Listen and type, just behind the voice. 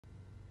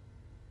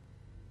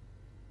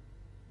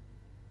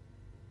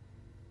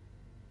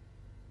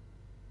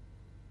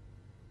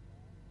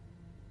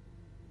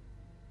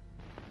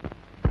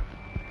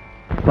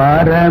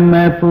परम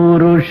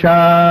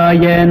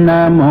पुरुषाय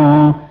नमो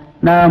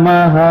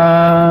नमः।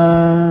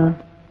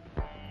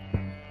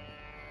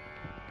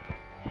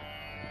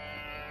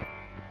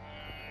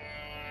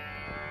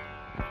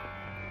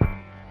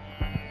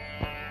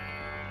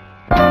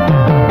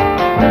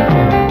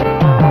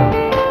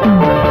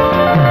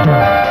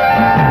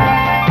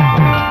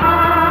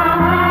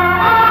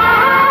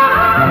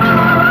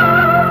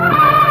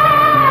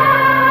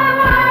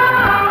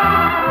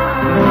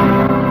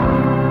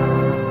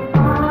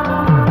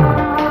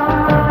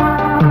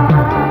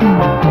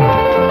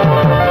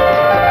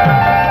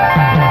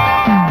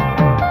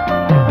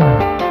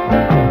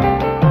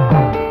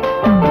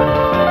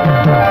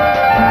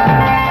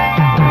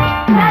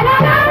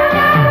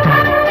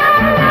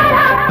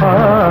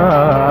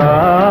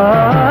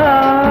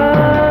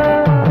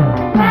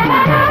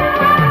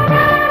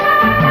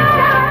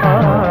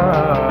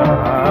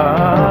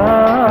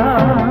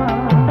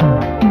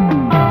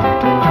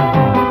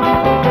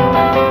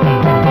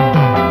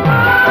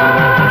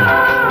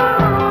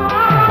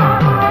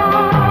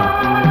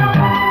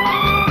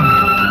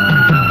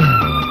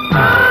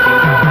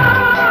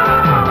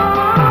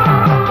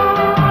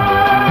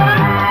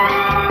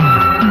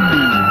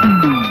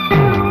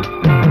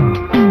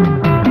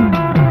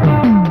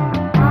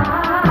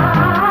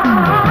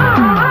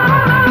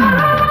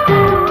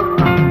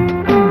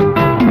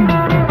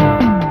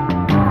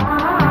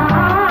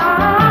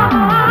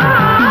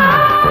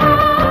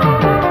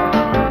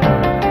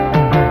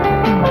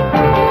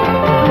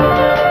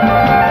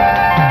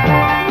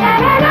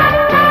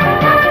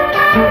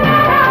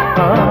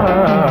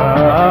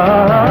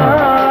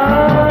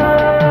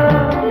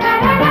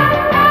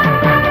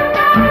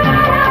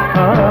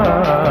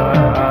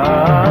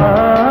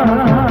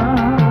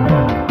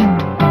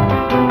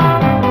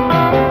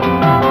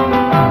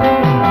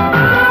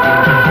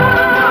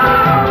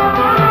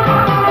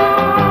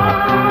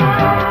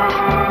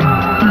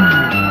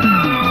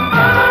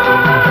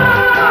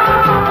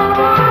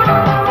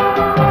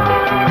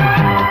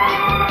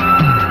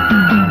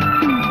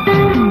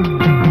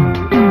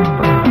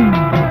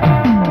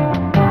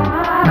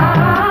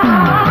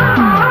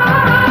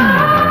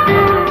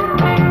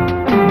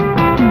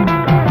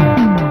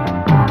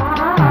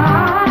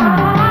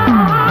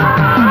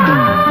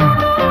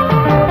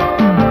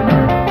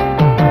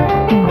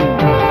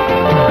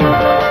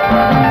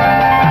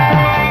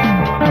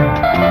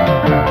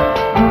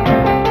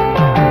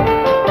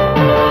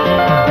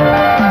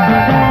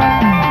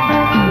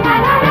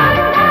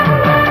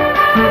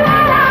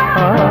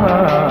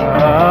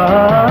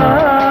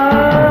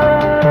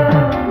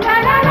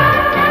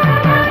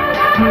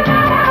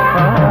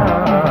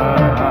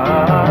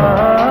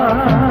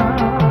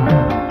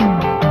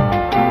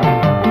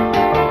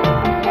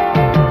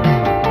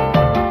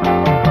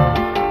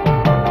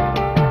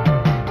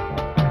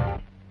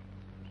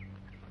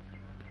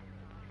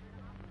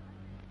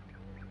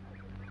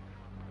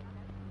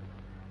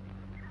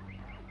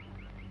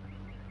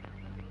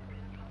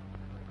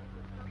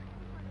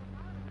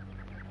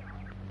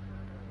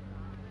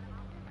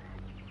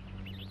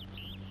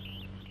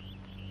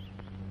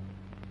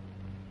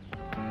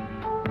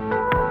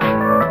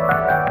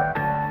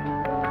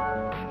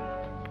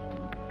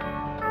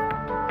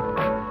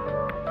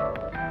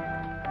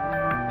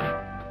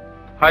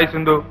 Hi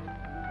Sindhu.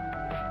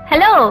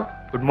 Hello.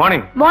 Good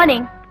morning.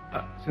 Morning.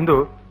 Sindhu,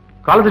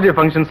 college day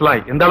functions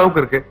லாம் எந்த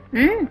அளவுக்கு இருக்கு?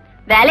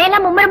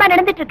 வேலையெல்லாம் மும்மரமா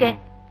நடந்துட்டு இருக்கு.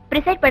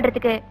 பிரிசைட்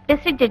பண்றதுக்கு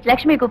டிஸ்ட்ரிக்ட் ஜட்ஜ்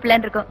லட்சுமி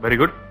கூப்பிடலான்னு இருக்கோம். Very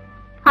good.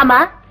 ஆமா,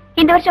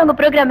 இந்த வருஷம் உங்க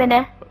ப்ரோகிராம் என்ன?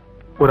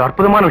 ஒரு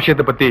அற்புதமான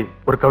விஷயத்தை பத்தி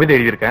ஒரு கவிதை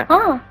எழுதி இருக்கேன்.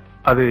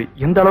 அது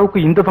எந்த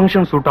அளவுக்கு இந்த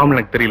ஃபங்க்ஷன் சூட் ஆகும்னு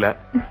எனக்கு தெரியல.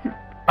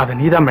 அத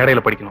நீதான்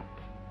மேடையில படிக்கணும்.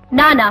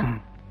 நானா?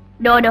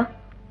 No no.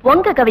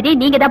 உங்க கவிதை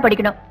நீங்க தான்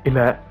படிக்கணும்.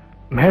 இல்ல,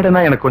 மேடனா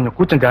எனக்கு கொஞ்சம்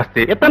கூச்சம்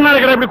ஜாஸ்தி. எத்தனை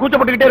நாளைக்கு இப்படி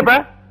கூச்சப்பட்டுக்கிட்டே இருப்ப?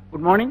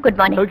 Good morning. Good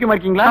morning. சௌக்கியமா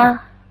இருக்கீங்களா?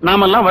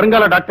 நாமெல்லாம்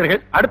வருங்கால டாக்டர்கள்,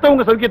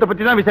 அடுத்தவங்க சௌக்கியத்தை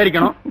பத்தி தான்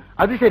விசாரிக்கணும்.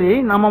 அது சரி,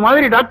 நம்ம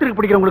மாதிரி டாக்டருக்கு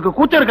படிக்கிறவங்களுக்கு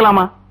கூச்சம்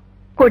இருக்கலாமா?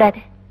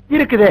 கூடாது.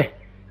 இருக்குதே,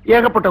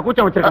 ஏகப்பட்ட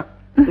கூச்சம் வச்சிருக்கான்.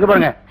 இங்க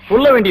பாருங்க,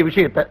 சொல்ல வேண்டிய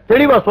விஷயத்தை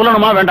தெளிவா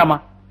சொல்லணுமா வேண்டாமா?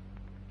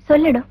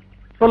 சொல்லணும்.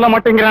 சொல்ல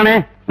மாட்டேங்கிறானே,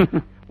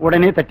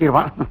 உடனே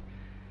தட்டிடுவான்.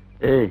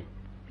 ஏய்,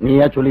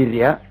 நீயா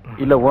சொல்லிடுறியா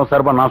இல்ல உன்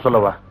சார்பா நான்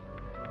சொல்லவா?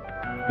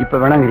 இப்ப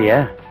வேணாங்கிறியா?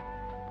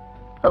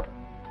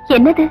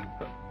 என்னது?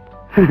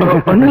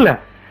 ஒண்ணு இல்ல,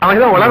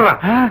 அவன் வளர்றான்.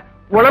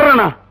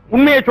 வளர்றானா?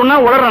 உண்மையை சொன்னா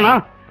வளர்றானா?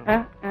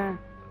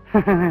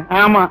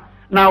 ஆமா,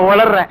 நான்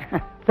வளர்றேன்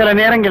சில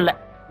நேரங்கள்ல.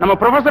 நம்ம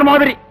ப்ரொஃபசர்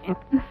மாதிரி.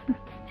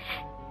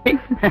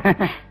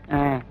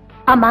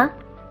 ஆமா,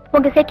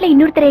 உங்க செட்ல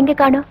இன்னொருத்தர் எங்க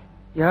காணோம்?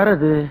 யார்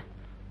அது?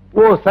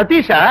 ஓ,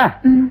 சதீஷா?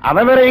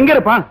 அவன் வேற எங்க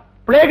இருப்பான்?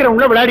 பிளே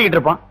கிரவுண்ட்ல விளையாடிட்டு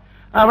இருப்பான்.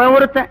 அவன்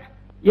ஒருத்தன்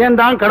ஏன்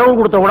தான் கடவுள்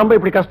கொடுத்த உடம்பை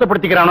இப்படி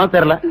கஷ்டப்படுத்திக்கிறானோ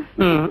தெரியல.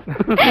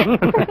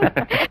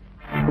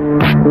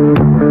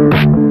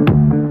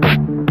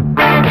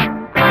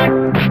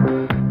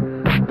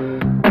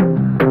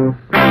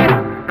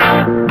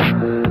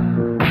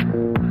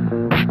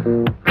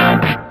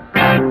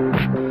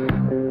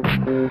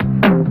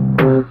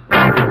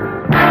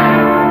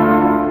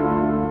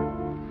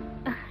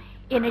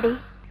 என்னடி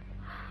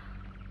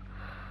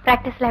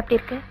பிராக்டிஸ்ல எப்படி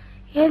இருக்கு?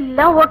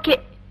 எல்லாம் ஓகே.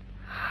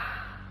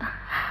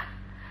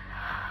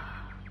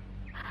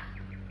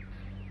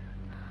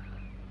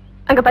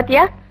 அங்க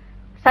பாத்தியா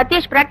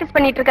சதீஷ் பிராக்டிஸ்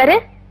பண்ணிட்டு இருக்காரு.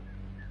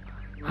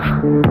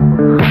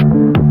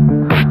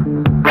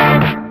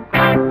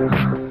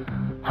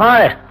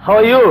 Hi, how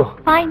are you?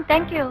 Fine,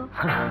 thank you.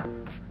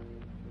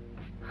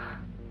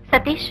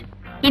 Satish,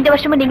 இந்த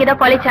வருஷமும் நீங்க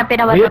தான் காலேஜ்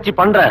சாம்பியனா வரணும். முயற்சி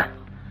பண்றேன்.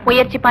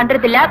 முயற்சி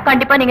பண்றது இல்ல,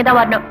 கண்டிப்பா நீங்க தான்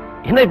வரணும்.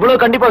 என்ன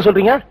இவ்வளவு கண்டிப்பா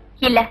சொல்றீங்க?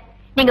 இல்ல,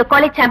 நீங்க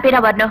காலேஜ்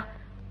சாம்பியனா வரணும்.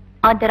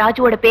 அந்த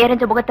ராஜுவோட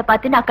பேரஞ்ச முகத்தை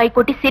பார்த்து நான் கை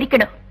கொட்டி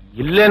சிரிக்கணும்.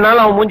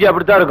 இல்லனாலும் அவன் மூஞ்சி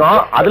அப்படித்தான் இருக்கும்.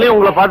 அதுலயும்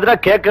உங்களை பார்த்துட்டா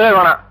கேட்கவே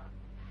வேணாம்.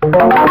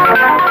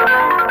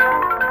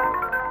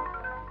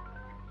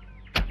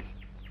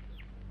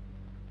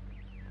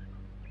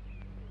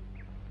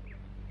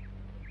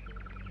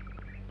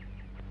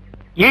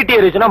 ஈட்டி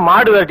எரிச்சுன்னா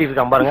மாடு விரட்டிட்டு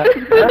இருக்கான் பாருங்க.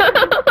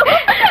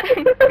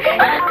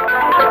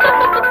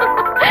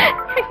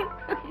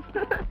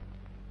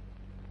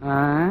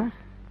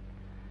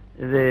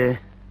 இது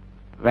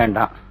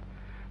வேண்டாம்,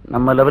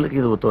 நம்ம லெவலுக்கு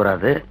இது ஒத்து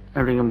வராது.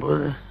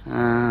 அப்படிங்கும்போது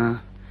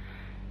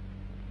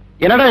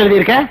என்னடா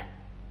எழுதியிருக்க?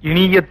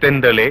 இனிய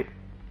தென்றலே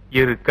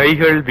இரு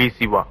கைகள்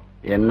வீசிவா.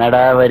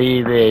 என்னடா வரி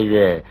இது?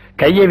 இது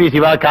கைய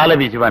வீசிவா கால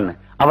வீசிவான்னு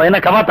அவ என்ன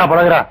கவாத்தா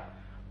பழகுறா?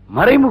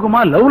 மறைமுகமா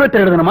லவ்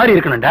லெட்டர் எழுதுன மாதிரி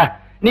இருக்கணும்டா.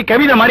 நீ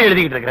கவிதை மாதிரி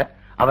எழுதிக்கிட்டு இருக்கிற.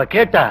 அவ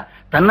கேட்டா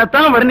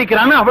தன்னைத்தான்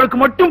வர்ணிக்கிறான்னு அவளுக்கு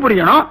மட்டும்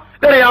புரியணும்,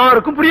 வேற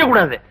யாருக்கும்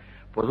புரியக்கூடாது.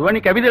 பொதுவா நீ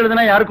கவிதை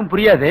எழுதுனா யாருக்கும்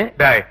புரியாது.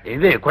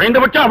 இது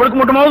குறைந்தபட்சம் அவளுக்கு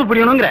மட்டுமாவது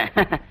புரியணுங்கிற.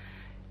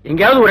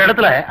 எங்கேயாவது ஒரு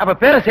இடத்துல அவ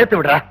பேரை சேர்த்து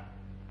விடுறா.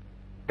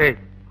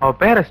 அவ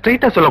பேரை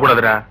ஸ்ட்ரெயிட்டா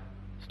சொல்லக்கூடாதுடா.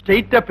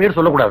 ஸ்ட்ரெயிட்டா பேர்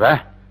சொல்லக்கூடாதா?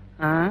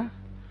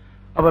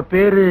 அவ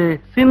பேரு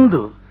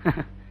சிந்து.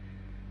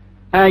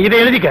 இதை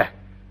எழுதிக்க.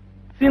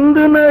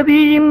 சிந்து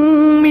நதியின்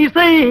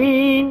இசை.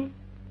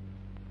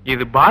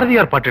 இது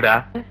பாரதியார் பாட்டுடா.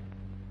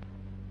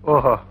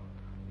 ஓஹோ,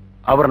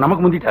 அவர்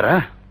நமக்கு முந்திட்டாரா?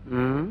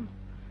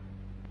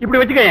 இப்படி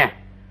வச்சுக்க.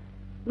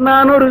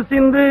 நான் ஒரு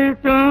சிந்து.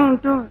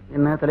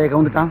 என்ன தலையை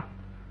கவுந்துட்டான்?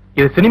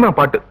 இது சினிமா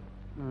பாட்டு.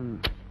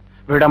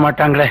 விட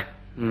மாட்டாங்களே.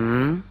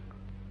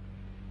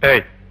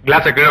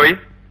 கிளாஸ கிழவை.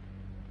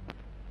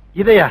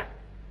 இதையா?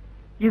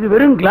 இது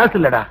வெறும் கிளாஸ்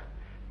இல்லடா,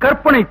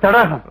 கற்பனை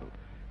தடாகம்.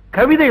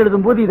 கவிதை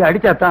எழுதும் போது இதை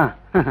அடிச்சாதான்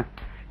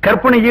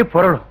கற்பனையே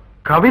புரளும்.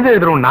 கவிதை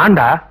எழுதுறோம்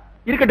நான்டா.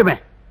 இருக்கட்டுமே,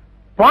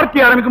 பார்ட்டி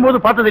ஆரம்பிக்கும் போது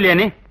பார்த்தது இல்லையா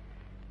நீ?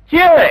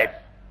 Cheers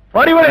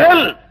for your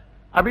health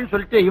அப்படின்னு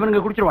சொல்லிட்டு இவனுங்க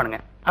குடிச்சிருவானுங்க.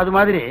 அது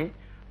மாதிரி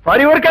for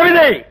your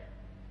கவிதை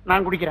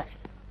நான் குடிக்கிறேன்.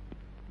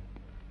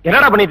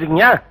 என்னடா பண்ணிட்டு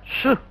இருக்கீங்க?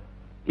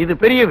 இது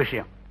பெரிய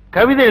விஷயம்.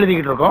 கவிதை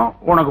எழுதிக்கிட்டு இருக்கோம்,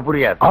 உனக்கு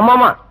புரியாது.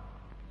 ஆமாமா.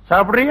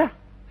 சாப்பிடுறியா?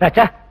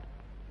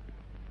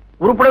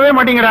 உருப்படவே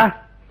மாட்டீங்கடா.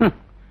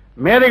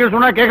 மேதைகள்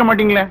சொன்னா கேட்க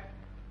மாட்டீங்களே.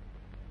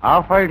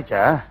 ஆஃப்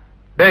ஆயிடுச்சா?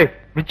 டேய்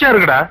மிச்சம்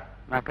இருக்குடா.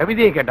 நான்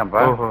கவிதையை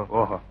கேட்டேன்ப்பா.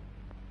 ஓஹோ.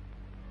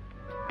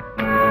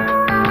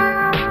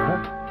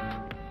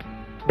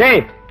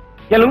 டேய்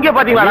என் லுங்கிய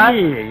பாத்தீங்களா?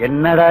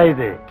 என்னடா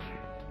இது?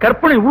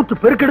 கற்பனை ஊத்து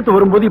பெருக்கெடுத்து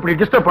வரும்போது இப்படி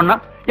டிஸ்டர்ப் பண்ணா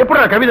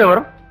எப்படா கவிதை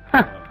வரும்?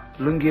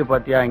 லுங்கிய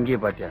பாத்தியா அங்கேயே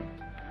பாத்தியா?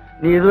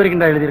 நீ இது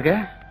வரைக்கும் எழுதியிருக்க?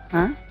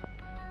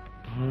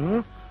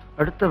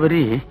 அடுத்த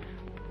வரி.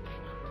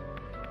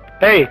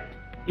 டேய்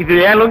இது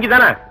ஏன் லுங்கி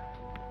தானே?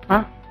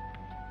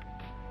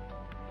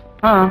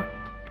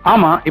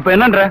 ஆமா. இப்ப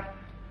என்னன்ற?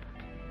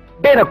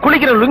 டேய் நான்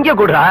குளிக்கிற லுங்கிய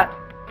கூடுறா.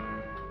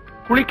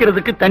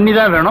 குளிக்கிறதுக்கு தண்ணி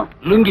தான் வேணும்,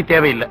 லுங்கி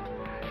தேவையில்லை.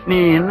 நீ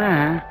என்ன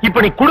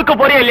இப்ப நீ குடுக்க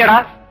போறியா இல்லையாடா?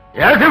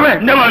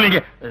 இந்த மாதிரி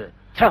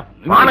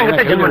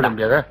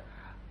முடியாத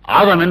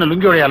ஆதாம் என்ன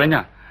லுங்கியோடைய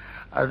அலைஞ்சா?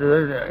 அது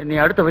நீ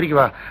அடுத்த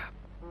வரைக்கும் வா.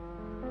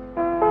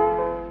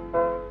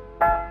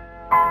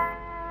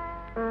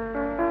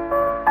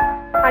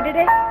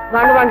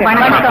 வாங்க வாங்க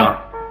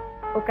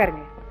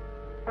உட்காருங்க.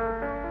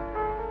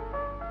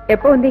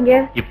 எப்போ வந்தீங்க?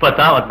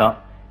 இப்பதான் வந்தோம்.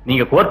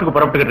 நீங்க கோர்ட்டுக்கு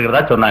புறப்பட்டு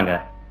இருக்கிறதா சொன்னாங்க.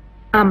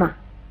 ஆமா.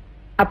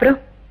 அப்புறம்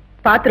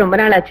பார்த்து ரொம்ப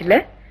நாள் ஆச்சுல்ல?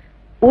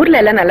 ஊர்ல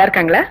எல்லாம் நல்லா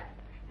இருக்காங்களா?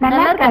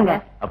 நல்லா இருக்காங்க.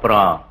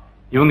 அப்புறம்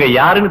இவங்க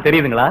யாருன்னு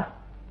தெரியுதுங்களா?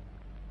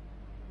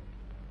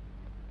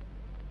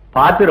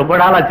 பார்த்து ரொம்ப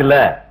நாள் ஆச்சுல்ல,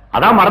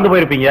 அதான் மறந்து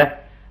போயிருப்பீங்க.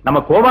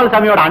 நம்ம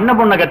கோபாலசாமியோட அண்ணன்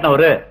பொண்ணை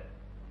கட்டினவரு.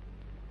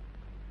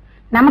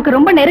 நமக்கு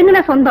ரொம்ப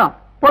நெருங்கின சொந்தம்.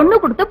 பொண்ணு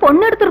கொடுத்து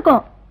பொண்ணு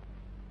எடுத்திருக்கோம்.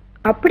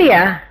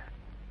 அப்படியா?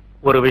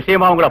 ஒரு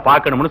விஷயமா அவங்கள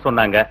பாக்கணும்னு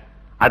சொன்னாங்க.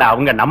 அட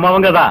அவங்க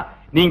நம்மவங்க தான்.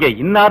 நீங்க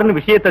இன்னாருன்னு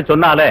விஷயத்த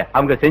சொன்னாலே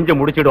அவங்க செஞ்சு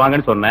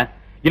முடிச்சிடுவாங்கன்னு சொன்னேன்.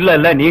 இல்ல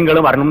இல்ல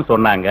நீங்களும் வரணும்னு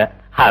சொன்னாங்க.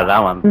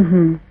 அதான் வந்து.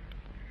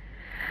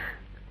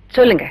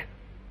 சொல்லுங்க.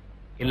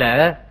 இல்ல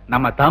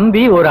நம்ம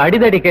தம்பி ஒரு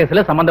அடிதடி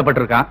கேஸ்ல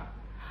சம்பந்தப்பட்டிருக்கான்.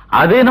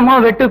 அது என்னமோ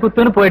வெட்டு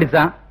குத்துன்னு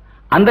போயிடுச்சான்.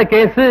 அந்த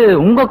கேஸ்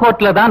உங்க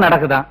கோர்ட்ல தான்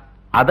நடக்குதான்.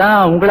 அதான்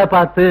உங்களை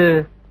பார்த்து.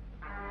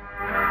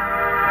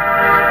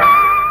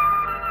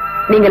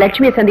 நீங்க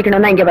லட்சுமியை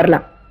சந்திக்கணும்னா இங்க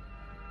வரலாம்.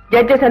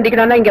 ஜட்ஜை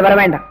சந்திக்கணும்னா இங்க வர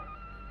வேண்டாம்.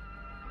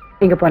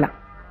 நீங்க போலாம்.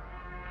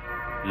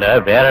 இல்ல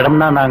வேற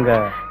இடம்னா நாங்க.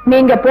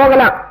 நீங்க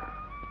போகலாம்.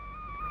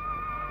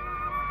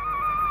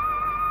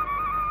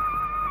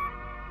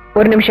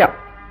 ஒரு நிமிஷம்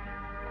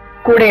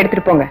கூட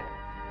எடுத்துட்டு போங்க.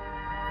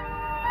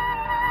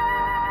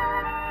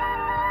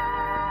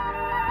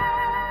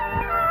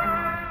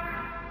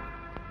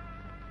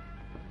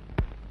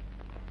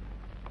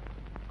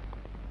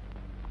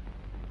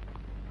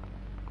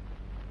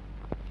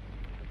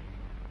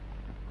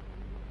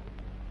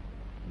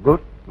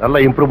 குட். நல்ல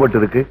இம்ப்ரூவ்மெண்ட்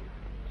இருக்கு.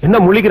 என்ன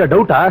முழிக்கிற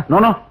டவுட்டா?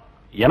 நோனோ,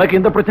 எனக்கு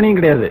எந்த பிரச்சனையும்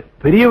கிடையாது.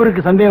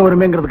 பெரியவருக்கு சந்தேகம்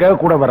வருமேங்கிறதுக்காக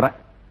கூட வர்றேன்.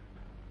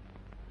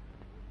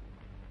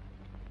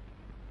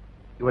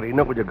 இவர்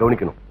இன்னும் கொஞ்சம்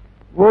கவனிக்கணும்.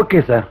 Okay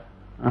sir.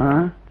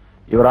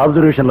 இவர்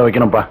அப்சர்வேஷன்ல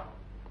வைக்கணும்பா.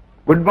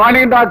 Good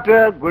morning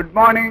doctor. Good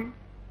morning.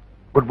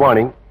 Good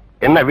morning.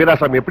 என்ன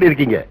வீராசாமி, எப்படி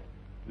இருக்கீங்க?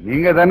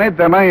 நீங்க தானே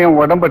தினம் என்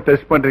உடம்ப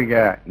டெஸ்ட் பண்றீங்க,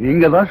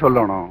 நீங்க தான்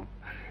சொல்லணும்.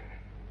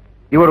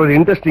 இவர் ஒரு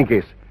இன்ட்ரெஸ்டிங்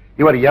கேஸ்.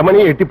 இவர்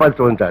யமனையே எட்டி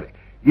பார்த்து வந்துட்டாரு.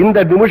 இந்த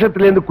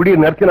நிமிஷத்திலிருந்து குடியை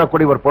நிறுத்தினா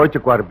கூட இவர்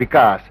பொழைச்சுக்குவார்.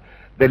 Because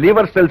the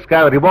liver cells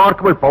have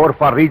remarkable power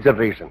for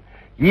regeneration.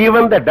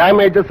 Even the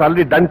damages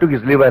already done to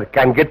his liver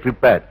can get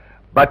repaired.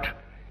 But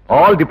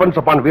all depends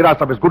upon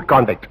Veerasami's good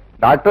conduct.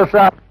 Doctor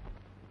sir,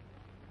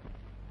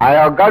 I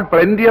have got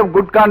plenty of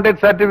good conduct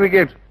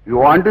certificates. You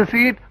want to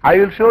see it? I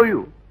will show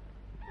you.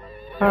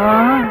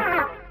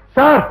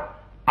 Sir,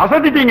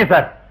 அசத்திட்டீங்க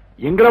sir.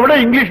 எங்களை விட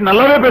English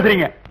நல்லாவே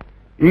பேசுறீங்க.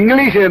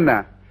 English என்ன,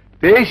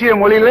 தேசிய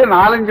மொழியில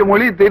 4-5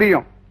 மொழி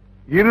தெரியும்.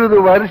 20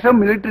 வருஷம்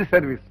மிலிட்டரி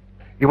சர்வீஸ்.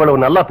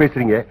 இவ்வளவு நல்லா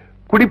பேசுறீங்க,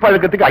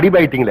 குடிப்பழக்கத்துக்கு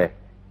அடிமையாயிட்டீங்களே.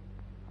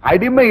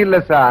 அடிமை இல்ல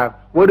சார்,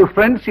 ஒரு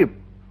ஃப்ரெண்ட்ஷிப்.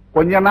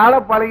 கொஞ்ச நாள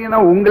பழகினா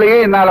உங்களையே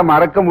என்னால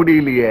மறக்க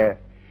முடியலையே.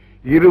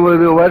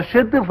 20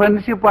 வருஷத்து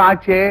ஃப்ரெண்ட்ஷிப்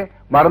ஆச்சே,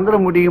 மறந்துட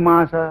முடியுமா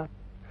sir?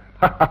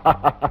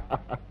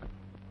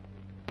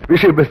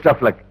 Wish you best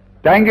of luck.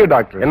 Thank you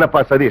doctor.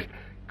 என்னப்பா சதீஷ்,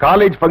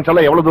 காலேஜ்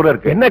ஃபங்க்ஷன்லாம் எவ்வளவு தூரம்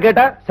இருக்கு? என்ன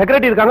கேட்டா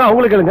செக்ரட்டரி இருக்காங்க,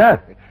 அவங்களுக்கு கேளுங்க.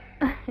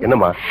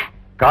 என்னம்மா,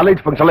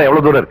 காலேஜ் ஃபங்க்ஷன்லாம்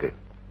எவ்வளவு தூரம் இருக்கு?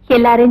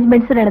 எல்லா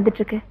அரேஞ்ச்மெண்ட்ஸும்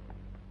நடந்துட்டு இருக்கு.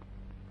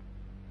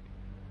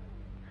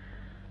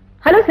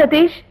 ஹலோ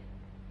சதீஷ்,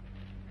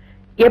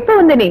 எப்ப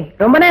வந்த நீ?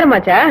 ரொம்ப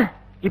நேரமாச்சா?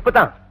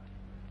 இப்பதான்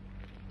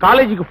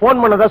காலேஜுக்கு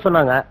போன் பண்ணதா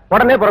சொன்னாங்க,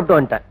 உடனே புறப்பட்டு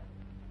வந்துட்டேன்.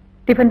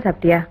 டிஃபன்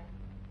சாப்பிட்டியா?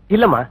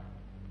 இல்லம்மா.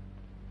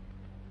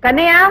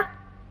 கண்ணையா,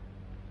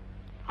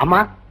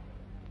 அம்மா,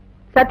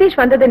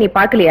 சதீஷ் வந்ததை நீ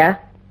பாக்கலையா?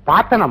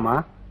 பார்த்தனம்மா.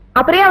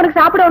 அப்புறம் அவனுக்கு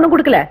சாப்பிட ஒண்ணும்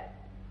கொடுக்கல?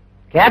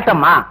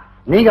 கேட்டம்மா,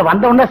 நீங்க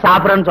வந்த உடனே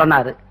சாப்பிடறேன்னு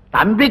சொன்னாரு.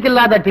 தம்பிக்கு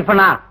இல்லாத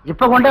டிஃபனா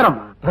இப்ப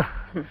கொண்டாரம்மா.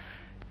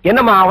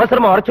 என்னம்மா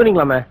அவசரமா வர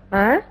சொன்னீங்களாமே?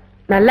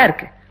 நல்லா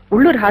இருக்கு.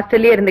 உள்ளூர்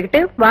ஹாஸ்டல்லயே இருந்துகிட்டு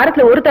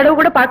வாரத்துல ஒரு தடவை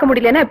கூட பார்க்க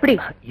முடியலன்னா எப்படி?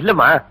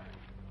 இல்லம்மா,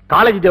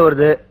 காலேஜ் டே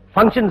வருது,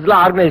 ஃபங்க்ஷன்ஸ்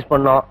எல்லாம் ஆர்கனைஸ்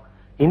பண்ணோம்.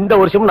 இந்த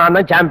வருஷமும் நான்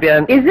தான்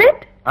சாம்பியன். Is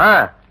it?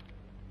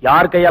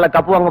 யார் கையால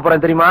கப்பு வாங்க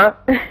போறேன் தெரியுமா?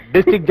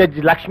 டிஸ்ட்ரிக்ட் ஜட்ஜ்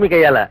லட்சுமி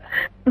கையால.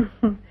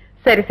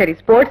 சரி சரி,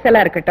 ஸ்போர்ட்ஸ்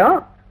எல்லாம் இருக்கட்டும்.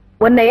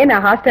 உன்னையே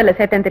நான் ஹாஸ்டல்ல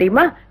சேர்த்தேன்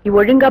தெரியுமா? நீ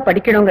ஒழுங்கா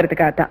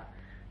படிக்கணுங்கிறதுக்காக தான்.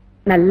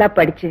 நல்லா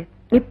படிச்சு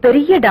நீ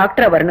பெரிய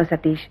டாக்டரா வரணும்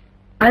சதீஷ்,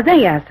 அதான்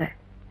என் ஆசை.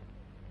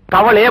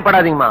 கவலையே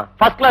படாதீங்கம்மா,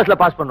 ஃபர்ஸ்ட் கிளாஸ்ல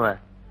பாஸ் பண்ணுவேன்.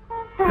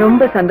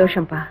 ரொம்ப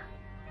சந்தோஷம்பா.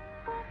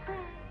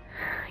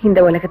 இந்த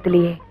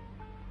உலகத்திலேயே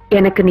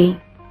எனக்கு நீ,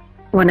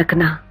 உனக்கு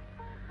நான்,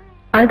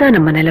 அதுதான்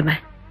நம்ம நிலைமை.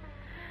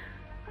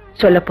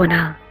 சொல்ல போனா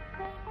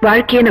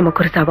வாழ்க்கையே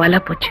நமக்கு ஒரு சவாலா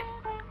போச்சு.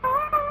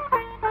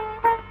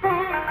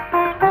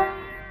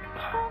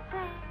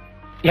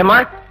 ஏமா,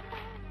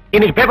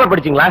 இன்னைக்கு பேப்பர்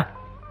படிச்சீங்களா?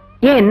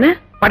 ஏன், என்ன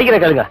படிக்கிற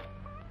கேளுங்க.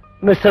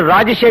 Mister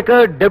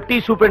Rajasekar, deputy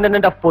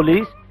superintendent of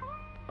police.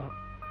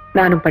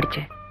 நானும்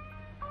படிச்சேன்.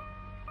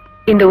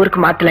 இந்த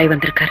ஊருக்கு மாத்தலாய்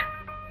வந்திருக்காரு.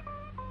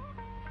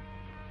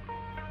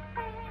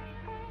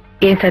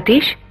 ஏன்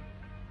சதீஷ்,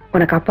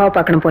 உனக்கு அப்பாவை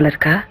பார்க்கணும் போல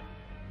இருக்கா?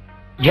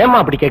 ஏமா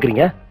அப்படி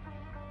கேக்குறீங்க?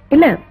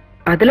 இல்ல,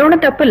 அதுல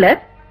ஒண்ணும் தப்பு இல்ல.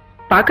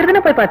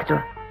 பாக்குறதுன்னா போய் பார்த்துட்டு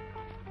வா.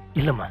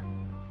 இல்லம்மா,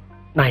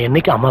 நான்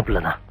என்னைக்கு அம்மா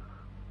பிள்ளைதான்.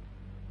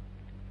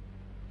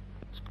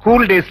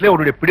 ஸ்கூல் டேஸ்ல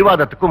உன்னுடைய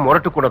பிடிவாதத்துக்கும்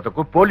முரட்டு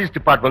குணத்துக்கும் போலீஸ்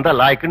டிபார்ட்மெண்ட் தான்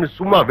லாய்க்குன்னு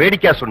சும்மா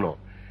வேடிக்கையா சொன்னோம்.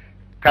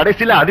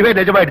 கடைசியில அதுவே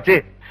நிஜமாயிடுச்சு.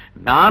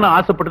 நானும்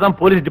ஆசைப்பட்டு தான்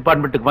போலீஸ்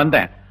டிபார்ட்மெண்ட்டுக்கு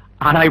வந்தேன்.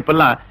 ஆனா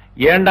இப்பெல்லாம்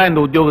ஏன்டா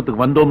இந்த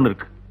உத்தியோகத்துக்கு வந்தோம்னு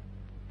இருக்கு.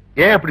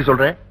 ஏன் அப்படி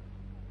சொல்ற?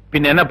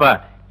 பின்ன என்னப்பா,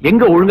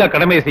 எங்க ஒழுங்கா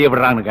கடமையை செய்ய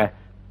விடுறானுங்க.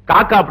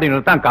 காக்கா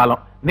அப்படின்னு தான்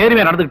காலம்.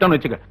 நேர்மையா நடந்துக்கிட்டோம்னு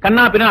வச்சுக்க,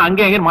 கண்ணா பின்னா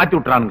அங்கே அங்கே மாத்தி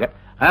விட்டுறானுங்க.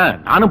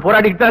 நானும்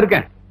போராடிக்கிட்டு தான்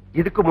இருக்கேன்.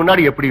 இதுக்கு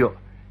முன்னாடி எப்படியோ,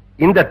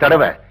 இந்த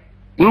தடவை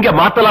இங்க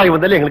மாத்தலாய்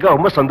வந்தாலே எங்களுக்கு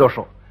ரொம்ப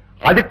சந்தோஷம்.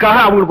 அதுக்காக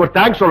அவங்களுக்கு ஒரு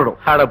தேங்க்ஸ் சொல்லணும்.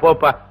 அட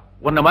போப்பா,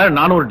 உன்ன மாதிரி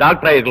நானும் ஒரு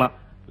டாக்டர் ஆயிருக்கலாம்,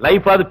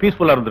 லைஃப் ஆது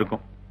பீஸ்ஃபுல்லா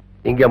இருந்திருக்கும்.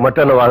 இங்க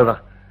மட்டும் என்ன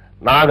வாழுதான்,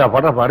 நாங்க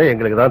படுற பாடு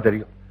எங்களுக்கு தான்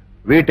தெரியும்.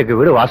 வீட்டுக்கு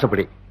வீடு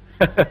வாசப்படி.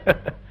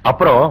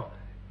 அப்புறம்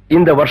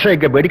இந்த வருஷம்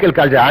எங்க மெடிக்கல்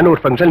காலேஜ்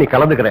ஆனுவல் ஃபங்க்ஷன் நீ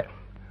கலந்துக்கிற.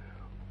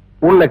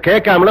 உன்னை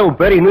கேட்காமல உன்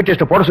பேரை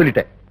இன்விடேஷன் போட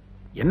சொல்லிட்டேன்.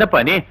 என்னப்பா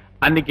நீ,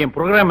 அன்னைக்கு என்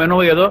ப்ரோக்ராம்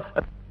என்னவோ ஏதோ.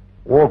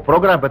 உன்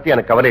ப்ரோக்ராம் பத்தி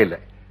எனக்கு கவலை இல்லை,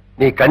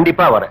 நீ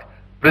கண்டிப்பா வர.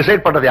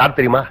 பிரிசைட் பண்றது யார்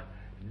தெரியுமா?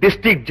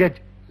 டிஸ்ட்ரிக்ட் ஜட்ஜ்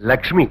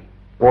லட்சுமி,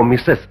 ஓ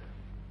மிஸ்ஸஸ்.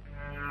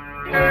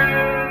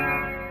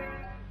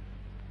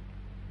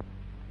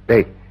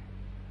 டேய்,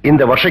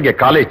 இந்த வருஷம் இங்க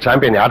காலேஜ்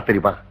சாம்பியன் யார்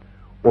தெரியுமா?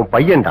 உன்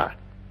பையன்டா,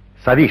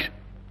 சதீஷ்.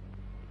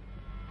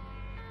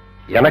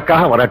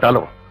 எனக்காக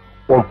வராட்டாலும்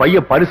உன்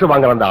பையன் பரிசு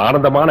வாங்குற அந்த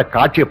ஆனந்தமான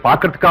காட்சியை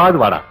பார்க்கறதுக்காவது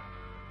வாடா.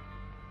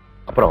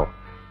 அப்புறம்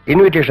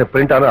இன்விடேஷன்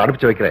பிரிண்ட் ஆன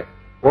அனுப்பிச்சு வைக்கிறேன்.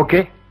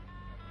 ஓகே?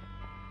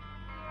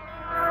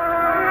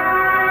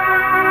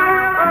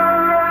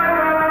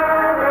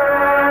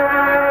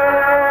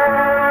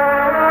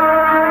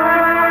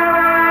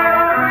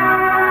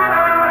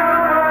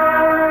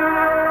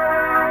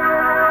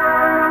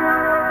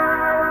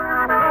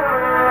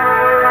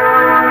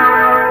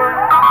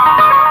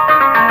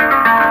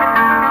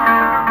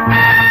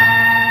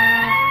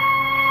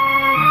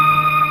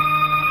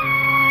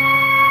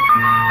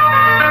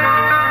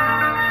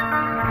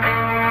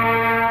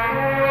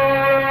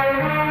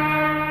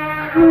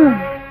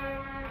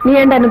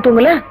 ஏன்டா இன்னும்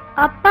தூங்கல?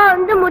 அப்பா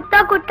வந்து முத்தா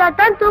குட்டா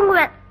தான்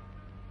தூங்குவேன்.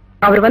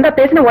 அவர் வந்தா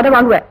பேசின உத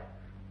வாங்குவேன்.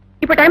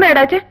 இப்ப டைம்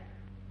ஆயிடாச்சு,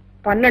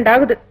 12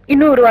 ஆகுது,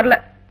 இன்னும் ஒரு வரல.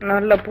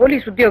 நல்ல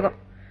போலீஸ் உத்தியோகம்.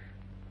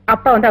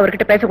 அப்பா வந்து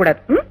அவர்கிட்ட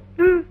பேசக்கூடாது.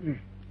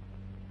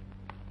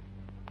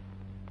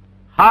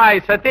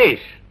 ஹாய்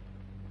சதீஷ்.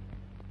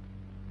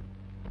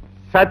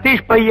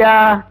 சதீஷ் பையா.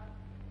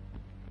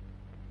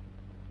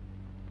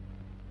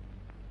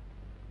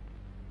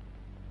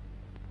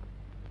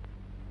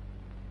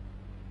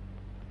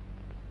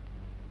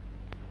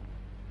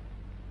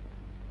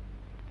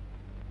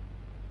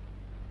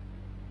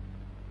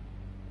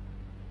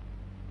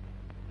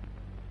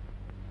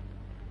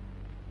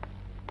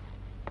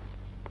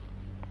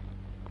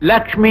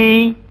 லக்ஷ்மி.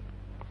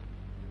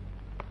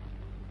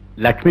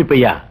 லக்ஷ்மி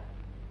பையா,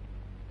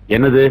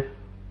 என்னது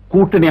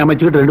கூட்டணி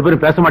அமைச்சுக்கிட்டு 2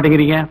 பேரும் பேச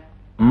மாட்டேங்கிறீங்க?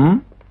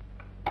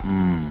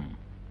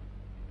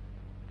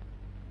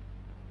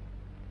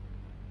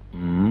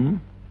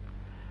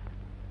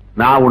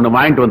 நான் ஒண்ணு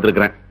வாங்கிட்டு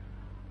வந்திருக்கிறேன்.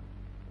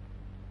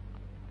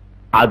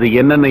 அது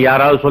என்னன்னு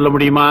யாராவது சொல்ல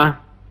முடியுமா?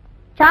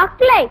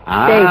 சாக்லேட்.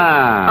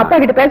 அப்பா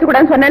கிட்ட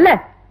பேசக்கூடாதுன்னு சொன்னேன்ல.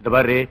 இந்த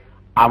பாரு,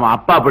 அவன்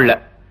அப்பா பிள்ளை.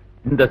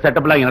 இந்த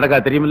செட்டப்லாம் இங்க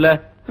நடக்காது தெரியுமில்ல?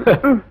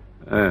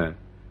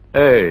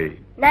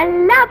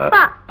 நல்ல அப்பா.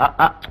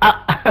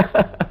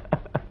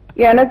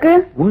 எனக்கு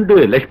உண்டு.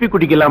 லட்சுமி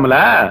குட்டிக்கு இல்லாமல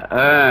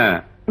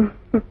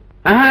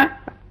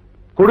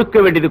கொடுக்க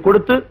வேண்டியது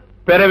கொடுத்து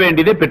பெற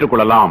வேண்டியதை பெற்றுக்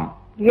கொள்ளலாம்.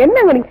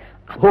 என்னங்க நீங்க?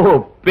 ஓ,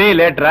 பே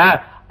லேட்டரா?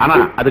 ஆனா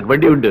அதுக்கு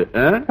வண்டி உண்டு.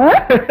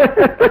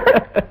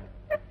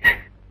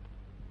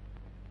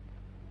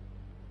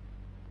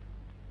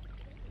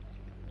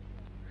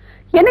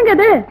 என்னங்க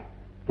அது?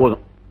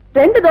 போதும்.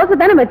 2 தோசை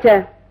தானே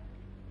வச்சேன்.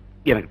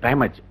 எனக்கு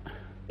டைம் ஆச்சு.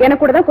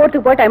 எனக்கு கூட தான்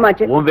கோர்ட்டுக்கு போய் டைம்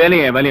ஆச்சு. உன்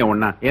வேலையை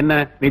ஒண்ணா என்ன?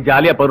 நீ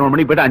ஜாலியா 11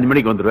 மணிக்கு போயிட்டு 5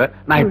 மணிக்கு வந்துருவேன்.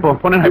 நான் இப்போ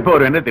போனேன், இப்போ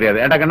வருவேன்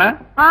தெரியாது. ஏண்டா கண்ணா?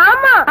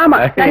 ஆமா ஆமா,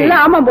 நல்லா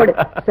ஆமா போடு.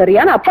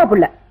 சரியான அப்பா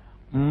புள்ள.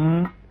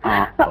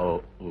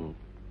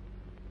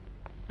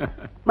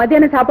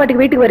 மத்தியான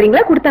சாப்பாட்டுக்கு வீட்டுக்கு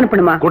வர்றீங்களா? கொடுத்து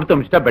அனுப்பணுமா? கொடுத்து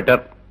அனுப்பிச்சிட்டா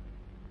பெட்டர்.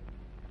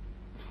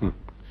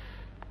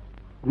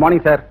 Good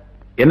morning sir.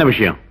 என்ன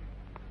விஷயம்?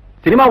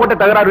 சினிமா ஓட்ட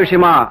தகராறு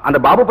விஷயமா அந்த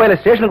பாபு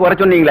பையல ஸ்டேஷனுக்கு வர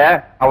சொன்னீங்களே,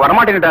 அவன்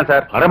வரமாட்டேன்ட்டான்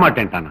சார்.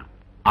 வரமாட்டேன்ட்டானா?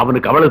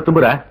 அவனுக்கு அவ்வளவு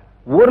தும்புற?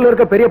 ஊர்ல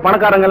இருக்க பெரிய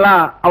பணக்காரங்க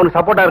எல்லாம் அவனுக்கு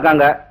சப்போர்ட்டா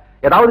இருக்காங்க.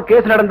 ஏதாவது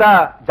கேஸ் நடந்தா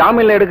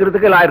ஜாமீன்ல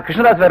எடுக்கிறதுக்கு லாயர்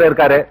கிருஷ்ணதாஸ் வேற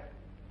இருக்காரு.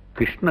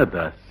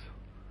 கிருஷ்ணதாஸ்?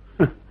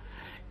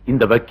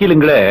 இந்த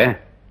வக்கீலுங்களே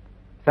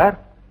சார்,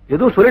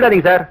 எதுவும்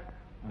சொல்லிடாதீங்க சார்.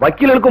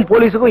 வக்கீலுக்கும்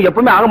போலீஸுக்கும்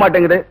எப்பவுமே ஆக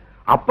மாட்டேங்குது.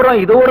 அப்புறம்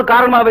இது ஒரு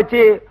காரணமா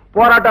வச்சு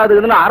போராட்டம் அது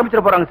இதுன்னு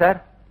ஆரம்பிச்சிட போறாங்க சார்.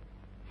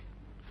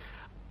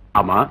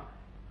 ஆமா,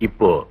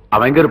 இப்போ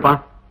அவன் எங்க இருப்பான்?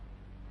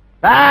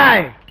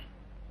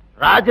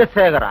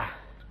 ராஜசேகரா,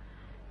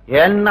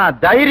 என்ன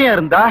தைரியம்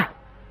இருந்தா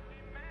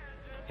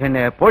என்ன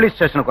போலீஸ்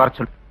ஸ்டேஷனுக்கு வர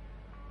சொல்லு.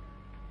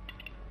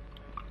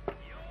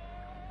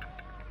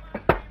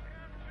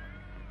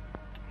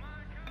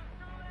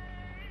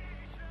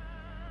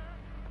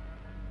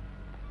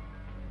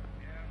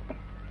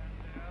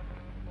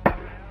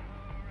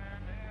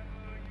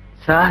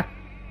 Sir,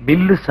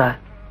 bill sir.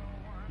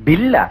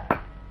 பில்லா?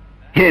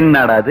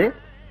 என்னடா அது?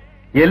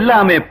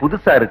 எல்லாமே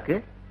புதுசா இருக்கு.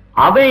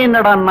 அவன்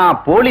என்னடான்னா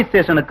போலீஸ்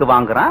ஸ்டேஷனுக்கு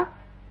வாங்குறான்,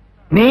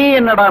 நீ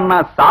என்னடான்னா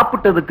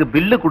சாப்பிட்டதுக்கு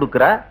பில்லு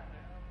கொடுக்கற.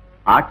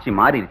 ஆட்சி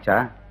மாறிடுச்சா?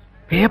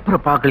 பேப்பரை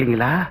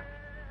பாக்கலீங்களா?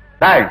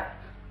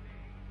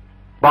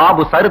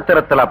 பாபு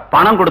சரித்திரத்துல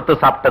பணம் கொடுத்து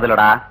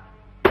சாப்பிட்டதுலடா.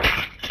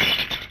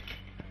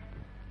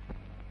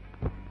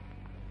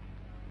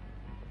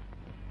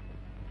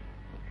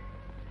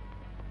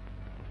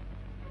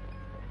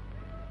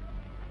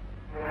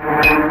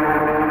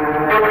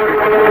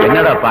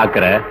 என்னடா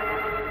பாக்குற?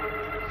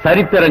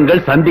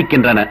 சரித்திரங்கள்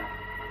சந்திக்கின்றன.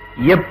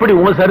 எப்படி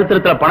உன்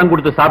சரித்திரத்துல பணம்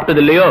கொடுத்து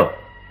சாப்பிட்டது இல்லையோ,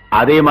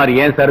 அதே மாதிரி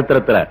ஏன்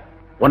சரித்திரத்துல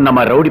ஒன்ன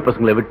மாதிரி ரவுடி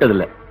பசங்களை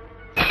விட்டதில்லை.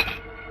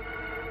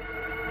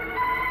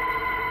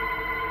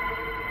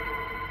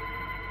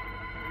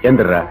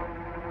 எந்திரா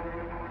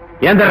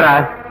எந்திரா.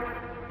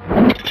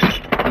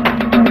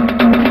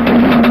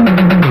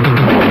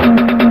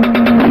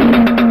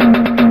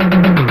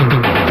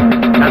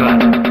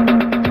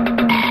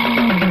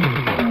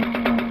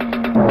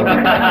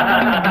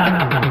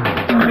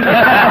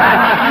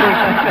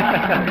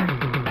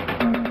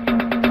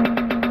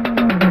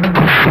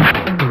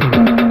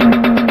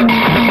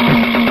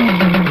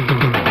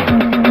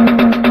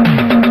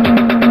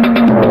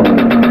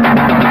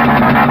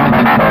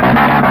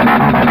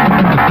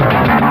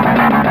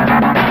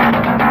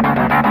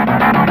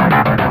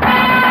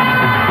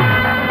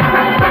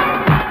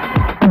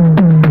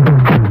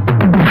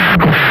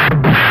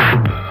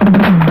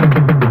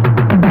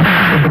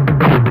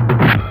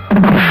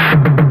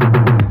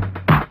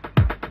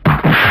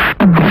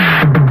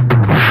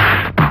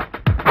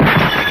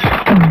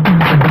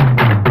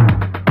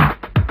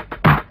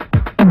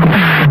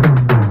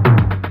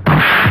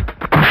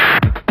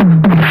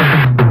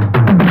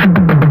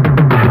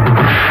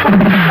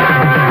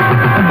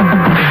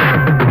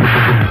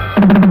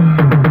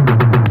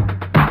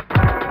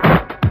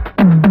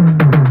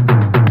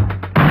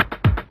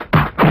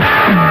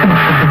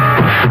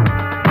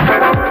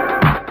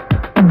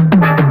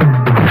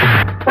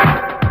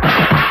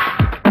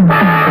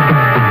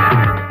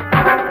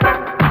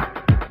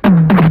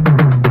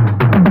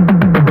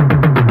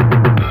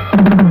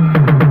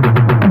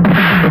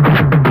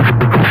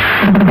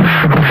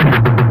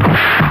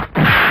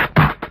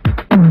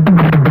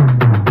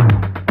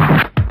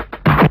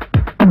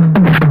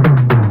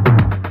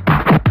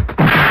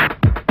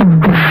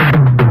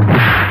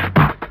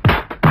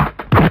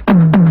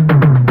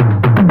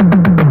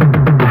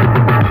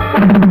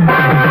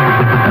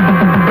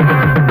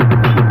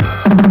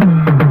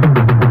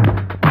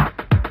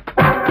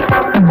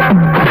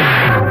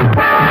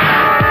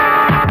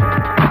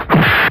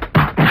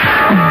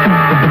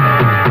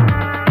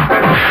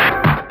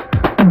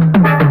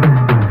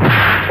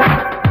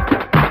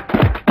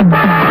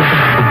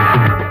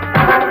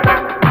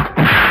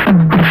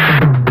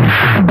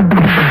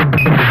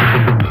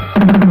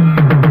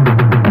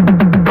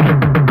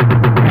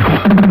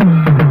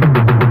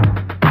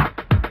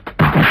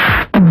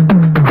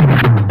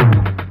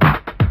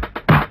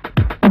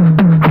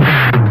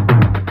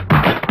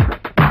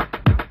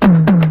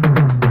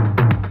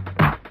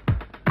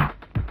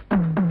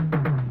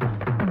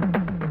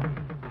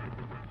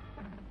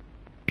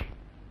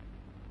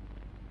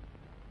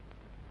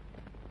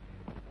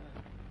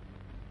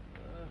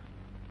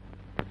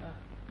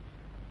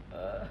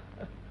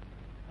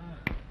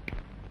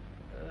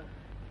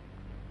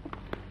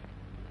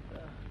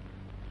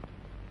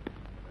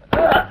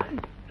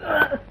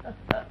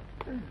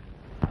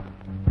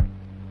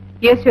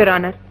 எஸ் யுவர்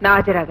ஆனர், நான்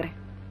ஆஜராகிறேன்.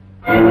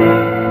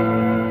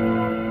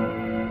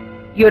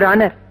 யுவர்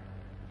ஆனர்,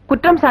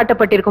 குற்றம்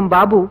சாட்டப்பட்டிருக்கும்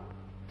பாபு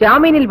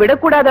ஜாமீனில்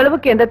விடக்கூடாத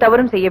அளவுக்கு எந்த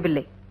தவறும்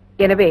செய்யவில்லை.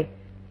 எனவே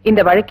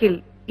இந்த வழக்கில்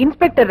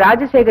இன்ஸ்பெக்டர்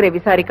ராஜசேகரை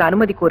விசாரிக்க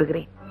அனுமதி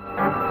கோருகிறேன்.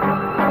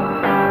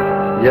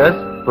 Yes,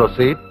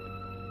 proceed.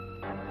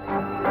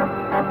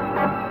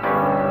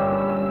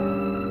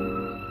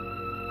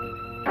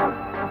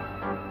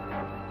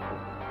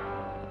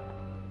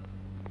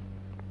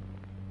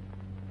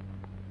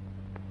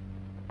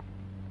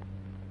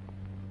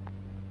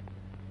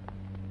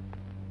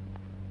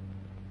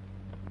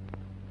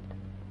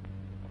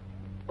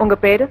 உங்க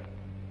பேரு?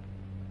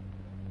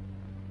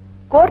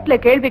 கோர்ட்ல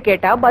கேள்வி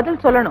கேட்டா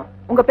பதில் சொல்லணும்.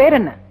 உங்க பேர்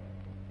என்ன?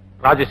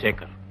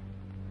 ராஜசேகர்.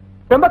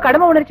 ரொம்ப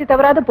கடமை உணர்ச்சி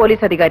தவறாத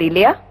போலீஸ் அதிகாரி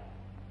இல்லையா?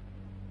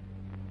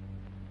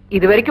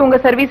 இதுவரைக்கும் உங்க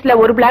சர்வீஸ்ல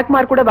ஒரு பிளாக்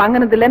மார்க் கூட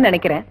வாங்கினது இல்லன்னு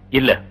நினைக்கிறேன்.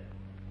 இல்ல.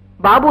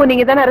 பாபுவை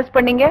நீங்க தானே அரெஸ்ட்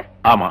பண்ணீங்க?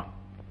 ஆமா.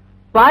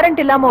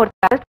 வாரண்ட் இல்லாம ஒரு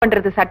அரெஸ்ட்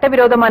பண்றது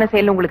சட்டவிரோதமான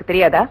செயல் உங்களுக்கு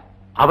தெரியாதா?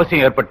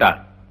 அவசியம் ஏற்பட்டா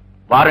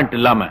வாரண்ட்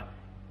இல்லாம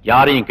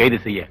யாரையும் கைது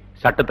செய்ய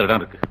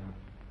சட்டத்திடம் இருக்கு.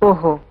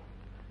 ஓஹோ,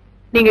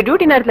 நீங்க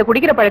டியூட்டி நேரத்துல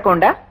குடிக்கிற பழக்கம்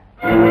உண்டா?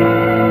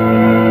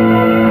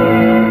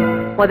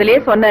 முதலே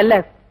சொன்னேன்ல,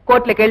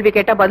 கோர்ட்ல கேள்வி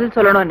கேட்டா பதில்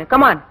சொல்லணும்னு.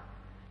 கமான்,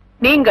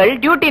 நீங்கள்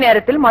டியூட்டி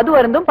நேரத்தில் மது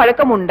அருந்தும்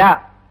பழக்கம் உண்டா?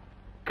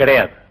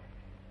 கிடையாது.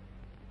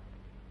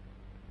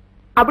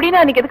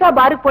 அப்படின்னா அன்னைக்கு எதுக்கா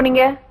பாருக்கு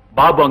போனீங்க?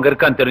 பாபு அங்க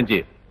இருக்கான்னு தெரிஞ்சு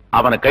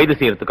அவனை கைது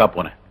செய்யறதுக்கா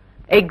போனேன்.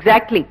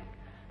 Exactly.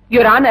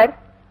 Your honour,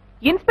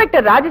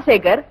 inspector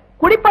Rajasekar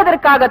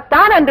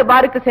குடிப்பதற்காகத்தான் அன்று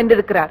பாருக்கு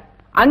சென்றிருக்கிறார்.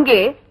 அங்கே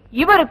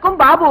இவருக்கும்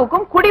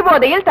பாபுவுக்கும்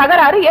குடிபோதையில்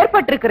தகராறு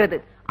ஏற்பட்டிருக்கிறது.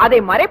 அதை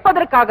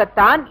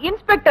மறைப்பதற்காகத்தான்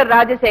இன்ஸ்பெக்டர்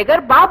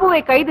ராஜசேகர்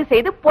பாபுவை கைது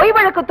செய்து பொய்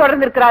வழக்கு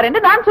தொடர்ந்திருக்கிறார்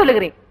என்று நான்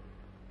சொல்லுகிறேன்.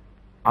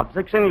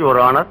 Objection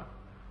your honour.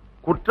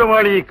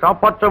 குற்றவாளியை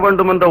காப்பாற்ற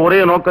வேண்டும் என்ற ஒரே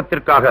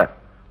நோக்கத்திற்காக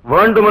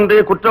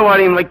வேண்டுமென்றே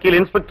குற்றவாளியின் வக்கீல்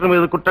இன்ஸ்பெக்டர்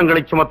மீது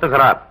குற்றங்களை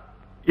சுமத்துகிறார்.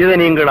 இதை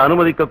நீங்கள்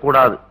அனுமதிக்க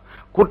கூடாது.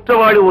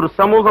 குற்றவாளி ஒரு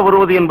சமூக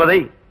விரோதி என்பதை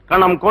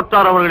கணம்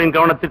கோட்டார் அவர்களின்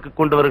கவனத்திற்கு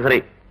கொண்டு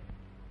வருகிறேன்.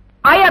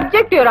 I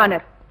object your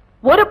honour.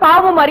 ஒரு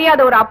பாவம்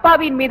அறியாத ஒரு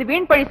அப்பாவின் மீது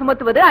வீண் பழி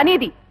சுமத்துவது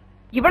அநீதி.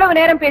 இவ்வளவு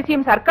நேரம்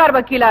பேசியும் சர்க்கார்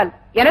வக்கீலால்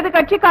எனது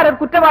கட்சிக்காரர்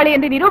குற்றவாளி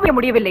என்று நிரூபிக்க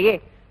முடியவில்லையே.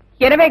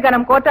 எனவே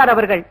கணம் கோட்டார்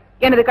அவர்கள்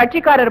எனது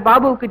கட்சிக்காரர்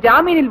பாபுவுக்கு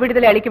ஜாமீனில்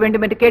விடுதலை அளிக்க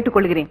வேண்டும் என்று கேட்டுக்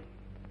கொள்கிறேன்.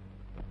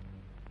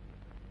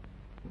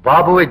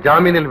 பாபுவை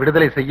ஜாமீனில்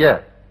விடுதலை செய்ய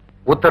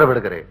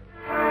உத்தரவிடுகிறேன்.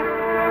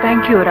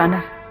 Thank you your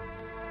honour.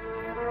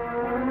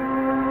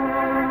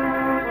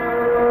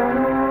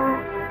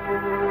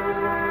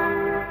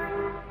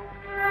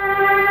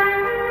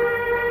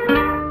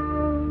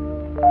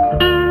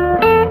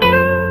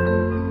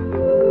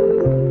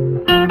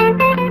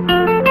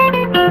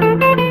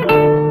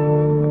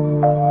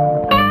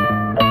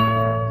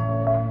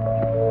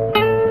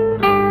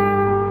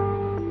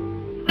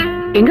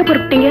 எங்க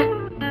புறப்பட்டீங்க?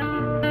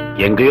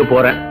 எங்கேயோ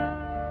போறேன்.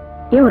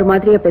 ஏன் ஒரு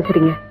மாதிரியா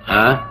பேசுறீங்க?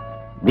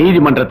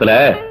 நீதிமன்றத்துல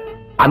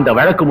அந்த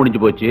வழக்கு முடிஞ்சு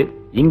போச்சு,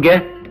 இங்க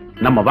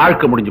நம்ம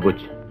வாழ்க்கை முடிஞ்சு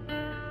போச்சு.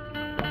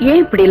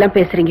 ஏன் இப்படி எல்லாம்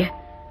பேசுறீங்க?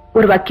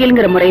 ஒரு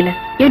வக்கீல்ங்கிற முறையில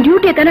என்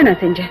டியூட்டியை தானே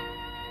நான் செஞ்சேன்.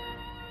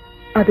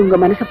 அது உங்க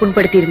மனசை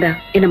புண்படுத்தி இருந்தா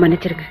என்ன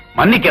மன்னிச்சிருங்க.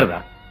 மன்னிக்கிறதா?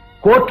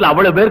 கோர்ட்ல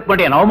அவ்வளவு பேருக்கு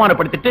மட்டும் என்ன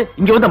அவமானப்படுத்திட்டு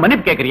இங்க வந்து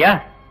மன்னிப்பு கேக்குறியா?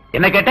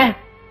 என்ன கேட்டேன்?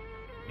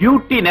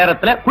 டியூட்டி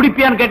நேரத்துல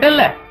குடிப்பியான்னு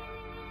கேட்டல்ல.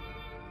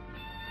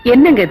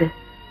 என்னங்க இது?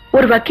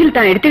 ஒரு வக்கீல்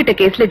தான் எடுத்துக்கிட்ட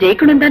கேஸ்ல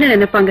ஜெயிக்கணும் தானே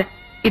நினைப்பாங்க.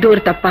 இது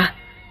ஒரு தப்பா?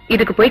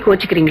 இதுக்கு போய்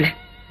கோச்சிக்கிறீங்களே.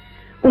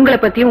 உங்களை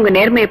பத்தியும் உங்க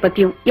நேர்மையை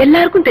பத்தியும்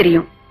எல்லாருக்கும்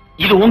தெரியும்.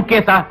 இது உன்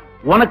கேஸா?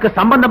 உனக்கு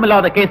சம்பந்தம்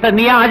இல்லாத கேஸ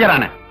நீ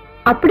ஆஜரான?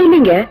 அப்படி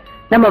இல்லைங்க.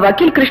 நம்ம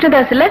வக்கீல்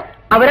கிருஷ்ணதாஸ் இல்ல,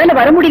 அவரால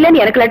வர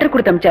முடியலன்னு எனக்கு லெட்டர்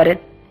கொடுத்து அனுப்பிச்சாரு.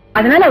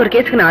 அதனால அவர்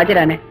கேஸுக்கு நான்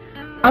ஆஜரானேன்.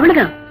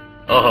 அவ்வளவுதான்.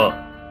 ஓஹோ,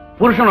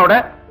 புருஷனோட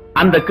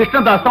அந்த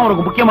கிருஷ்ணதாஸ் தான்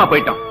உனக்கு முக்கியமா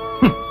போயிட்டான்.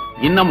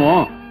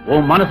 இன்னமும்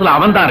உன் மனசுல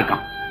அவன் தான்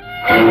இருக்கான்.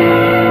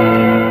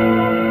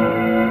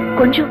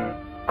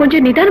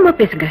 கொஞ்சம் நிதானமா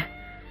பேசுங்க.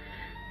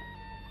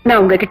 நான்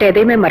உங்ககிட்ட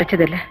எதையுமே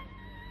மறைச்சதில்ல.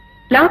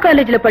 லா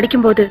காலேஜ்ல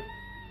படிக்கும் போது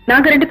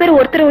நாங்க 2 பேரும்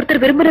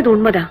ஒருத்தர் விரும்புறது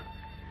உண்மைதான்.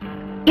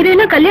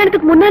 இதெல்லாம்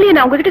கல்யாணத்துக்கு முன்னாலேயே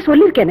நான் உங்ககிட்ட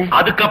சொல்லிருக்கேனே.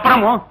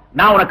 அதுக்கப்புறமும்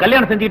நான் உனக்கு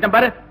கல்யாணம் செஞ்சுக்கிட்டேன்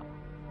பாரு,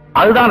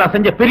 அதுதான் நான்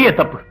செஞ்ச பெரிய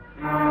தப்பு.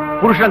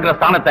 புருஷங்கிற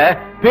ஸ்தானத்தை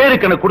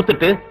பேருக்கு எனக்கு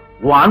கொடுத்துட்டு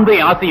உன்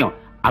அன்பையும் ஆசையும்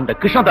அந்த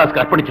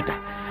கிருஷ்ணதாஸ்க்கு அர்ப்பணிச்சுட்டேன்.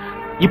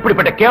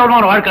 இப்படிப்பட்ட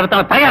கேவலமான வாழ்க்கை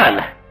நான் தயாரா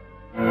இல்ல.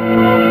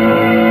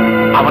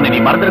 அவனை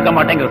நீ மறந்திருக்க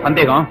மாட்டேங்கிற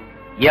சந்தேகம்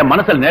என்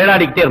மனசுல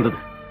நிழலாடிக்கிட்டே இருந்தது.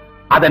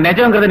 அத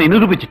நிஜங்கிறத நீ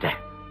நிரூபிச்சுட்ட.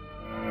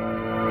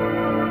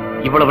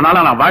 இவ்வளவு நாளா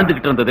நான்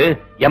வாழ்ந்துகிட்டு இருந்தது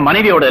என்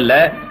மனைவியோட இல்ல,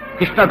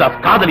 கிருஷ்ணதாஸ்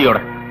காதலியோட.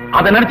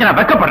 அதை நினைச்சு நான்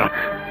வெட்கப்படுறேன்.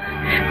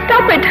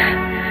 Stop it.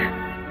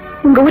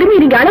 உங்க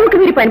உரிமையை நீங்க அளவுக்கு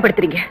மீறி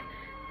பயன்படுத்துறீங்க.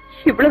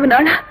 இவ்வளவு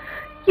நாளா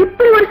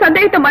இப்படி ஒரு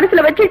சந்தேகத்தை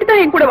மனசுல வச்சுட்டு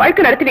தான் என் கூட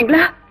வாழ்க்கை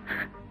நடத்துவீங்களா?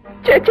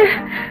 சேச்சே,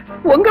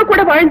 உங்க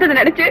கூட வாழ்ந்ததை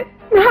நினைச்சு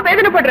நான்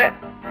வேதனைப்படுறேன்.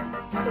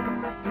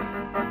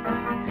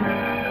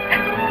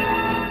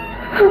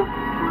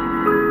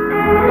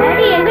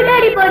 டாடி, எங்க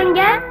டாடி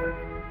போறீங்க?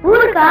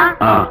 ஊருக்கா?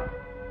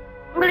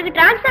 உங்களுக்கு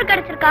டிரான்ஸ்ஃபர்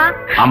கிடைச்சிருக்கா?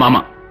 ஆமா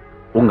ஆமா,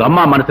 உங்க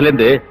அம்மா மனசுல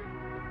இருந்து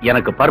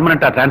எனக்கு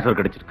பர்மனண்டா டிரான்ஸ்ஃபர்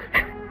கிடைச்சிருக்கு.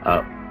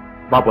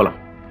 வா போலாம்.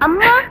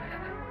 அம்மா?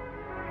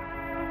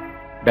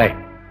 டேய்,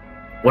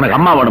 உனக்கு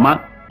அம்மா வேணுமா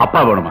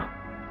அப்பா வேணுமா?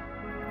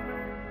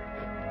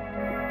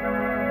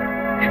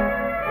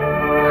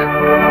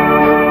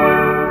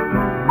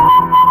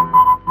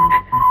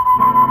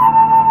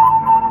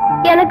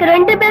 எனக்கு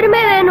 2 பேருமே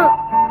வேணும்.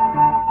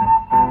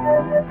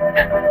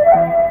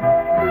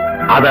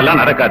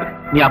 அதெல்லாம் நடக்காது.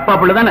 நீ அப்பா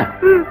பிள்ளை தானே?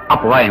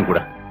 அப்ப வா என்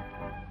கூட.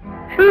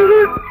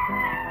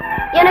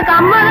 எனக்கு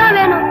அம்மா தான்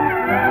வேணும்.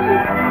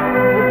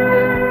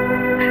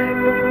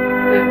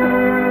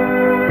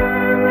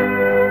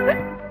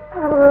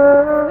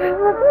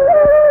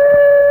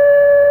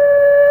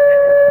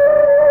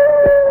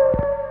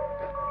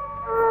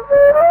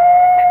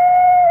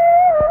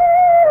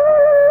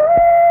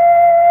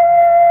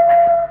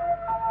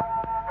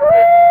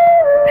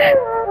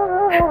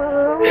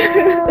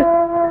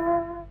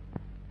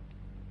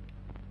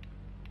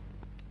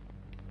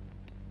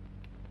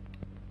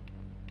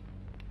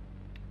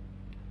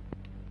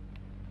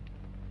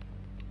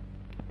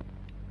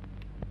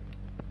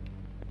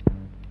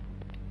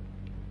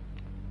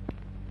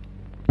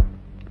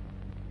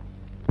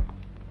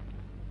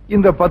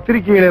 இந்த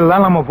பத்திரிகைகள்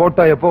எல்லாம் நம்ம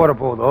போட்டோ எப்ப வர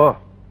போகுதோ?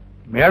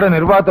 மேட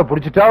நிர்வாகத்தை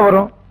புடிச்சிட்டா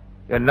வரும்.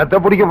 என்னத்த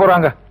பிடிக்க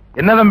போறாங்க?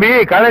 என்ன தம்பி,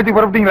 காலேஜுக்கு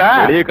புறப்பட்டீங்களா?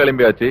 வெளியே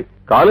கிளம்பியாச்சு.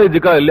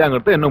 காலேஜுக்கா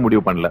இல்லையாங்கிறத இன்னும்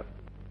முடிவு பண்ணல.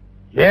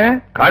 ஏன்,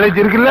 காலேஜ்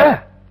இருக்குல்ல?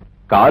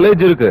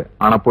 காலேஜ் இருக்கு,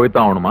 ஆனா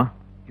போய்தான் ஆகணுமா?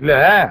 இல்ல,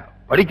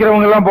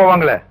 படிக்கிறவங்க எல்லாம்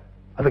போவாங்களே,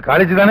 அது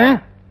காலேஜ் தானே?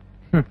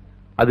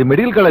 அது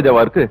மெடிக்கல்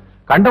காலேஜாவா இருக்கு?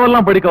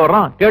 கண்டவெல்லாம் படிக்க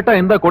வர்றான், கேட்டா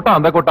இந்த கோட்டா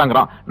அந்த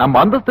கோட்டாங்கிறான். நம்ம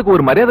அந்தஸ்துக்கு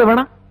ஒரு மரியாதை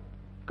வேணா?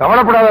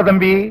 கவலைப்படாத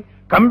தம்பி,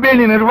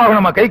 கம்பெனி நிர்வாகம்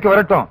நம்ம கைக்கு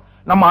வரட்டும்.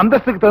 நம்ம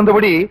அந்தஸ்துக்கு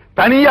தகுந்தபடி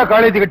தனியா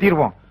காலேஜ்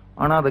கட்டிடுவோம்.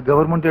 ஆனா அதை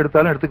கவர்மெண்ட்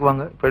எடுத்தாலும்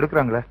எடுத்துக்குவாங்க. இப்ப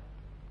எடுக்கிறாங்களே.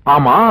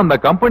 ஆமா, அந்த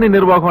கம்பெனி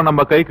நிர்வாகம்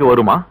நம்ம கைக்கு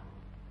வருமா?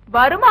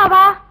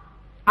 வருமாவா?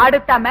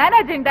 அடுத்த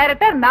மேனேஜிங்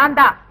டைரக்டர் நான்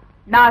தான்.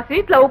 நான்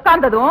சீட்ல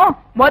உட்கார்ந்ததும்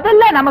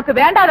முதல்ல நமக்கு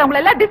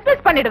வேண்டாதவங்க எல்லாம்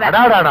டிஸ்மிஸ் பண்ணிடுவேன்.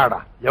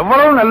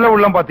 எவ்வளவு நல்ல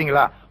உள்ளம்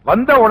பாத்தீங்களா?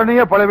 வந்த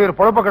உடனே பல பேர்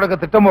பொழப்ப கிடக்க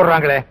திட்டம்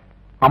போடுறாங்களே.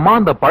 அம்மா,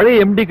 அந்த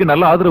பழைய எம்டிக்கு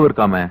நல்ல ஆதரவு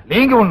இருக்காமே.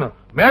 நீங்க ஒண்ணு,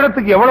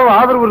 மேடத்துக்கு எவ்வளவு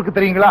ஆதரவு இருக்கு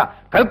தெரியுங்களா?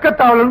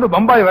 கல்கத்தாவில இருந்து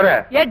பம்பாய் வர,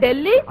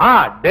 டெல்லி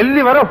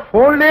டெல்லி வர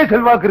போன்லயே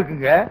செல்வாக்கு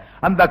இருக்குங்க.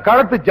 அந்த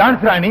காலத்து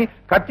ஜான்சி ராணி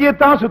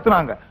கத்தியத்தான்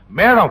சுத்துனாங்க.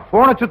 மேடம்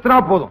போனை சுத்தினா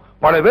போதும்,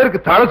 பல பேருக்கு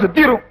தலை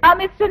சுத்திரும்.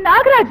 மிஸ்டர்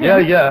நாகராஜ்,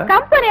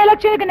 கம்பெனி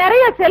எலெக்ஷனுக்கு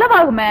நிறைய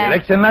செலவாகுமே.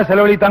 எலெக்ஷன்லாம்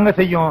செலவழி தாங்க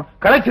செய்யும்.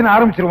 கலெக்ஷன்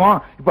ஆரம்பிச்சிருவோம்.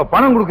 இப்ப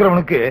பணம்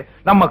கொடுக்கறவனுக்கு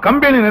நம்ம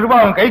கம்பெனி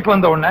நிர்வாகம் கைக்கு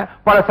வந்த உடனே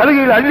பல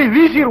சலுகைகள் அள்ளி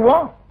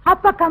வீசிடுவோம்.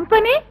 அப்ப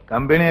கம்பெனி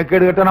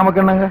கேடு கட்ட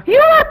நமக்கு என்னங்க?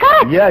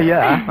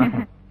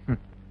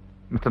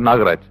 மிஸ்டர்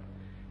நாகராஜ்,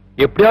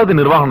 எப்படியாவது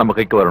நிர்வாகம் நம்ம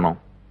கைக்கு வரணும்.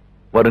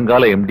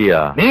 வருங்கால எம்டியா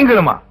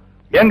நீங்களுமா?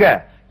 எங்க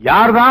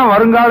யார்தான்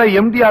வருங்கால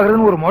எம்டி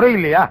ஆகுறதுன்னு ஒரு முறை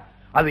இல்லையா?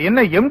 அது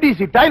என்ன எம்டி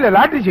சீட்டா இல்ல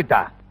லாட்டரி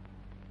சீட்டா?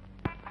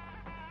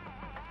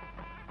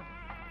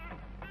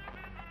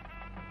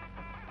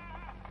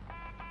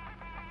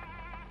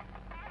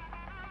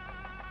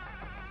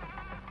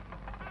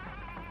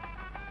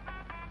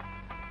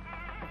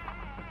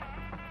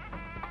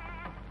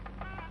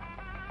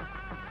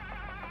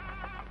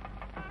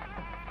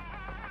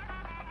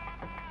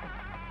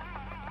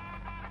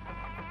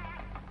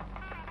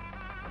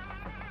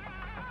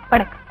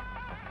 வணக்கம்.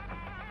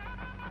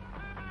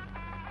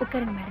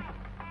 உட்காருங்க மேடம்.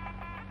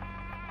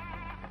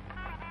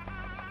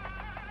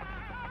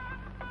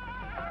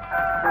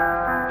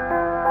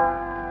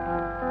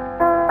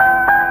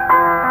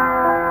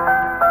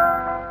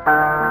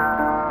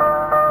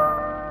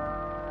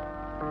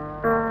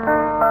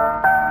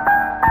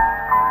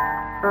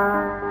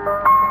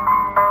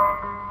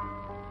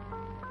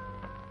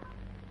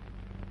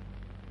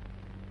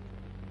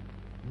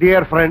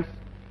 டியர் ஃப்ரெண்ட்ஸ்,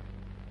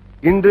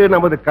 இன்று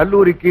நமது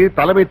கல்லூரிக்கு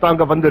தலைமை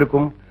தாங்க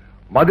வந்திருக்கும்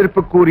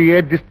மதிப்புக்குரிய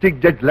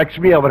டிஸ்ட்ரிக்ட் ஜட்ஜ்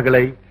லட்சுமி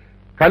அவர்களை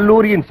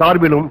கல்லூரியின்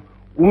சார்பிலும்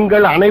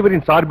உங்கள்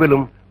அனைவரின்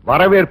சார்பிலும்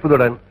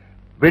வரவேற்பதுடன்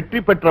வெற்றி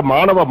பெற்ற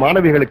மாணவ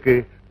மாணவிகளுக்கு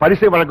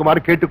பரிசை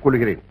வழங்குமாறு கேட்டுக்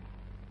கொள்கிறேன்.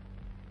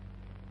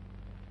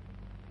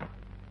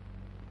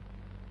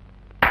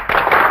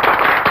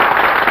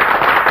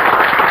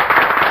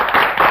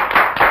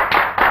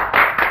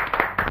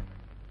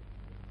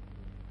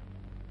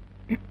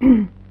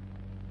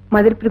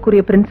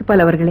 மதிப்பிற்குரிய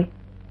பிரின்சிபால் அவர்களே,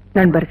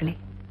 நண்பர்களே,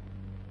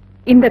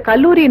 இந்த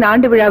கல்லூரியின்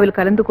ஆண்டு விழாவில்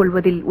கலந்து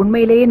கொள்வதில்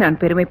உண்மையிலேயே நான்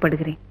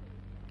பெருமைப்படுகிறேன்.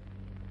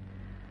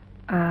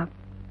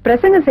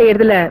 பிரசங்கம்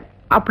செய்யறதுல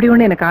அப்படி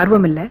ஒண்ணு எனக்கு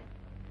ஆர்வம் இல்லை.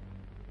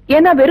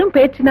 ஏன்னா வெறும்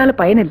பேச்சினால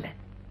பயன் இல்லை.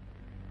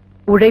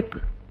 உழைப்பு,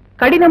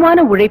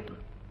 கடினமான உழைப்பு,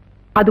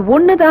 அது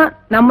ஒண்ணுதான்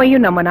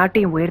நம்மையும் நம்ம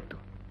நாட்டையும்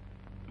உயர்த்தும்.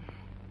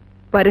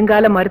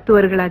 வருங்கால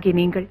மருத்துவர்களாகிய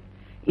நீங்கள்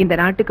இந்த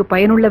நாட்டுக்கு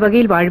பயனுள்ள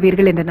வகையில்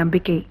வாழ்வீர்கள் என்ற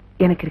நம்பிக்கை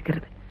எனக்கு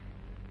இருக்கிறது.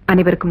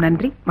 அனைவருக்கும்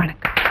நன்றி,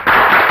 வணக்கம்.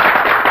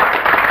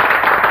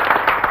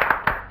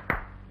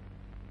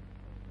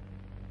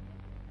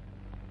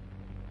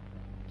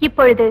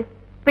 இப்பொழுது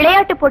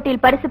விளையாட்டுப்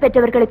போட்டியில் பரிசு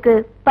பெற்றவர்களுக்கு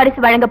பரிசு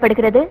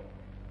வழங்கப்படுகிறது.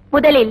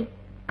 முதலில்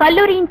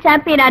கல்லூரியின்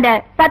சாம்பியனான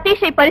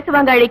சதீஷை பரிசு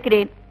வாங்க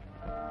அழைக்கிறேன்.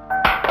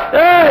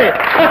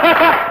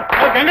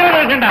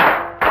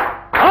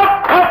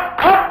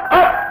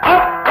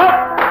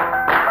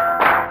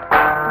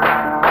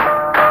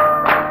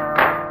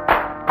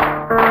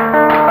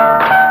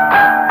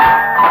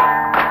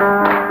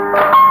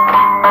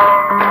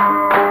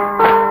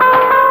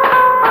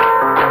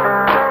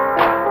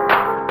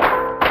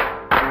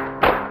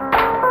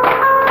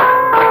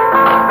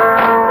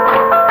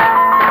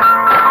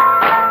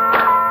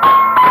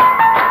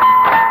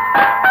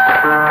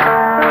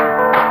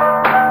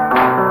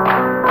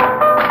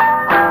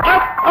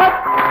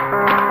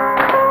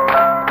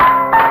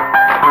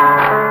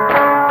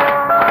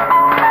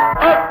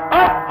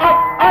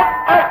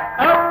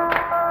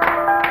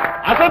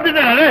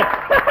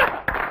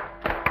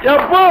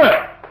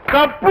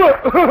 தப்பு.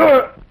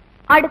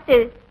 அடுத்து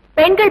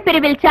பெண்கள்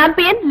பிரிவில்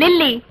சாம்பியன்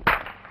லில்லி.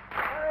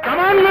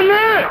 Come on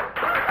lily.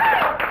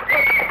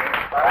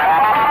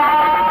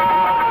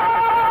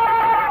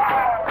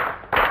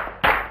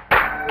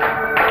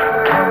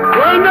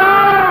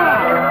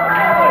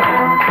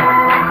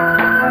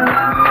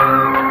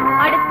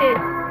 அடுத்து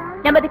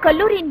நமது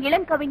கல்லூரியின்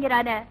இளம்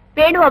கவிஞரான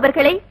வேணு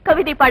அவர்களை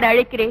கவிதை பாட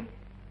அழைக்கிறேன்.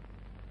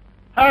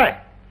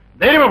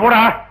 தைரியமா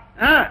போடா.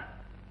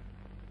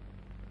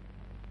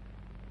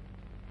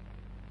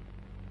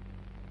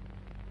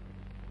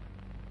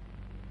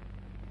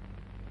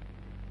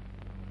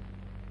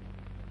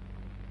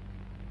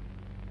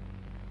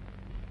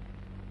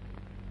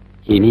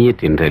 இனிய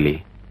தின்றலே,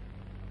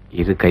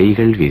 இரு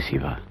கைகள்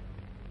வீசிவா.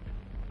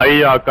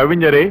 ஐயா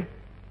கவிஞரே,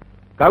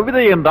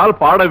 கவிதை என்றால்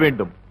பாட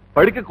வேண்டும்,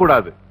 படிக்க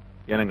கூடாது.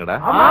 என்னங்கடா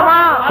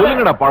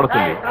சொல்லுங்கடா, பாட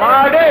சொல்லி.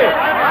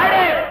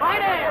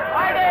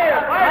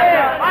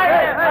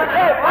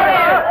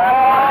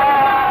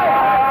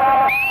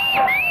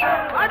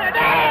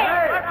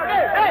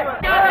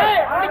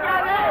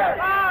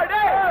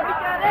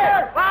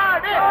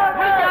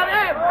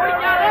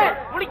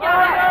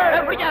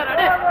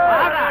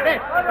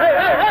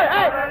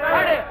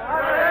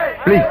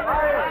 பிளீஸ்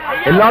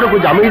எல்லாரும்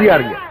கொஞ்சம் அமைதியா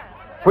இருங்க,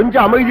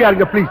 கொஞ்சம் அமைதியா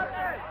இருங்க பிளீஸ்.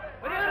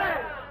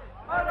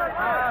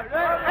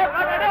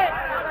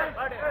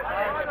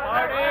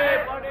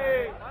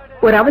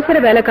 ஒரு அவசர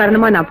வேலை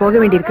காரணமா நான் போக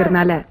வேண்டி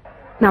இருக்கிறதுனால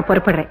நான்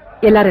புறப்படுறேன்.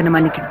 எல்லாரும் என்ன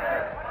மன்னிக்கணும்.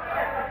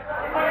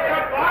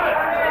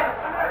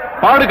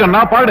 பாடு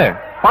கண்ணா, பாடு,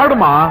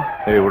 பாடுமா.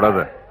 விடாத.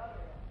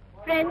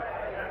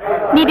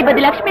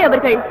 நீதிபதி லட்சுமி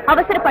அவர்கள்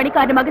அவசர பணி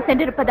காரணமாக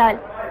சென்றிருப்பதால்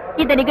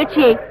இந்த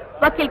நிகழ்ச்சியை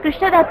வக்கீல்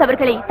கிருஷ்ணதாஸ்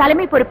அவர்களை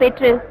தலைமை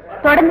பொறுப்பேற்று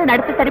தொடர்ந்து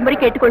நடத்த தரும்படி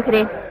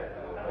கேட்டுக்கொள்கிறேன்.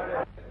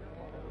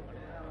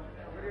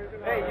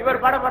 இவர்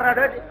பாட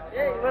போறாரு,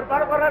 இவர்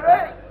பாட போறாரு.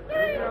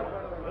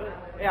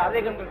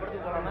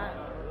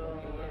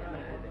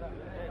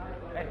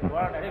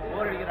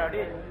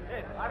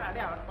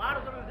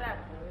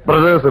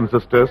 பிரதர்ஸ் அண்ட்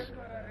சிஸ்டர்ஸ்,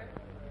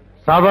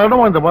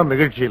 சாதாரணமா இந்த மாதிரி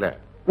நிகழ்ச்சியில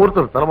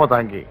ஒருத்தர் தலைமை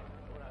தாங்கி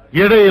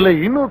இடையில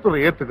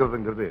இன்னொருத்தர்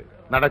ஏத்துக்கிறதுங்கிறது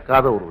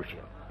நடக்காத ஒரு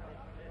விஷயம்.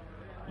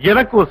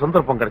 எனக்கு ஒரு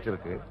சந்தர்ப்பம்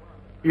கிடைச்சிருக்கு.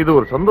 இது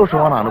ஒரு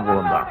சந்தோஷமான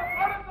அனுபவம் தான்.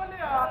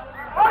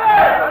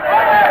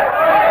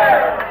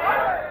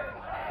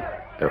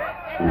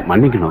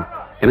 மன்னிக்கணும்,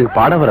 எனக்கு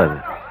பாட வராது.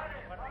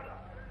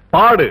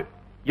 பாடு,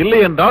 இல்லை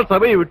என்றால்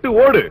சபையை விட்டு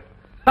ஓடு.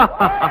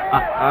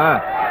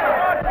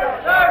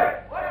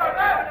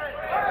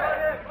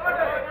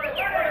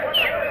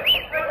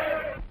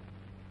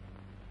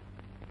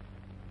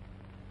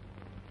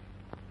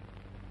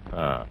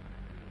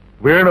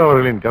 வேணு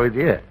அவர்களின்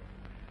கவிதையை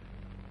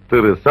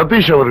திரு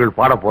சதீஷ் அவர்கள்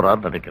பாட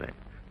போறார் நினைக்கிறேன்.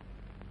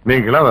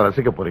 நீங்களும் அதை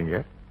ரசிக்க போறீங்க,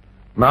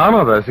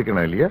 நானும் அதை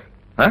ரசிக்கணும் இல்லையா?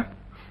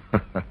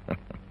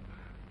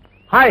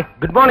 Hi,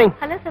 good morning.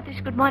 Hello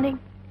Satish, good morning.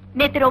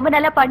 நேத்து ரொம்ப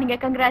நல்லா பாடுனீங்க,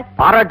 கங்க்ராட்ஸ்.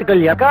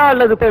 பாராட்டுக்கள் எக்கா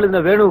அல்லது எழுந்த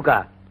வேணுக்கா?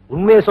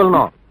 உண்மையை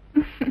சொல்லணும்.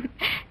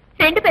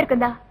 ரெண்டு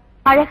பேருக்கும் தான்.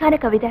 அழகான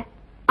கவிதை,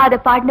 அத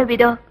பாடின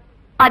விதம்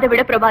அதை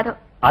விட பிரமாதம்.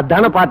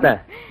 அதான பார்த்தேன்.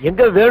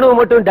 எங்க வேணுவை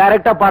மட்டும்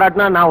டைரக்டா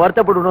பாராட்டினா நான்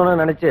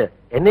வருத்தப்படணும்னு நினைச்சு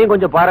என்னையும்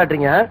கொஞ்சம்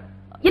பாராட்டுறீங்க.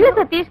 இல்ல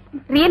சதீஷ்,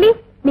 ரியலி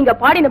நீங்க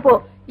பாடினப்போ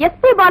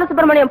எஸ்.பி.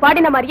 பாலசுப்ரமணியம்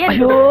பாடின மாதிரியே.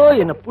 ஐயோ,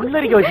 என்ன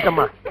புல்லரிக்க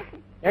வச்சுட்டம்மா.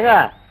 ஏங்க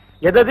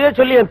எதையோ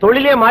சொல்லி என்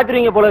தொழிலே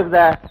மாத்திருவீங்க போல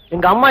இருக்குதா.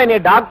 எங்க அம்மா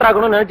என்னைய டாக்டர்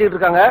ஆகணும்னு நினைச்சிட்டு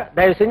இருக்காங்க.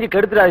 தயவு செஞ்சு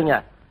கெடுத்துடாதீங்க.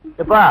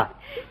 எப்பா,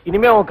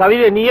 இனிமே உன்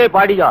கவிதை நீயே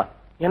பாடிக்கோ.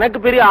 எனக்கு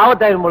பெரிய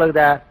ஆபத்தாயிரும் போல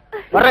இருக்குதா.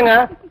 வர்றேங்க.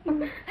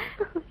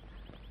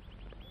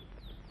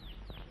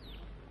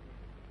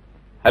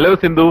 ஹலோ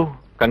சிந்து,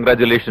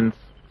 கங்க்ராச்சுலேஷன்ஸ்.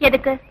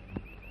 எதுக்கு?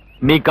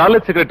 நீ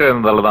காலேஜ் செக்ரட்டரி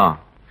இருந்ததாலதான்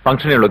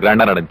ஃபங்க்ஷன் இவ்வளவு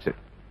கிராண்டா நடந்துச்சு.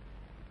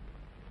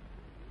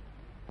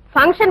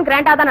 ஃபங்க்ஷன்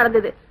கிராண்டா தான்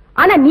நடந்தது,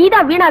 ஆனா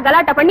நீதான் வீணா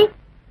கலாட்டா பண்ணி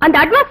அந்த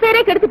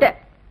அட்மாஸ்பியரே கெடுத்துட்ட.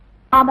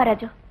 ஆமா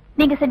ராஜு,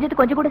 நீங்க செஞ்சது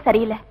கொஞ்சம் கூட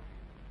சரியில்லை.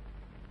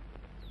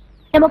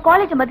 நம்ம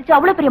காலேஜ் மதிச்சு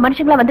அவ்வளவு பெரிய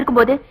மனுஷங்களா வந்திருக்கும்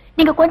போது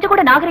நீங்க கொஞ்சம்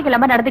கூட நாகரிகம்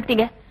இல்லாம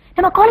நடந்துக்கிட்டீங்க.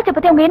 நம்ம காலேஜ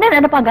பத்தி அவங்க என்ன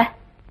நினைப்பாங்க?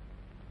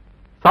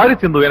 சாரி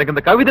சிந்து, எனக்கு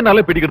இந்த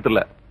கவிதைனால பிடிக்கிறது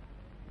இல்ல.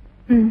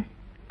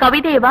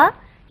 கவிதையவா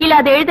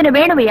இல்ல அதை எழுதின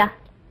வேணுமையா?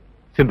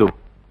 சிந்து,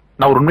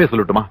 நான் ஒரு உண்மையை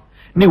சொல்லட்டுமா?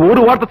 நீ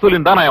ஒரு வார்த்தை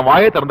சொல்லியிருந்தா நான் என்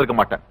வாயே திறந்திருக்க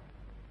மாட்டேன்.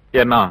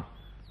 ஏன்னா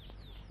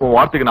உன்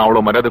வார்த்தைக்கு நான்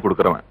அவ்வளவு மரியாதை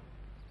கொடுக்கறவன்.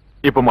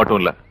 இப்ப மட்டும்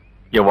இல்ல,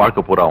 என்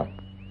வாழ்க்கை பூராவும்.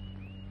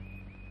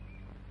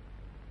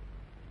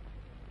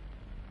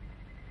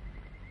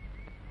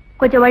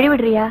 கொஞ்சம் வழி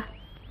விடுறியா?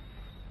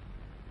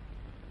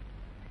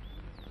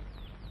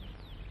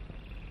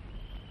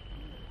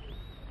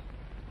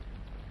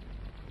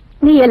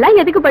 நீ எல்லாம்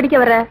எதுக்கு படிக்க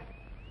வர்ற?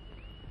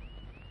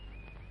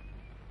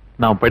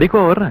 நான்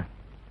படிக்க வர்றேன்.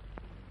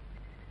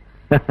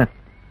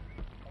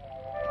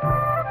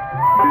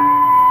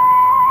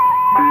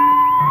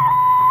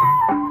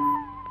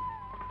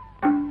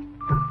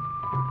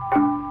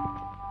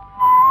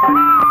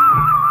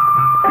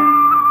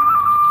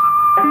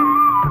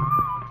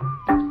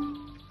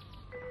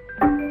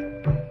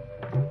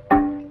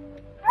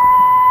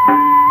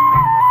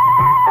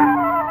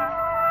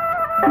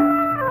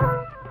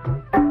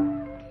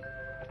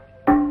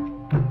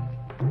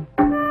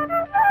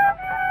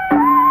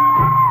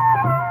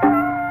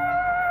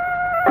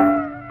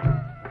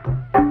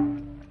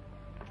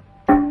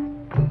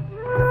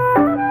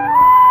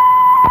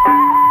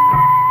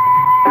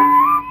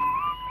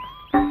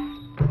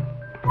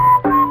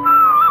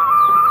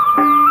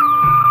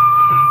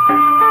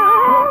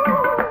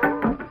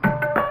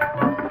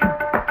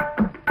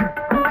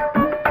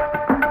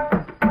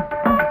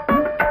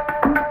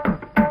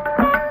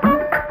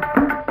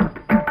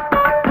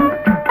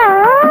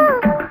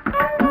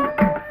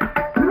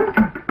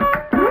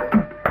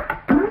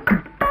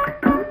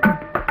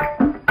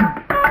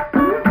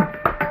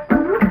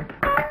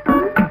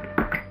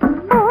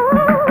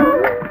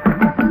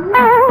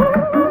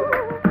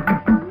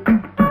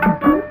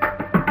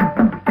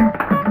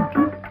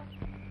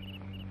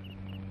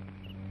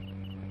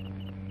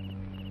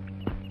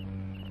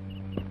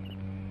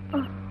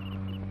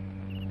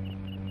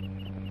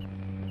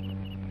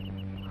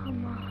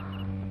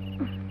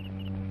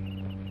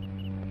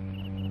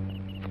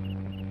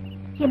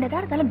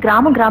 என்னதான் இருந்தாலும்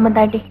கிராமம் கிராமம்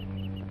தாண்டி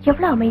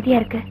எவ்வளவு அமைதியா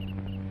இருக்கு.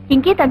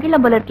 இங்கே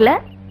தங்கிடலாம் போல இருக்குல்ல.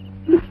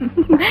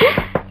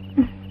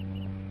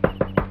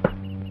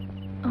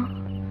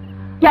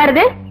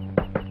 யாரது?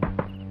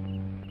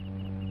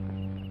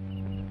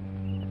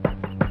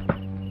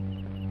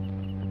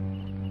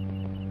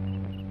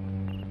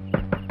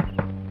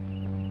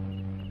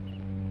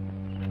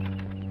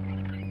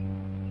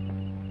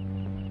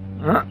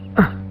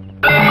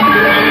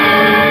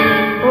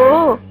 ஓ,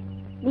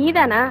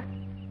 நீதானா?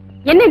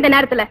 என்ன இந்த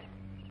நேரத்துல?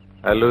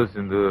 Hello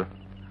Sindhu,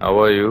 how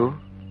are you?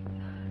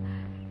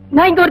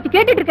 நான் இங்க ஒருத்தி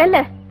கேட்டுட்டு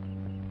இருக்கேன்ல.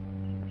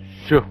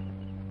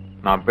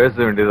 நான் பேச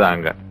வேண்டியதா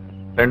அங்க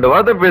 2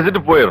 வார்த்தை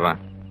பேசிட்டு போயிடுறேன்.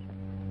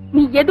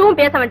 நீ எதுவும்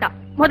பேச வேண்டாம்,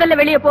 முதல்ல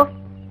வெளியே போ.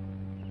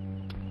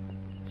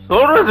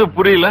 சொல்றது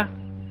புரியல.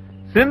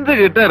 சிந்து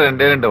கிட்ட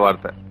 2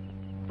 வார்த்தை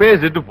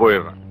பேசிட்டு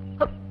போயிடுறேன்.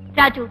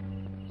 ராஜு,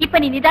 இப்ப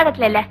நீ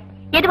நிதானத்துல இல்ல.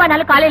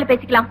 எதுவானாலும் காலையில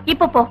பேசிக்கலாம்.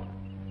 இப்ப போ.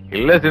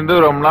 இல்ல சிந்து,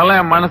 ரொம்ப நாளா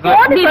என் மனசுல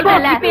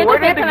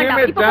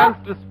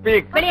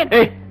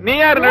நீ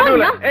யாரு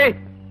நடுவுல? ஏய்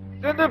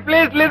சிந்து,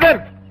 please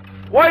listen.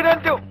 Why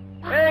don't you?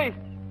 Hey.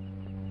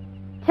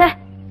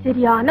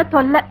 சரியான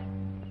தொல்லை.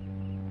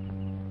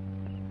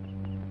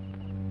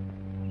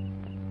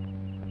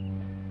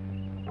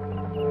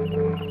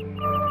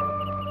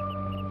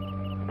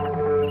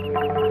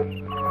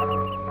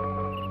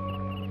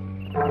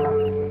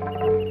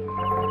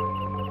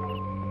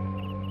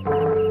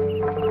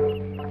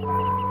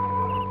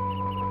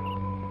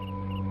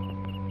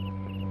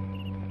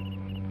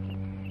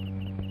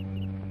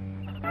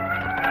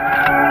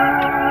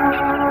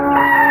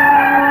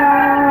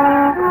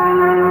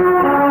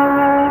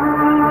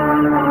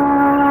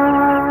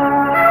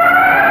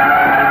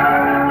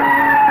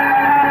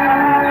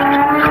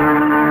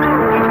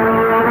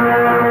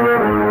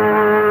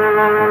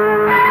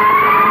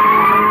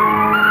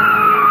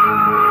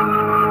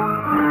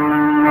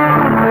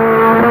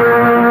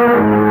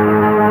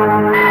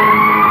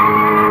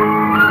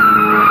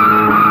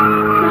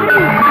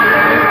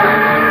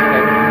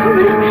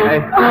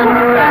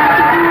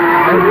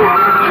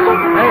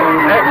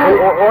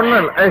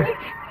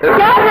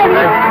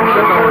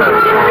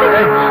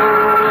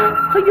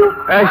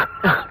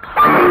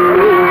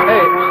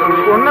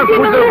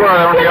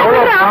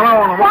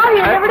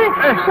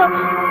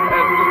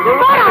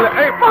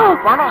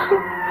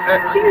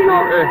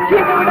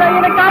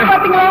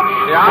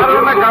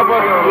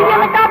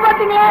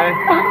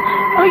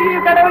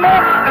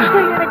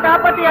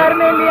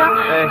 யாருமே இல்லையா?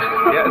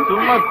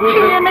 சும்மா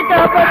என்ன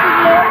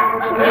காப்பாத்தீங்களே.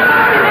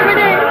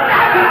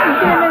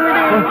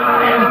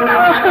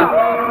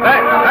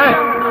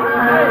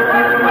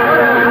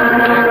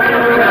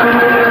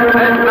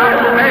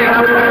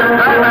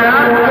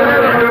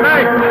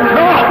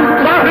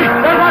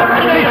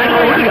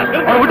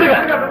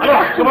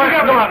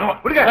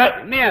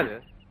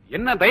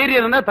 என்ன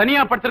தைரியம் இருந்தா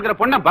தனியா படுத்திருக்கிற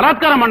பொண்ண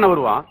பலாத்காரம் பண்ண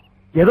வருவான்.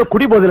 ஏதோ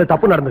குடி போதையில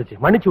தப்பு நடந்துருச்சு,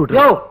 மன்னிச்சு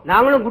விட்டு.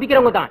 நாங்களும்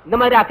குடிக்கிறவங்க தான், இந்த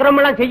மாதிரி அக்கிரமம்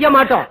எல்லாம் செய்ய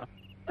மாட்டோம்.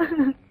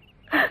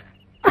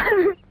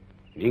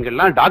 நீங்க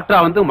எல்லாம் டாக்டரா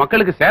வந்து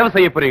மக்களுக்கு சேவை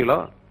செய்ய போறீங்களோ?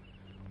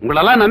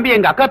 உங்களெல்லாம் நம்பி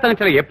எங்க அக்கா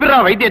தங்கச்சில எப்படா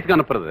வைத்தியத்துக்கு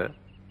அனுப்புறது?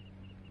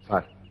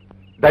 சார்,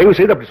 தயவு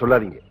செய்து அப்படி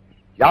சொல்லாதீங்க.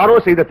 யாரோ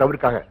செய்த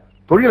தவறுக்காக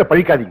தொழிலை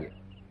பழிக்காதீங்க.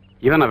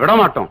 இவனை விட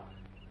மாட்டோம்.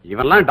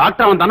 இவன்லாம்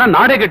டாக்டரா வந்தானா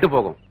நாடே கெட்டு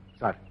போகும்.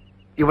 சார்,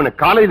 இவனை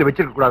காலையில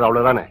வச்சிருக்க கூடாது,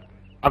 அவ்வளவுதானே.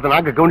 அதை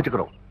நாங்க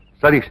கவனிச்சுக்கிறோம்.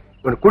 சதீஷ்,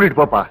 இவனை கூட்டிட்டு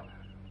போப்பா.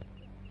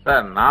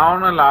 சார், நான்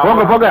ஒண்ணும் இல்ல.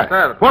 போங்க போங்க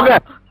போங்க.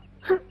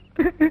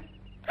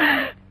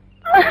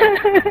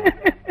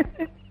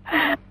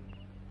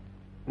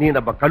 நீ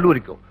நம்ம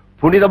கல்லூரிக்கும்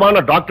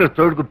புனிதமான டாக்டர்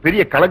தொழிலுக்கும்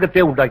பெரிய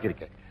கலகத்தையே உண்டாக்கி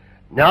இருக்க.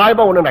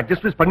 நியாயமா உன்னை நான்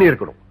டிஸ்மிஸ் பண்ணி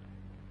இருக்கணும்.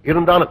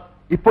 இருந்தாலும்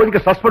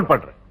இப்போதைக்கு சஸ்பெண்ட்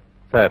பண்றேன்.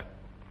 சார்,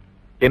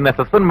 என்ன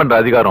சஸ்பெண்ட் பண்ற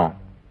அதிகாரம்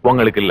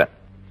உங்களுக்கு இல்ல.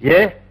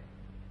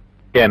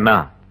 ஏன்னா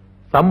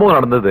சம்பவம்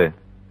நடந்தது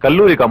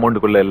கல்லூரி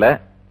காம்பவுண்டுக்குள்ள இல்ல,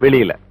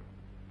 வெளியில.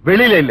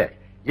 வெளியில இல்ல,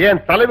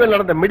 என் தலைமையில்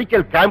நடந்த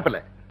மெடிக்கல் கேம்ப்ல.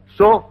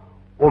 சோ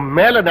உன்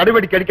மேல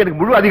நடவடிக்கை எடுக்க எனக்கு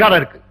முழு அதிகாரம்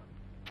இருக்கு.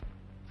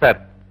 சார்,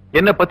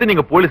 என்ன பத்தி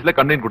நீங்க போலீஸ்ல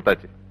கம்ப்ளைண்ட்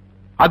கொடுத்தாச்சு.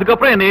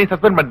 அதுக்கப்புறம் என்ன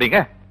சஸ்பெண்ட் பண்றீங்க?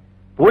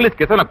 போலீஸ்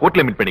கேஸ நான்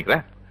கோர்ட்ல மீட்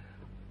பண்ணிக்கிறேன்.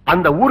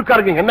 அந்த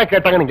ஊர்க்காரங்க என்ன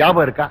கேட்டாங்கன்னு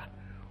ஞாபகம் இருக்கா?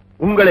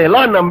 உங்களை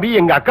எல்லாம் நம்பி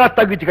எங்க அக்கா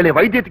தங்கச்சிகளை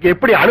வைத்தியத்துக்கு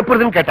எப்படி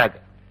அனுப்புறதுன்னு கேட்டாங்க.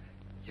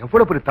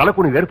 எவ்வளவு பெரிய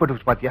தலைக்குணி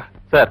ஏற்பட்டு பாத்தியா?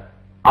 சார்,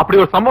 அப்படி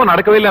ஒரு சம்பவம்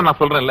நடக்கவே இல்லை,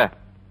 நான் சொல்றேன்ல.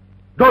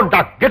 Don't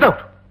talk, get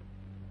out.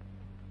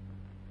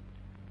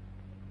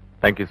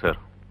 Thank you sir.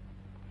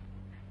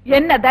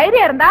 என்ன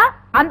தைரியம் இருந்தா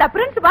அந்த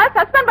பிரின்சிபால்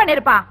சஸ்பெண்ட்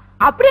பண்ணிருப்பான்.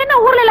 அப்படி என்ன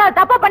ஊர்ல எல்லாம்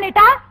தப்பா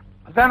பண்ணிட்டா?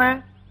 அதானே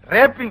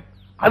ரேப்பிங்,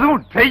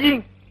 அதுவும்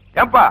ட்ரையிங்.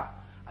 ஏப்பா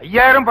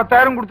 5000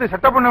 10,000 கொடுத்து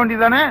செட்டப் பண்ண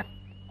வேண்டியதானே?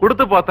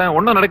 கொடுத்து பார்த்தேன்,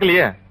 ஒண்ணும்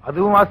நடக்கலையே.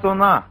 அதுவும்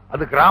வாஸ்தவம் தான்.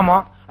 அது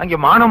கிராமம், அங்க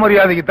மான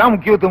மரியாதைக்கு தான்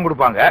முக்கியத்துவம்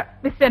கொடுப்பாங்க.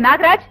 மிஸ்டர்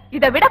நாகராஜ்,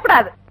 இதை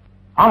விடக்கூடாது.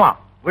 ஆமா,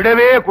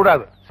 விடவே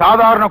கூடாது.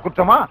 சாதாரண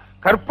குற்றமா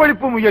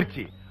கற்பழிப்பு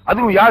முயற்சி,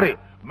 அதுவும் யாரு?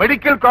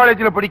 மெடிக்கல்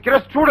காலேஜில் படிக்கிற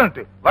ஸ்டூடெண்ட்,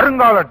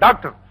 வருங்கால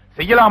டாக்டர்.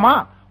 செய்யலாமா?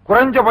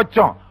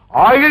 குறைஞ்சபட்சம்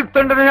ஆயுள்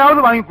தண்டனையாவது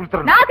வாங்கி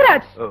கொடுத்துறேன்.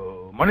 நாகராஜ்,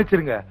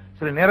 மன்னிச்சிருங்க,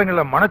 சில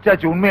நேரங்கள்ல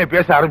மனச்சாட்சி உண்மையை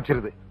பேச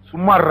ஆரம்பிச்சிருது.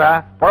 சும்மாறா,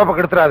 பொழப்ப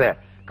கெடுத்துறாத.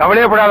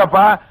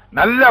 கவலையப்படாதப்பா,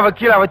 நல்ல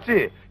வக்கீலா வச்சு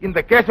இந்த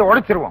கேஸ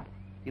உடைச்சிருவோம்.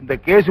 இந்த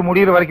கேஸ்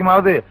முடியிற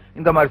வரைக்குமாவது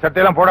இந்த மாதிரி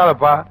சட்டையெல்லாம்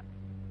போடாதப்பா.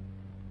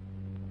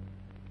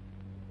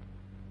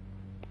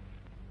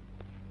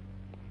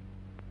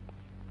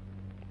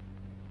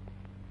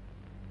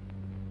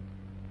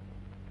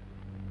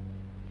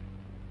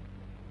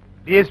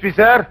 டிஎஸ்பி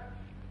சார்,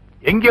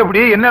 எங்க அப்படி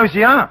என்ன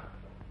விஷயம்?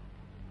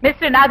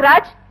 மிஸ்டர்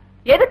நாகராஜ்,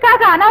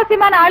 எதுக்காக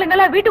அனாவசியமான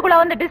ஆளுங்களை வீட்டுக்குள்ள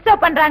வந்து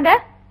டிஸ்டர்ப் பண்றாங்க?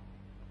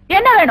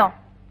 என்ன வேணும்?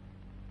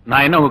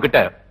 நான் என்ன உங்ககிட்ட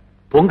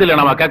பொங்கல்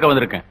நான் கேட்க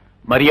வந்திருக்கேன்.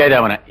 மரியாதை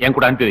அவனை என்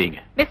கூட அனுப்பி வைங்க.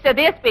 மிஸ்டர்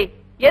டிஎஸ்பி,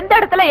 எந்த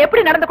இடத்துல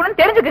எப்படி நடந்துக்கணும்னு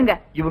தெரிஞ்சுக்குங்க.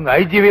 இவங்க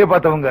ஐஜிவே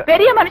பார்த்தவங்க.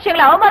 பெரிய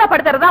மனுஷங்களை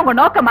அவமானப்படுத்துறதா உங்க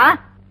நோக்கமா?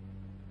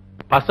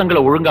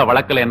 பசங்களை ஒழுங்கா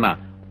வளர்க்கலன்னா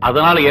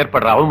அதனால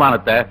ஏற்படுற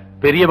அவமானத்தை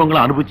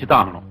பெரியவங்களும்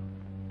அனுபவிச்சுதான் ஆகணும்.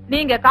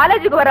 நீங்க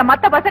காலேஜுக்கு வர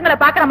மத்த பசங்களை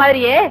பாக்குற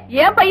மாதிரியே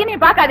என்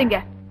பையனையும் பாக்காதீங்க.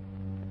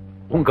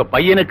 உங்க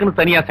பையனுக்குன்னு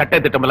தனியா சட்ட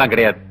திட்டம் எல்லாம்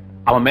கிடையாது.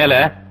 அவன் மேல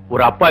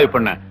ஒரு அப்பாவி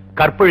பண்ண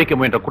கற்பழிக்க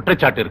முயன்ற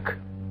குற்றச்சாட்டு இருக்கு.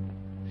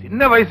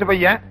 சின்ன வயசு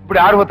பையன் இப்படி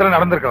ஆர்வத்துல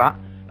நடந்திருக்கலாம்.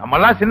 நம்ம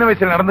எல்லாம் சின்ன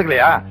வயசுல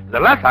நடந்துக்கலையா?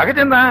 இதெல்லாம்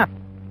சகஜம்தான்.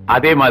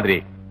 அதே மாதிரி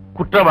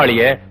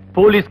குற்றவாளிய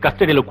போலீஸ்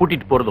கஸ்டடியில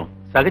கூட்டிட்டு போறதும்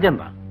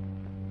சகஜம்தான்.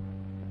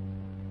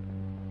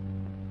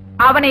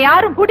 அவனை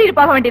யாரும் கூட்டிட்டு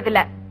போக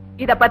வேண்டியதில்ல.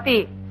 இத பத்தி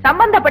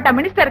சம்பந்தப்பட்ட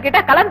மினிஸ்டர்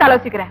கிட்ட கலந்து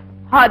ஆலோசிக்கிறேன்.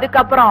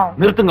 அதுக்கப்புறம்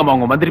நிறுத்துங்கம்மா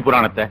உங்க மந்திரி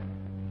புராணத்தை.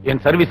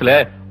 என் சர்வீஸ்ல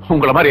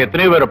உங்களை மாதிரி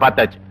எத்தனையோ பேரை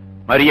பார்த்தாச்சு.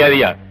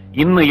 மரியாதையா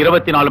இன்னும்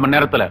 24 மணி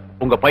நேரத்துல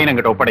உங்க பையனை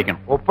கிட்ட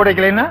ஒப்படைக்கணும்.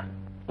 ஒப்படைக்கலைன்னா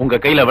உங்க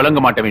கையில விளங்க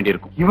மாட்ட வேண்டி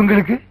இருக்கும்.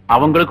 இவங்களுக்கு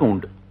அவங்களுக்கும்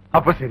உண்டு.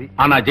 அப்ப சரி.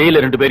 ஆனா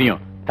ஜெயில 2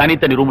 பேரையும்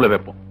தனித்தனி ரூம்ல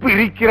வைப்போம்.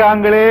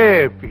 பிரிக்கிறாங்களே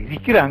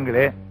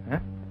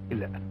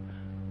இல்ல.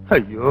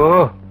 ஐயோ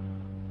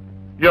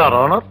யுவர்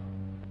ஆனர்,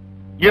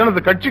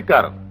 எனது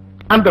கட்சிக்காரர்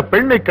அந்த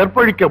பெண்ணை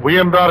கற்பழிக்க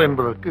முயன்றார்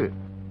என்பதற்கு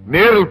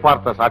நேரில்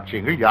பார்த்த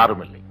சாட்சியங்கள்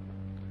யாரும் இல்லை.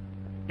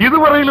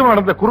 இதுவரையிலும்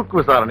நடந்த குறுக்கு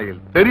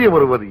விசாரணையில் தெரிய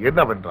வருவது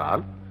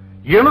என்னவென்றால்,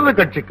 எனது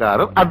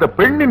கட்சிக்காரர் அந்த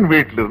பெண்ணின்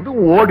வீட்டிலிருந்து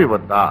ஓடி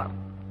வந்தார்,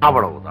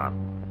 அவ்வளவுதான்.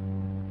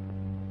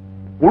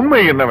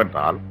 உண்மை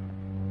என்னவென்றால்,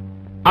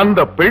 அந்த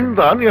பெண்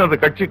தான் எனது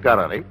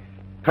கட்சிக்காரரை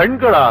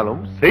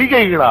கண்களாலும்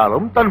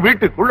செய்கைகளாலும் தன்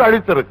வீட்டுக்குள்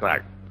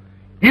அழைத்திருக்கிறாள்.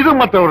 இது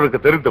மற்றவர்களுக்கு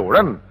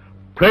தெரிந்தவுடன்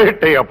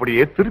பிளேட்டை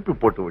அப்படியே திருப்பி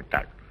போட்டு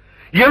விட்டாள்.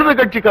 எனது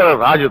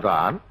கட்சிக்காரர்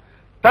ராஜுதான்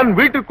தன்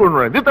வீட்டுக்குள்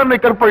நுழைந்து தன்னை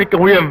கற்பழிக்க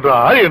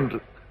முயன்றார்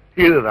என்று.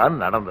 இதுதான்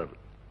நடந்தது.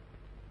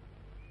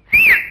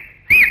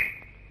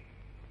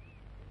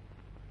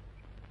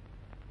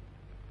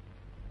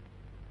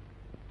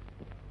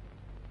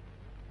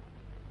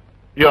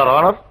 யுவர்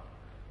ஆனர்,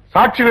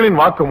 சாட்சிகளின்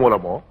வாக்கு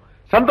மூலமோ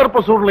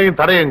சந்தர்ப்ப சூழ்நிலையின்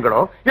தடயங்களோ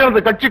எனது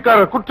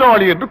கட்சிக்காரர்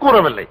குற்றவாளி என்று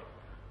கூறவில்லை.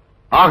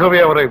 ஆகவே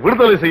அவரை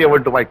விடுதலை செய்ய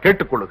வேண்டுமாய்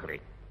கேட்டுக்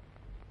கொள்கிறேன்.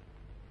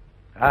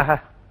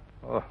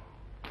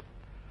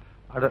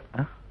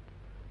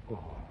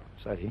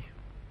 சரி.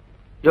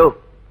 யோ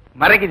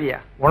மறைக்குதியா?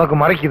 உனக்கு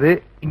மறைக்குது,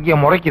 இங்க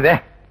முறைக்குதே.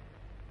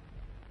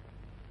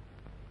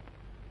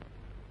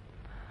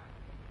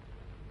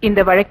 இந்த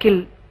வழக்கில்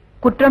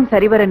குற்றம்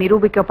சரிவர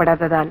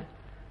நிரூபிக்கப்படாததால்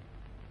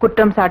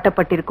குற்றம்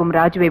சாட்டப்பட்டிருக்கும்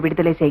ராஜுவை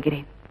விடுதலை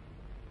செய்கிறேன்.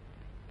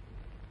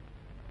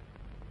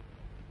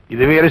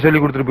 இது வேற சொல்லி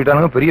கொடுத்துட்டு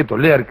போயிட்டானுங்க, பெரிய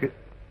தொல்லையா இருக்கு.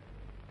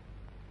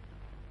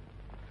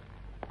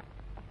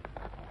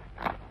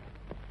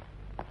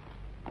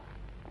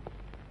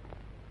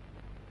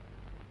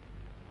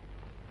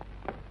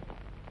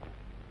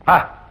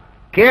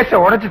 கேஸ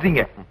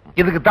உடைச்சிட்டீங்க.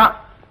 இதுக்கு தான்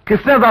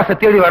கிருஷ்ணதாச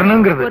தேடி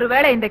வரணுங்கிறது.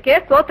 ஒருவேளை இந்த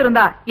கேஸ்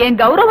தோத்திருந்தா என்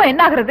கௌரவம்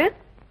என்ன ஆகுறது?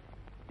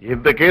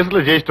 இந்த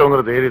கேஸ்ல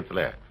ஜெயிச்சிட்டோங்கிற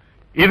தைரியத்துல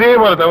இதே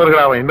மாதிரி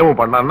தவறுகளை அவன் இன்னமும்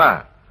பண்ணான்னா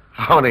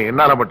அவனை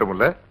என்னால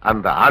மட்டுமில்ல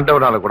அந்த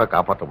ஆண்டவனால கூட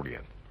காப்பாற்ற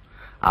முடியாது.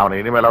 அவனை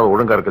இனிமேலாவது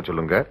ஒழுங்கா இருக்க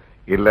சொல்லுங்க,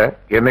 இல்ல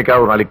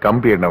என்னைக்காவது ஒரு நாளைக்கு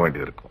கம்பி எண்ண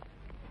வேண்டியது இருக்கும்.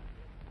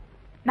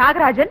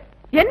 நாகராஜன்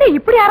என்ன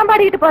இப்படி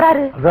அரம்பாடிக்கிட்டு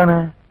போறாரு? அதானே,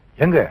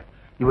 எங்க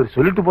இவர்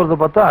சொல்லிட்டு போறத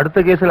பார்த்தா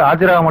அடுத்த கேஸ்ல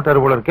ஆஜராக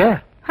மாட்டாரு போல இருக்கே.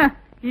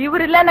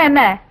 இவர் இல்லன்னா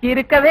என்ன,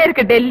 இருக்கவே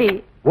இருக்கு டெல்லி.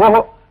 ஓஹோ,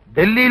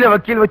 டெல்லியில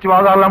வக்கீல் வச்சு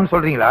வாதாடலாம்னு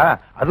சொல்றீங்களா?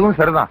 அதுவும்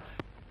சரிதான்.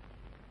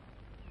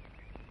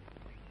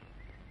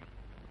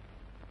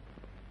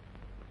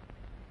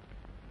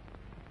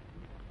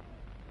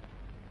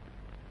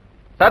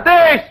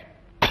 சதீஷ்,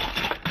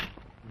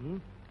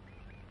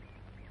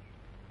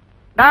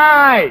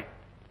 டாய்.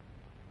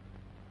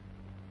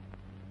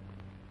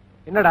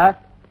 என்னடா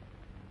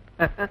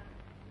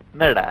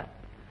என்னடா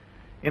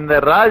இந்த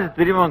ராஜ்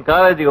திரும்ப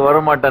காலேஜுக்கு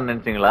வரமாட்டான்னு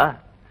நினைச்சீங்களா?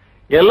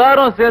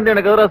 எல்லாரும் சேர்ந்து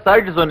எனக்கு எதிராக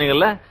சாட்சி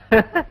சொன்னீங்கல்ல,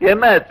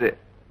 என்ன ஆச்சு?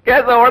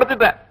 கேஸ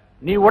உடைச்சிட்டேன்.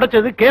 நீ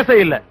உடைச்சது கேஸே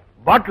இல்ல,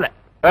 பாட்டில.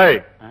 ஏய்,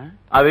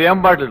 அது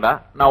என் பாட்டில்டா.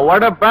 நான்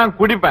உடைப்பேன்,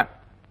 குடிப்பேன்.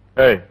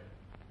 ஏய்,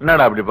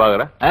 என்னடா அப்படி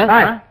பாக்குற?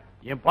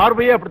 என்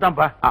பார்வையே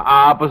அப்படித்தான்ப்பா.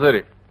 அப்ப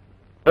சரி.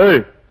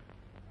 ஏய்,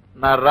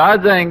 நான்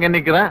ராஜா எங்க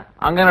நிக்கிறேன்,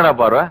 அங்க என்னடா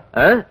பார்வை?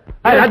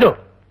 ராஜு,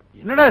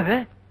 என்னடா இது?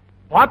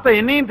 பார்த்த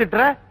என்னையும்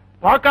திட்டுற,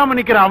 பார்க்காம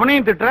நிக்கிற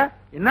அவனையும் திட்டுற,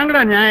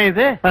 என்னங்கடா நியாயம்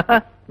இது?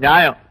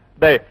 நியாயம்?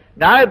 டேய்,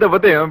 நியாயத்தை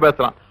பத்தி எவன்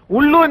பேசுறான்?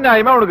 உள்ளூர்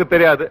நியாயமா உனக்கு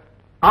தெரியாது?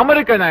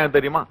 அமெரிக்கா நியாயம்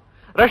தெரியுமா?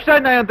 ரஷ்யா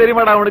நியாயம்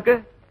தெரியுமாடா உனக்கு?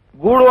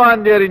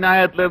 கூடுவாஞ்சேரி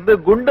நியாயத்துல இருந்து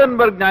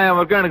குண்டன்பர்க் நியாயம்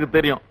வரைக்கும் எனக்கு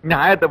தெரியும்.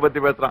 நியாயத்தை பத்தி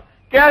பேசுறான்.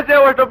 கேசே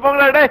ஓட்ட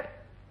போங்களா? டே,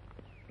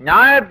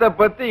 நியாயத்தை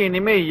பத்தி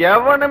இனிமே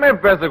எவனுமே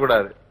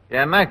பேசக்கூடாது.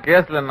 ஏன்னா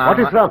கேஸ்ல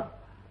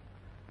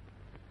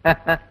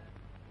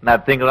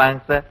nothing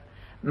wrong sir,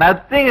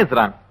 nothing is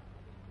wrong.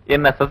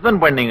 என்ன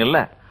சஸ்பெண்ட் பண்ணீங்கல்ல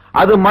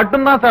அது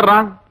மட்டும்தான் சார்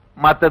ராங்.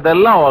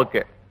 மத்ததெல்லாம்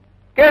ஓகே.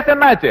 கேஸ்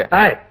என்ன ஆச்சு?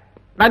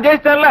 நான்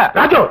ஜெயிச்சேன்ல.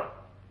 ராஜு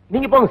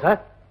நீங்க போங்க சார்.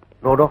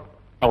 நோடோ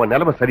அவன்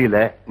நிலைமை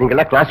சரியில்லை, நீங்க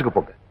எல்லாம் கிளாஸுக்கு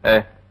போங்க.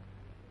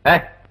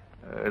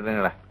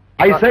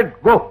 ஐ செட்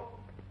கோ.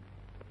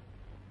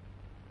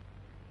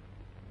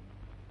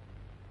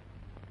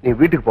 நீ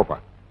வீட்டுக்கு போப்பா.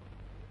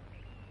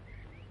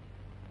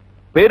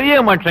 பெரிய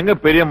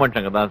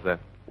மனுஷங்க தான்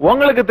சார்.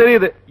 உங்களுக்கு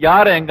தெரியுது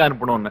யார எங்க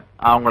அனுப்பணும்னு.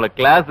 அவங்கள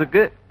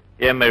கிளாஸுக்கு,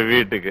 என்ன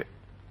வீட்டுக்கு.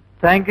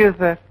 Thank you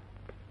sir.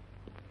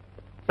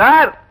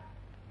 சார்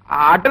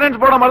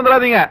அட்டெண்டன்ஸ் போட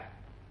மறந்துடாதீங்க.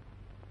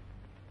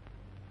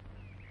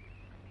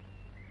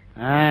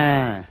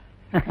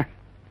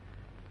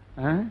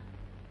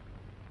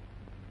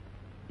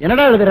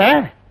 என்னடா எழுதுற?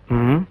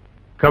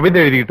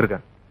 கவிதை எழுதிக்கிட்டு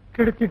இருக்கேன்.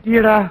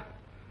 கிடைச்சிட்டியடா.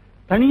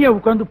 தனியா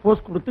உட்கார்ந்து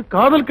போஸ்ட் கொடுத்து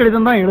காதல்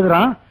கடிதம் தான்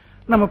எழுதுறான்.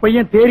 நம்ம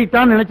பையன்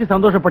தேறிட்டான்னு நினைச்சு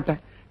சந்தோஷப்பட்டேன்.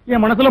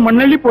 என் மனசுல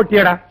மண்ணள்ளி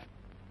போட்டியடா.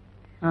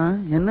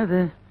 என்னது?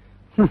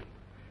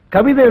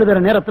 கவிதை எழுதுற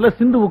நேரத்துல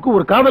சிந்துவுக்கு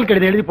ஒரு காதல்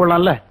கடிதம் எழுதி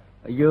போடலாம்ல.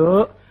 ஐயோ,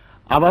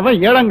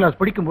 அவன் 7ஆம் கிளாஸ்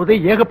படிக்கும் போதே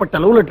ஏகப்பட்ட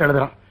லவ் லெட்டர்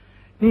எழுதுறான்.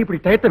 நீ இப்படி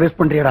டயத்தை வேஸ்ட்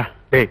பண்றியடா.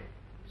 டேய்,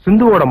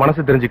 சிந்துவோட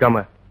மனசு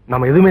தெரிஞ்சுக்காம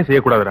நாம எதுவுமே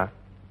செய்யக்கூடாதுடா.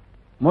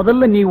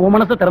 முதல்ல நீ உன்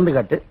மனசை திறந்து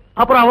காட்டு,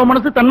 அப்புறம் அவன்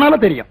மனசு தன்னால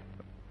தெரியும்.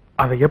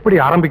 அதை எப்படி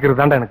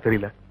ஆரம்பிக்கிறதாண்டா எனக்கு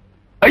தெரியல.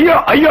 ஐயோ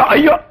ஐயோ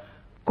ஐயோ,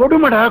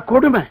 கொடுமைடா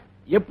கொடுமை.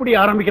 எப்படி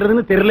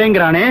ஆரம்பிக்கிறதுன்னு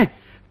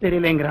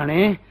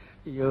தெரியலேங்கிறானே.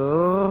 ஐயோ,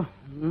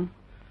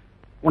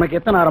 உனக்கு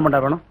எத்தனை ஆரம்பண்டா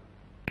வேணும்?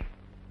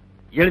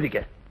 எழுதிக்க.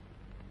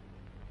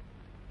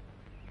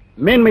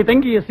 மேன்மை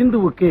தங்கிய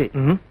சிந்துவுக்கு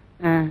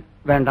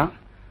வேண்டாம்.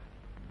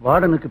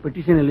 வார்டனுக்கு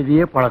பெட்டிஷன்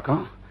எழுதியே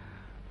பழக்கம்.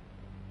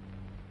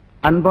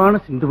 அன்பான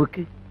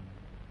சிந்துவுக்கு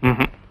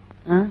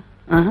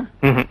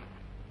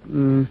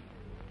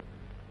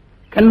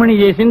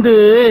கண்மணியே சிந்து.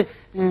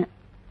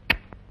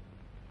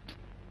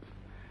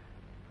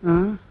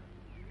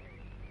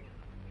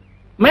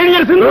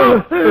 மைடியர் சிந்து.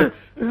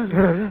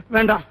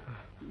 வேண்டாம்,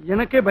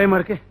 எனக்கே பயமா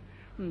இருக்கு.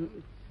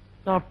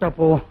 சாப்பிட்டா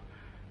போவோம்.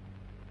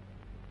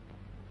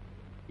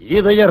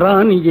 இதய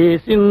ராணியே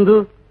சிந்து.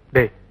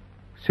 டேய்,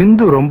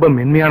 சிந்து ரொம்ப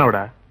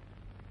மென்மையானவடா.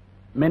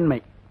 மென்மை.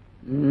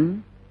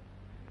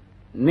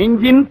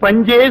 நெஞ்சின்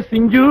பஞ்சே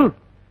சிஞ்சு.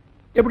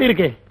 எப்படி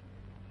இருக்கு?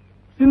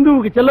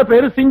 சிந்துவுக்கு செல்ல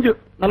பேரு சிஞ்சு.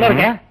 நல்லா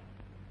இருக்க?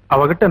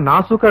 அவகிட்ட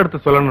நாசுக்கா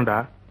எடுத்து சொல்லணும்டா.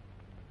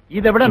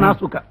 இதை விட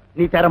நாசுக்கா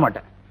நீ தர மாட்ட.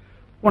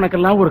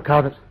 உனக்கெல்லாம் ஒரு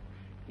காதல்.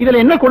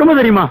 இதுல என்ன கொடுமை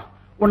தெரியுமா?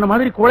 உன்ன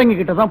மாதிரி குழந்தைங்க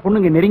கிட்ட தான்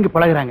பொண்ணுங்க நெருங்கி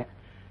பழகுறாங்க.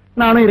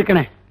 நானும்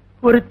இருக்கனே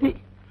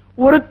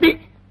ஒருத்தி.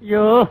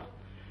 ஐயோ,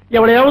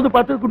 எவளையாவது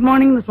பார்த்து குட்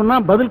மார்னிங் சொன்னா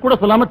பதில் கூட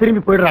சொல்லாம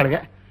திரும்பி போயிடுறாளுங்க.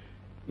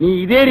 நீ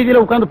இதே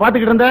ரீதியில உட்கார்ந்து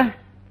பாத்துக்கிட்டு இருந்த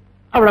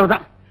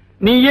அவ்வளவுதான்.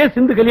 நீயே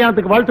சிந்து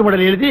கல்யாணத்துக்கு வாழ்த்து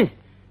மடல் எழுதி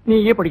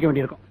நீயே படிக்க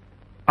வேண்டியிருக்கும்.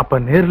 அப்ப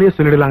நேர்லயே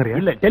சொல்லிடலாங்க.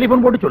 இல்ல,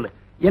 டெலிபோன் போட்டு சொல்லு.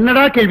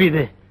 என்னடா கேள்வி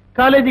இது?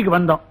 காலேஜுக்கு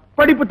வந்தோம்,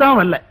 படிப்பு தான்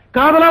வரல,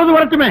 காதலாவது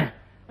வரட்டுமே.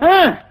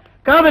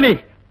 காதலி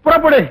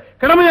புறப்படு,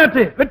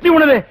 கடமையாற்று, வெற்றி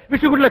உணவு.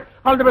 Wish good luck,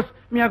 all the best.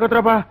 Mia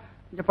கோத்ராபா,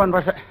 Japan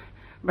பாஷை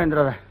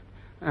பயந்துராத.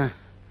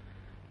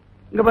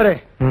 இங்க பாரு,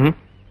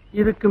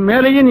 இதுக்கு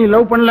மேலேயே நீ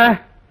லவ் பண்ணல,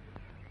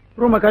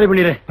 ரூம காலி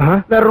பண்ணிடு.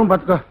 வேற ரூம்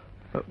பாத்துக்கோ.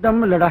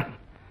 தம் இல்லடா.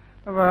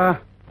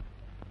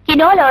 In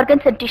all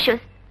organs and tissues,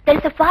 there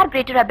is a far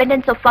greater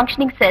abundance of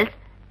functioning cells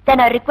than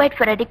are required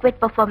for adequate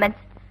performance,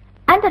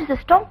 and there is a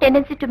strong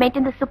tendency to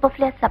maintain the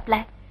superfluous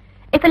supply.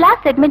 If a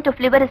large segment of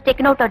liver is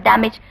taken out or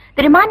damaged,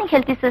 the remaining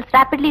healthy cells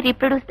rapidly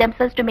reproduce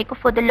themselves to make up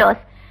for the loss.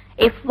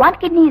 If one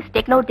kidney is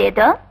taken out, the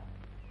other.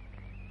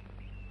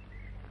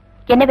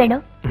 என்ன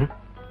வேணும்?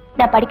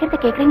 நான் படிக்கிறத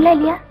கேக்குறீங்களா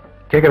இல்லையா?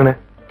 கேக்குறேன்,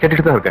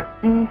 கேட்டுட்டு தான் இருக்கேன்.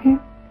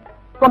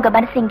 உங்க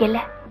மனசு இங்க இல்ல,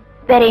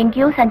 வேற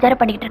எங்கேயோ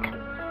சஞ்சாரம் பண்ணிட்டு இருக்கு.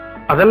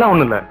 அதெல்லாம்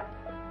ஒண்ணு இல்ல,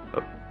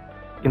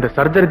 இந்த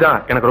சர்ஜரி தான்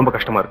எனக்கு ரொம்ப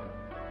கஷ்டமா இருக்கு.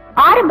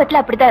 ஆரம்பத்துல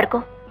அப்படிதான்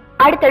இருக்கும்,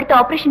 அடுத்தடுத்து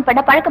ஆபரேஷன்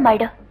பண்ண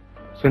பழக்கமாயிடும்.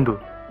 சிந்து,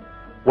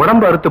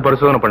 உடம்பு அறுத்து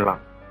பரிசோதனை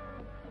பண்ணலாம்,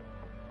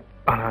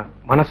 ஆனா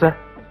மனச.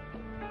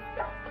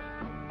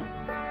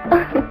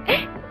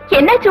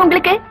 என்னாச்சு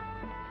உங்களுக்கு?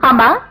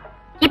 ஆமா,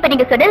 இப்ப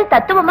நீங்க சொன்னது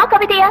தத்துவமா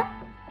கவிதையா?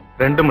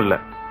 ரெண்டும் இல்ல,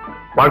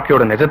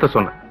 வாழ்க்கையோட நிஜத்தை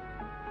சொன்ன.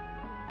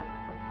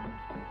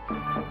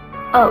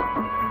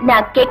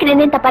 நான்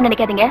கேக்குறேன்னு தப்பா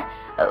நினைக்காதீங்க.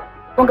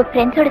 உங்க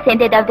ஃப்ரெண்ட்ஸோட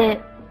சேர்ந்து ஏதாவது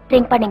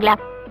ட்ரிங்க் பண்ணீங்களா?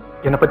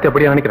 என்ன பத்தி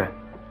அப்படியே நினைக்கிறேன்.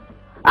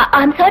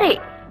 ஐம் சாரி,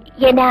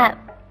 ஏன்னா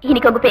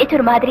இன்னைக்கு உங்க பேச்சு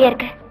ஒரு மாதிரியா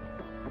இருக்கு.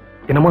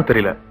 என்னமோ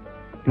தெரியல,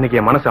 இன்னைக்கு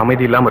என் மனசு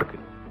அமைதி இல்லாம இருக்கு,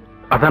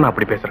 அதான் நான்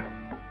அப்படி பேசுறேன்.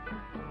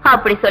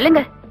 அப்படி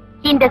சொல்லுங்க.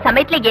 இந்த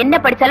சமயத்துல என்ன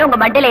படிச்சாலும் உங்க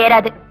மண்டையில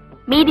ஏறாது.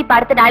 மீதி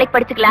பாடத்தை நாளைக்கு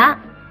படிச்சுக்கலாம்.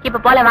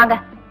 இப்ப போல வாங்க.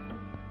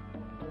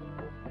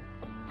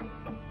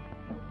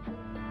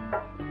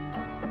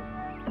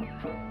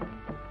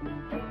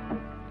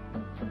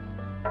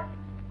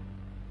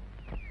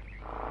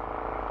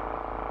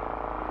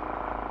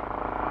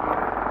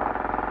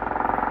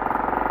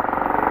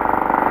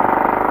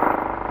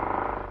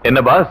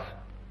 என்ன பாஸ்,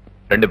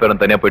 ரெண்டு பேரும்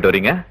தனியா போயிட்டு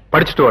வரீங்க?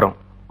 படிச்சுட்டு வரோம்.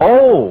 ஓ,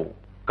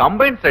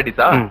 கம்பைன்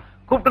ஸ்டடிஸா?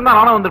 கூப்பிட்டு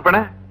நானும்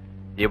வந்திருப்பேனே.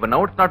 இப்ப நோ,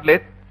 இட்ஸ் நாட்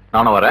லேட்,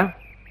 நானும் வரேன்.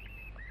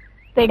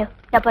 வேணும்,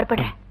 நான்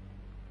புறப்படுறேன்.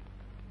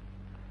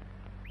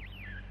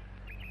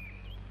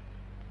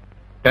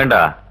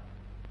 ஏண்டா,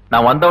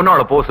 நான் வந்தவன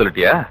அவளை போக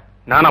சொல்லிட்டியா?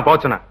 நானா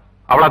போச்சன?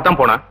 அவளாத்தான்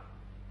போனா.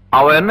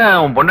 அவ என்ன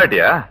உன்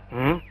பொண்டாட்டியா?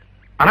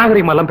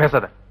 அநாகரிகமா எல்லாம்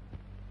பேசாத.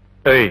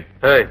 ஏய்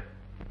ஏய்,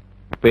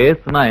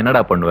 பேசுனா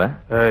என்னடா பண்ணுவ?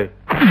 ஏய்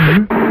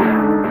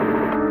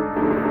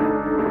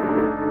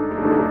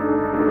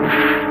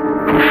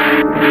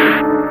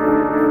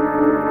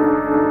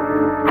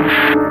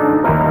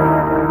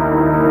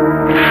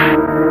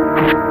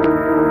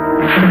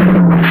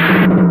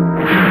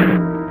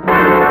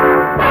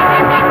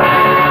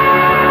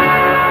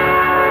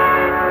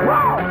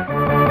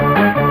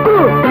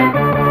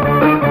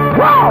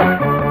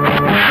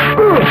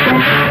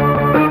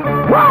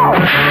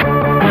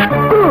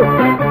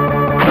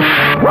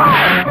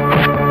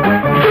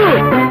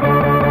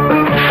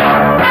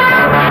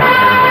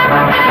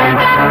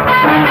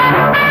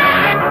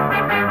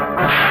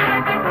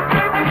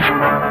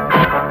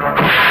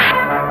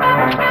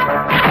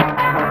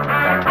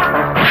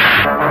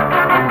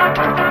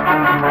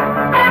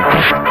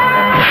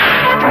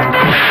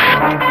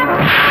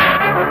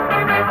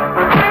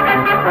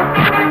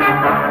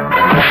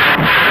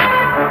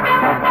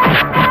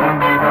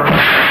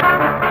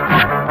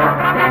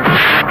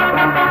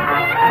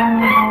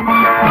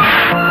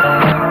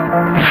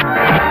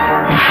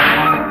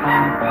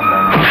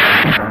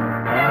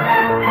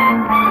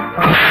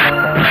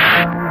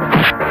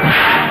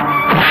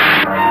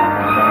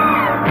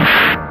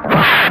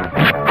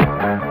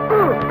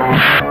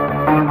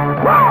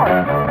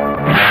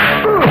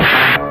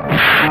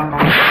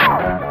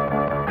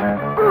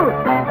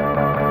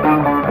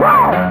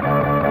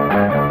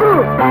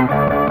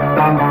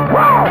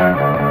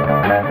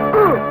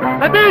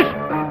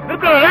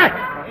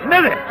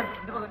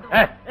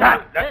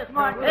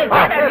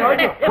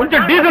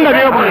கொஞ்சம் டீசன்டா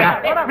வேக போடுங்க.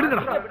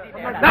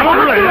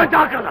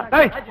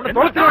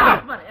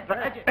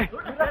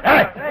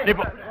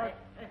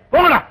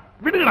 போங்கடா,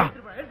 விடுங்கடா,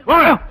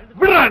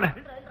 விடுறா.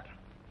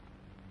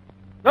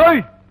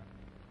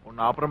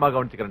 உன்னை அப்புறமா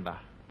கவனிச்சுக்கிறேன்டா.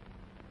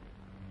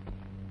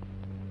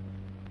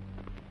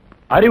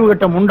 அறிவு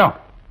கட்ட முண்டம்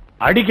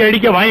அடிக்க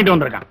அடிக்க வாங்கிட்டு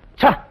வந்திருக்கான்.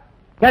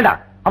 ஏண்டா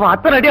அவன்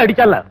அத்தனை அடி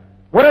அடிச்சால,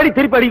 ஒரு அடி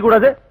திருப்பி அடிக்க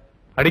கூடாது?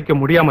 அடிக்க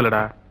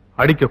முடியாமலடா,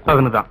 அடிக்க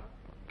கூடாதுன்னு தான்.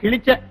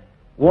 கிழிச்ச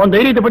உன்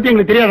தைரியத்தை பத்தி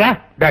எங்களுக்கு தெரியாதா?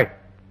 டேய்,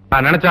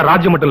 நான் நினைச்சா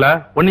ராஜ்யம் மட்டும் இல்ல,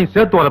 உன்னையும்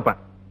சேர்த்து உதைப்பேன்.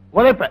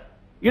 உதைப்ப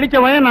இடிச்ச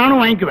வயன்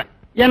நானும் வாங்கிக்குவேன்.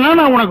 ஏன்னா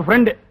நான் உனக்கு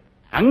ஃப்ரெண்டு.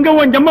 அங்க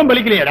உன் ஜம்பம்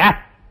பலிக்கலையடா.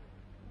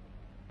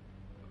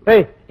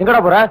 ஏய்,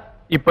 எங்கடா போற?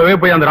 இப்பவே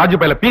போய் அந்த ராஜு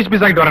பையில பீஸ்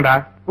பீஸ் ஆகிட்டு வரேன்டா.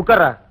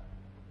 உட்கார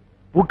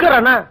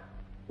உட்காரண்ணா.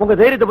 உங்க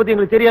தைரியத்தை பத்தி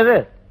எங்களுக்கு தெரியாது.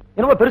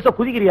 என்னமோ பெருசா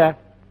குதிக்கிறியா?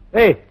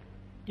 ஏய்,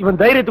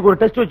 இவன் தைரியத்துக்கு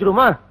ஒரு test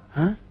வச்சிருமா?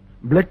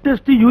 Blood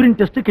test, urine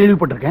test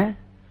கேள்விப்பட்டிருக்கேன்.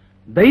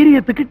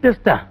 தைரியத்துக்கு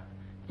டெஸ்டா?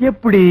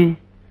 எப்படி?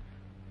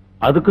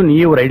 அதுக்கு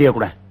நீயே ஒரு ஐடியா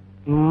கூட.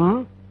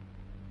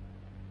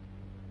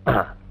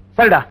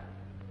 சரிடா,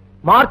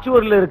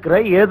 மார்ச்சுவரில் இருக்கிற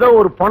ஏதோ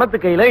ஒரு பணத்து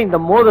கையில இந்த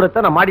மோதிரத்தை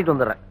நான் மாட்டிட்டு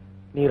வந்துடுறேன்.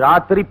 நீ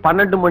ராத்திரி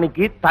 12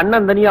 மணிக்கு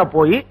தன்னந்தனியா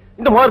போய்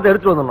இந்த மோதிரத்தை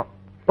எடுத்துட்டு வந்துடணும்.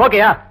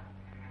 ஓகேயா?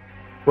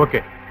 ஓகே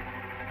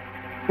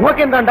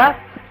ஓகே தான்டா.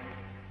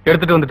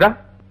 எடுத்துட்டு வந்துட்டா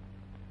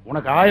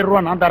உனக்கு 1000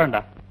 ரூபாய் நான்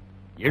தரேன்டா.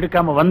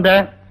 எடுக்காம வந்த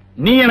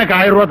நீ எனக்கு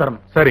 1000 ரூபாய்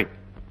தரணும். சரி.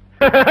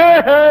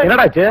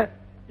 என்னடாச்சு?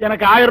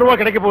 எனக்கு 1000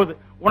 ரூபாய் கிடைக்க போகுது.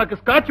 உனக்கு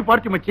ஸ்காட்ச்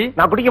பார்ட்டி மச்சி.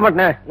 நான் குடிக்க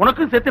மாட்டேன்.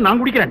 உனக்கும் சேர்த்து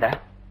நான் குடிக்கிறேன்டா.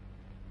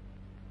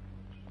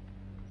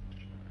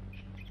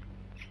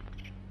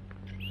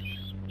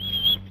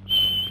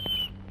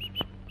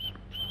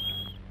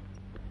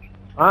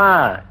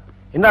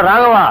 என்ன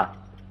ராகவா,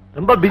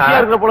 ரொம்ப பிஸியா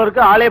இருக்கிற போல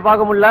இருக்கு, ஆளே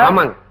பார்க்க முடியல.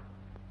 ஆமாங்க.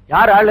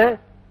 யார் ஆளு?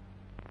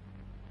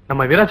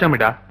 நம்ம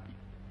வீராசாமிடா.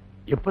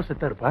 எப்ப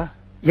செத்தா இருப்பா?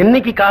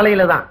 என்னைக்கு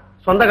காலையில தான்.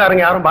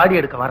 சொந்தக்காரங்க யாரும் பாடி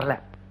எடுக்க வரல.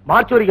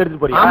 மார்ச் வரைக்கும்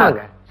எடுத்துட்டு போறீங்க?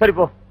 ஆமாங்க. சரி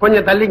போ.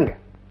 கொஞ்சம் தள்ளிங்க.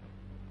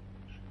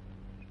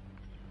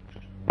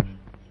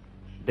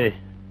 டேய்,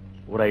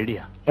 ஒரு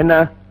ஐடியா. என்ன?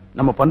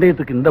 நம்ம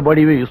பந்தயத்துக்கு இந்த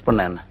பாடியவே யூஸ்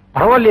பண்ண என்ன?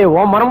 பரவாயில்லையே,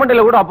 உன்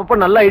மரமண்டையில கூட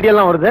அப்பப்ப நல்ல ஐடியா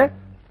எல்லாம் வருது.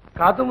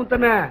 காத்து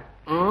முத்தனே,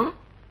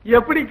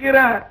 எப்படி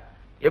கீரை?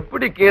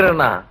 எப்படி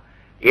கீரைனா,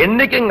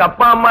 என்னைக்கு எங்க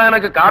அப்பா அம்மா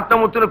எனக்கு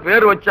காத்தமுத்துன்னு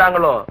பேர்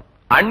வச்சாங்களோ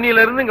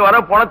அன்னில இருந்து இங்க வர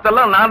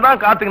பணத்தெல்லாம் நான்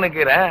தான் காத்துக்கு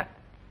நிக்கிறேன்.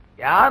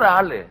 யார்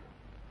ஆளு?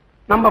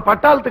 நம்ம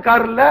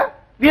பட்டாளத்துக்காரர்ல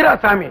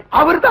வீராசாமி,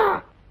 அவர்தான்.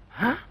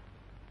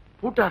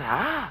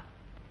 பூட்டாரா?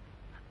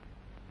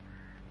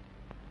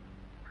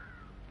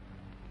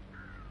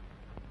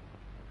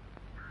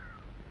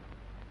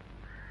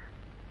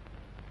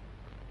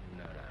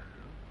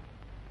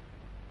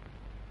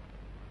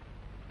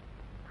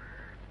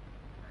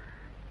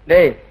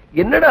 டேய்,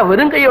 என்னடா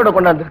வெறும் கையோட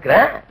கொண்டாந்து இருக்கிற?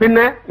 பின்ன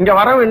இங்க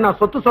வரவன் என்ன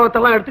சொத்து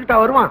சுகத்தெல்லாம் எடுத்துக்கிட்டா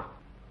வருவான்?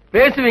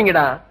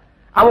 பேசுவீங்கடா.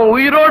 அவன்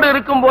உயிரோடு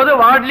இருக்கும் போது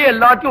வார்டுலயே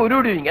எல்லாத்தையும்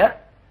உருவிடுவீங்க.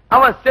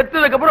 அவன்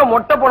செத்ததுக்கு அப்புறம்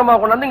மொட்டை பணமா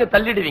கொண்டாந்து இங்க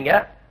தள்ளிடுவீங்க.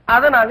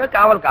 அதை நாங்க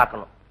காவல்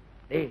காக்கணும்.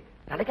 டேய்,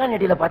 தலைக்காணி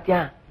அடியில பாத்தியா?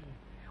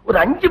 ஒரு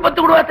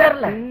 5-10 கூட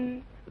தேரல.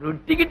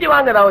 ரொட்டி கிட்டி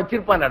வாங்கடா,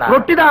 வச்சிருப்பானடா.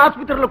 ரொட்டி தான்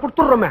ஆஸ்பத்திரியில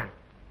கொடுத்துடுறோமே.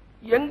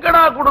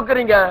 எங்கடா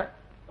குடுக்கறீங்க?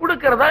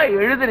 குடுக்கறதா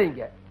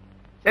எழுதுறீங்க.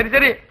 சரி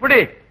சரி,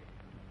 புடி.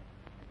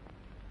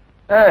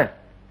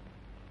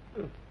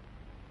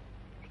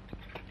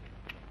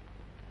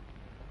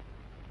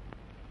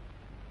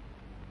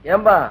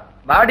 ஏம்பா,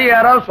 பாடி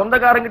யாராவது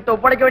சொந்தக்காரங்கிட்ட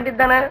ஒப்படைக்க வேண்டியது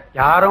தானே?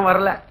 யாரும்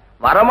வரல.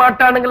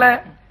 வரமாட்டானுங்களே.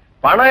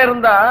 பணம்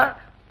இருந்தா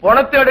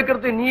பணத்தை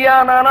எடுக்கிறது நீயா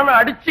நானான்னு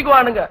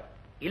அடிச்சுக்குவானுங்க,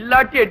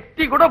 இல்லாட்டி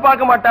எட்டி கூட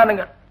பார்க்க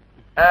மாட்டானுங்க.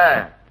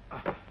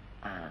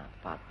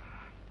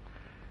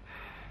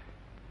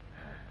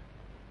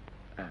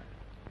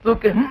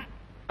 தூக்கு.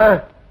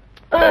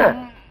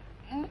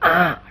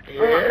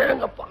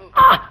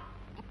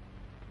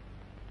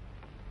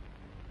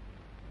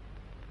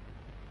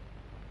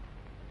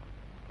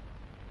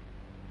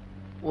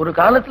 ஒரு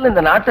காலத்துல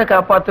இந்த நாட்டை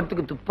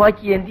காப்பாத்துறதுக்கு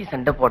துப்பாக்கி ஏந்தி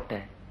சண்டை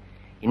போட்டேன்.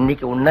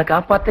 இன்னைக்கு உன்னை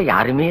காப்பாத்த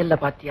யாருமே இல்ல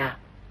பாத்தியா?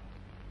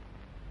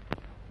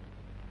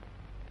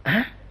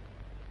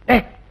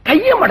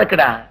 கைய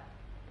மடக்குடா.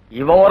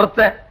 இவன்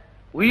ஒருத்தன்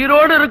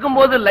உயிரோடு இருக்கும்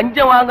போது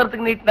லஞ்சம்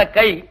வாங்கறதுக்கு நீட்டின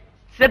கை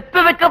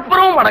செத்ததுக்கு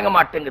அப்புறம் மடங்க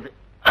மாட்டேங்குது.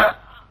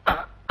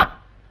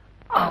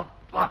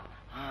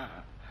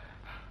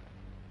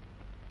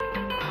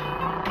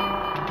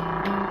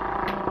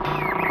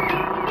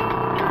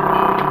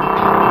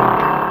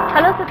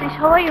 Hello Satish,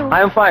 how are you?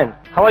 I am fine.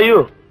 How are you?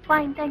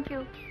 Fine, thank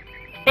you.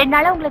 2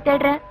 நாளா உங்களை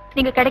தேடுறேன்,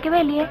 நீங்க கிடைக்கவே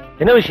இல்லையே.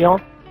 என்ன விஷயம்?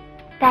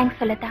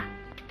 தேங்க்ஸ் சொல்லதா.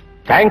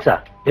 தேங்க்ஸா?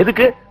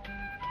 எதுக்கு?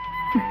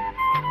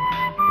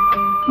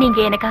 நீங்க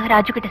எனக்காக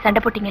ராஜு கிட்ட சண்டை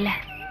போட்டீங்கல்ல,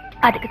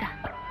 அதுக்குதான்.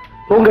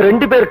 உங்க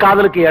 2 பேர்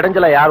காதலுக்கு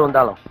இடைஞ்சலா யார்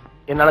வந்தாலும்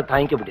என்னால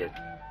தாங்கிக்க முடியாது.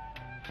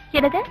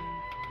 என்னது?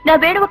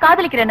 நான் வேணுவ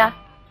காதலிக்கிறேனா?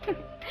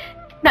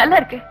 நல்லா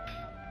இருக்கு.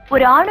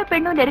 ஒரு ஆணு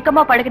பெண்ணும்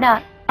நெருக்கமா பழகுனா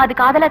அது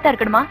காதலா தான்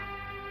இருக்கணுமா?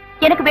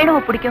 எனக்கு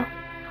வேணுவ பிடிக்கும்,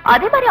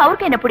 அதே மாதிரி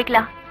அவருக்கு என்ன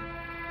பிடிக்கலாம்.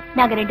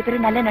 நாங்க 2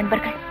 பேரும் நல்ல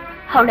நண்பர்கள்,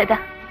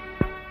 அவ்வளவுதான்.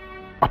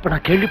 அப்ப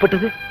நான்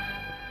கேள்விப்பட்டது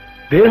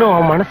வேணும்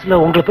அவன்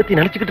மனசுல உங்களை பத்தி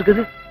நினைச்சுக்கிட்டு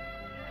இருக்குது.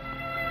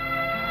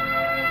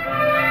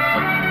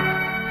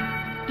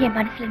 என்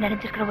மனசுல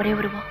நிறைஞ்சிருக்கிற ஒரே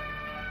உருவம்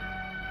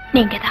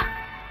நீங்கதான்.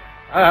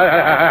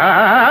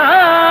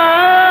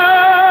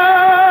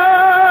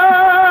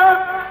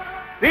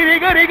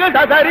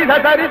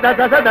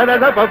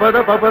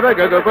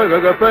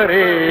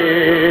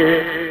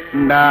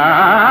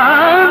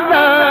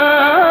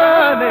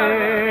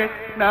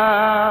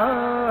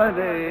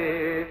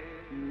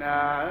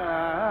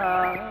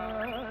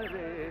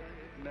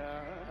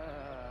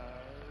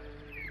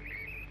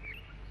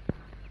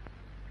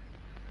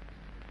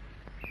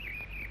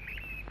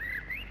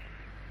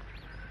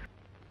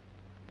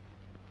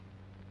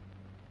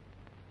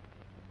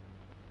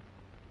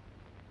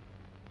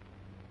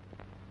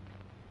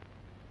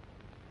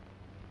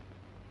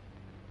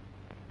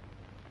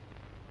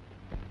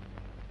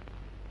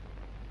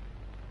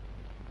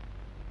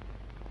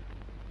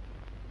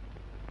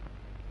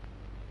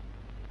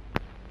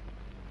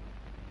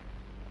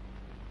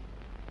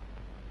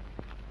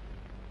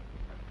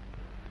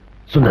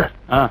 சுந்தர்,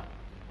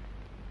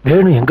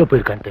 வேணு எங்க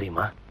போயிருக்கான்னு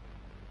தெரியுமா?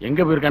 எங்க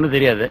போயிருக்கான்னு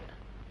தெரியாது.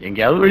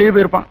 எங்கேயாவது வெளியே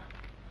போயிருப்பான்.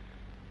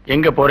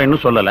 எங்க போறேன்னு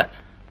சொல்லல.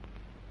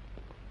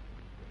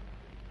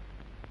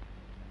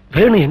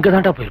 வேணு எங்க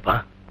தாண்டா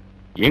போயிருப்பான்?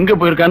 எங்க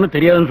போயிருக்கான்னு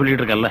தெரியாதுன்னு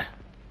சொல்லிட்டு இருக்கல.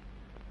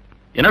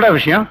 என்னடா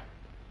விஷயம்?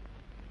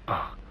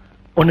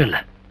 ஒண்ணு இல்ல.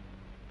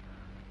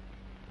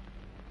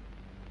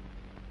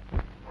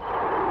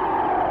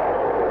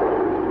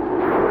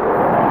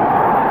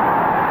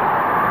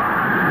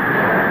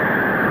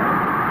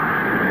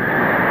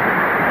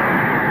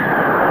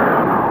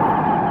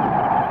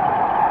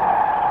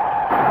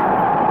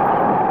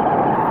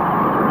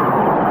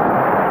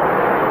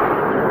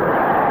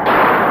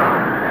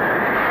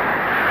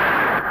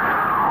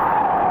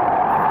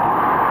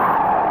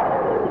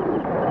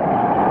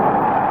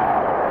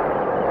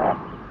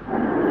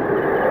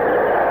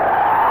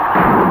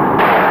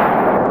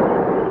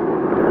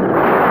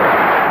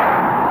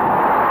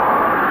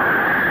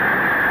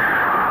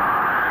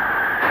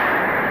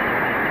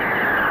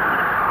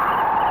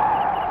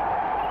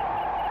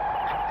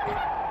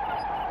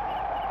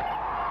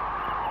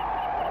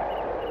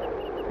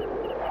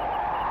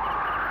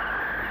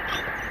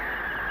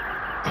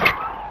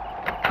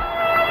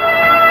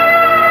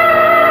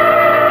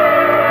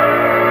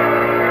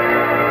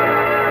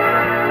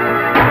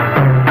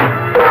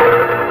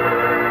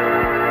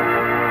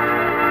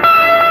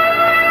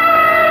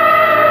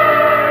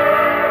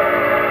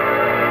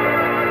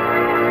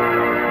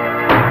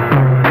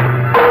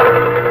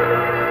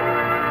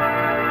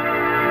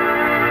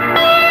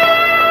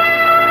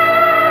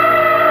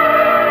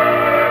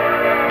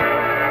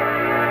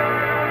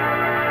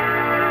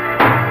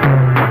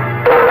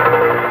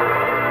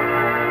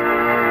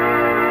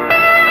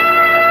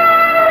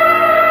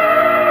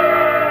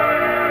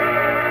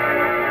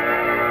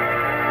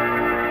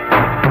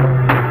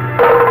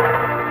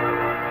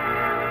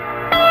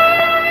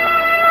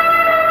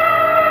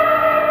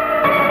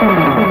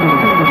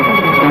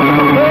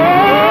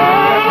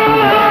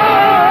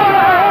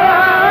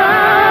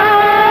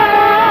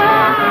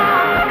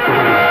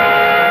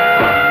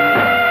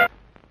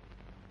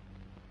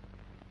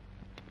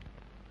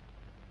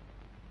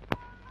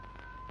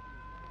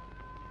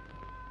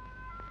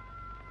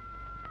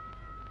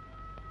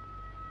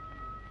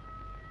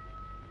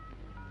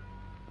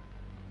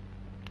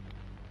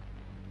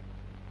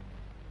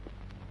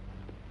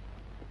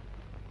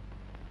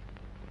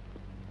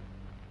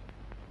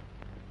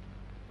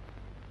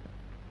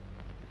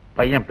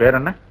 பையன் பேர்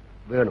என்ன?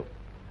 வேணும்.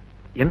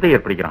 எந்த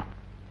இயர் படிக்கிறான்?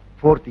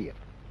 4th year.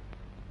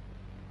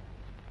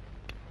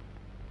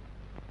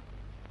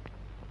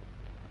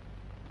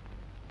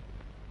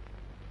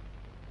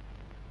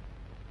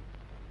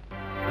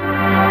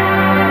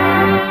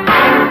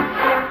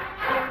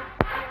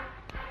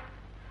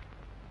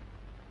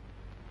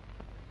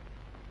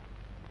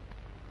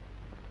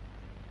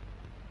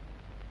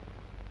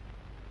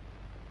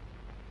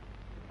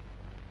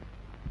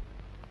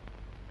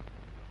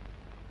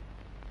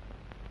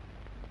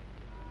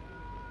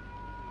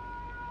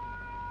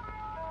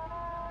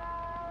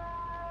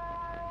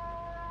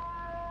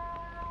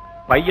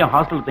 பையன்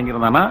ஹாஸ்டல்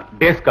தங்கியிருந்தானா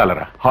டே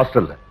ஸ்காலரா?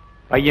 ஹாஸ்டல்ல.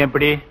 பையன்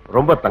எப்படி?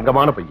 ரொம்ப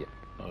தங்கமான பையன்.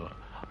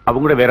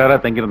 அவங்க கூட வேற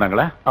யாராவது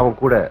தங்கியிருந்தாங்களா? அவன்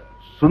கூட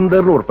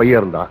சுந்தர்னு ஒரு பையன்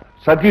இருந்தான்,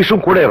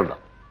 சதீஷும் கூட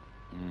இருந்தான்.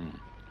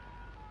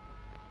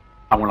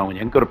 அவங்கள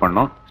அவங்க என்கொயர்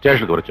பண்ணோம்,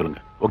 ஸ்டேஷனுக்கு வர சொல்லுங்க.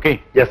 ஓகே?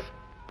 எஸ்.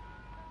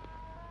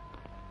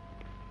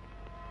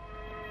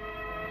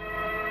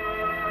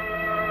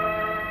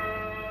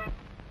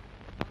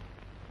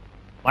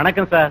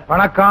 வணக்கம் சார்.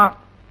 வணக்கம்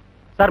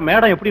சார்.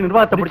 மேடம் எப்படி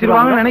நிர்வாகத்தை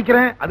பிடிச்சிருவாங்கன்னு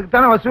நினைக்கிறேன். அதுக்கு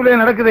தானே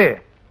வசூலே நடக்குது.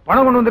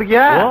 பணம் கொண்டு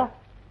வந்திருக்கியா?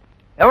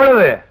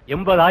 எவ்வளவு?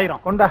 80,000.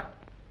 கொண்டா.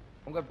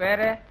 உங்க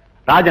பேரு?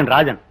 ராஜன்.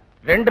 ராஜன்.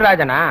 2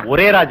 ராஜனா?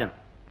 ஒரே ராஜன்.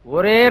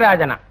 ஒரே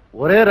ராஜனா?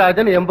 ஒரே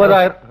ராஜன்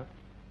 80,000.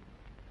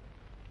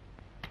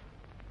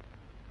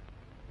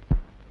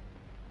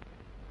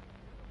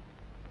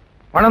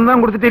 பணம்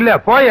தான் கொடுத்துட்டு இல்ல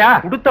போயா?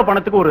 கொடுத்த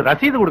பணத்துக்கு ஒரு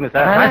ரசீது கொடுங்க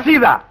சார்.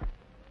 ரசீதா?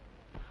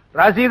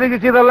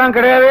 ரசீதுக்கு சீதெல்லாம்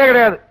கிடையவே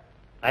கிடையாது.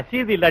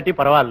 ரசீது இல்லாட்டி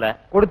பரவாயில்ல.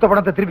 கொடுத்த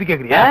பணத்தை திருப்பி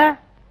கேக்குறியா?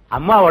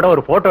 அம்மாவோட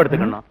ஒரு போட்டோ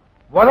எடுத்துக்கணும்.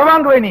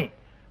 உதவாங்குவே நீ.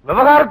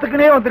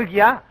 விவகாரத்துக்குனே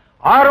வந்திருக்கியா?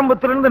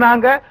 ஆரம்பத்துல இருந்து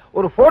நாங்க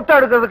ஒரு போட்டோ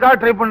எடுக்கிறதுக்காக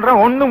ட்ரை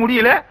பண்றோம், ஒண்ணும்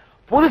முடியல.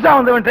 புதுசா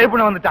வந்தவன் ட்ரை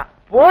பண்ண வந்துட்டான்.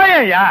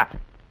 போயா?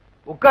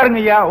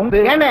 உட்காருங்க ஐயா.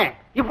 என்ன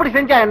இப்படி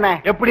செஞ்சா என்ன?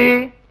 எப்படி?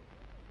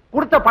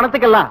 கொடுத்த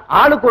பணத்துக்கெல்லாம்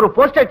ஆளுக்கு ஒரு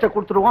போஸ்டேஜ் செக்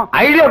கொடுத்துருவோம்.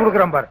 ஐடியா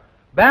கொடுக்கறேன் பாரு.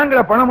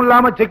 பேங்க்ல பணம்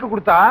இல்லாம செக்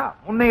கொடுத்தா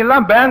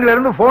முன்னையெல்லாம் பேங்க்ல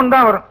இருந்து போன்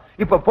தான் வரும்.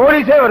 இப்ப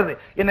போலீஸே வருது.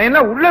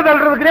 என்ன உள்ள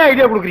தள்ளுறதுக்குனே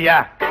ஐடியா கொடுக்கறியா?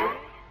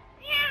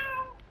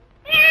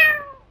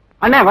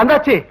 அண்ணே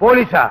வந்தாச்சு.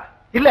 போலீஸா?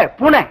 இல்ல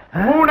பூனை.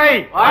 பூனை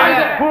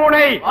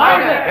பூனை.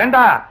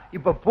 ஏண்டா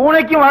இப்ப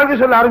பூனைக்கும் வாழ்க்கை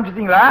சொல்ல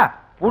ஆரம்பிச்சிட்டீங்களா?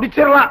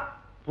 புடிச்சிடலாம்.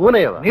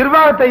 பூனையவா?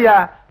 நிர்வாகத்தை ஐயா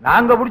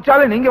நாங்க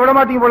புடிச்சாலும் நீங்க விட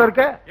மாட்டீங்க போல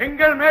இருக்க.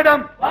 எங்கள்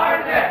மேடம்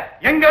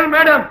எங்கள்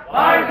மேடம்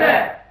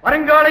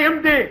வருங்கால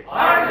எம்டி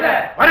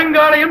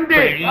வருங்கால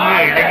எம்டி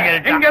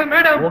எங்கள்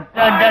மேடம்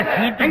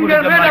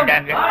எங்கள்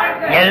மேடம்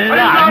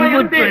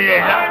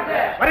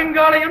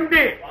வருங்கால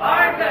எம்டி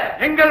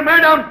எங்கள்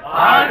மேடம்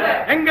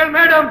எங்கள்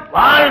மேடம்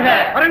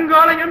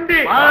வருங்கால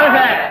எம்டி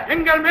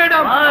எங்கள்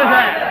மேடம்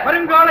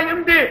வருங்கால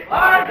எம்டி.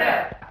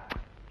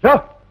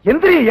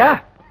 எந்திரியா?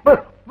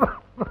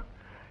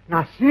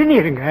 நான்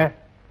சீனியருங்க.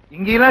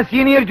 இங்கெல்லாம்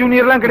சீனியர்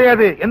ஜூனியர் எல்லாம்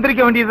கிடையாது.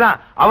 எந்திரிக்க வேண்டியதுதான்.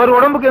 அவர்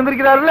உடம்புக்கு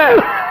எந்திரிக்கிறாருல்ல.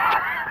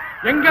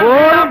 எங்கள்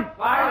மேடம்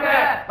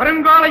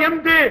வருங்கால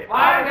எம்டி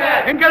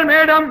எங்கள்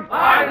மேடம்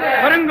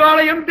வருங்கால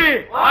எம்டி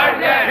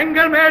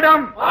எங்கள்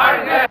மேடம்.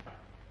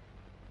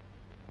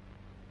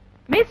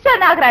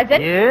 மிஸ்டர்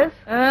நாகராஜன்.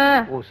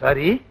 ஓ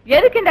சாரி.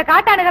 எதுக்கு இந்த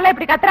காட்டானுகள்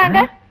இப்படி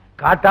கத்துறாங்க?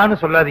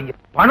 காட்டான்னு சொல்லாதீங்க.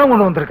 பணம்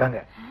கொண்டு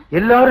வந்திருக்காங்க.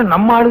 எல்லாரும்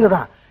நம்ம ஆளுங்க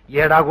தான்.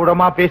 ஏடா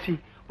கூடமா பேசி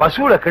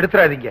வசூல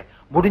கெடுத்துறாதீங்க.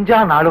 முடிஞ்சா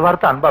 4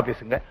 வார்த்தை அன்பா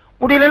பேசுங்க,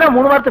 முடியலன்னா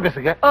 3 வார்த்தை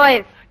பேசுங்க.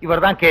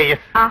 இவர் தான்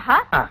KS. ஆஹா,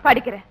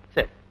 படிக்கிறேன்.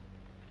 சரி.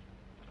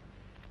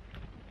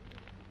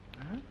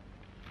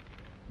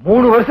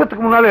 3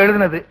 வருஷத்துக்கு முன்னால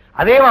எழுதுனது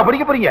அதேவா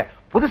படிக்க போறீங்க?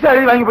 புதுசா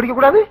எழுதி வாங்கி படிக்க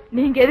கூடாது?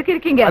 நீங்க எதுக்கு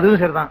இருக்கீங்க?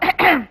 அதுவும் சரிதான்.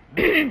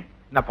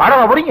 நான்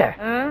பாடவா போறீங்க?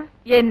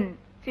 என்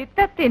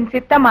சித்தத்தின்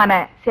சித்தமான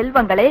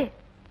செல்வங்களே,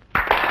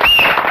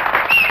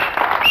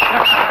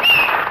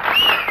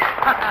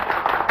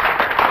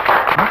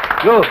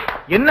 யோ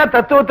என்ன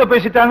தத்துவத்தை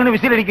பேசிட்டாங்கன்னு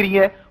விசில்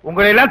அடிக்கிறீங்க?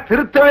 உங்களை எல்லாம்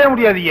திருத்தவே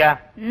முடியாதுயா.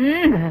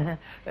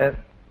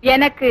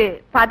 எனக்கு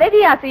பதவி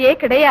ஆசையே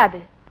கிடையாது.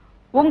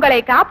 உங்களை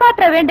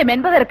காப்பாற்ற வேண்டும்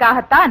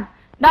என்பதற்காகத்தான்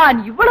நான்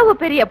இவ்வளவு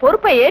பெரிய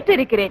பொறுப்பை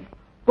ஏற்றிருக்கிறேன்.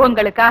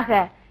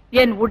 உங்களுக்காக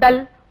என் உடல்,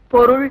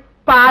 பொருள்,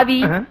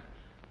 பாவி.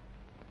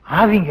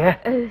 ஆவிங்க?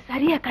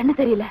 சரியா கண்ணு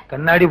தெரியல.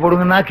 கண்ணாடி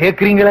போடுங்கன்னா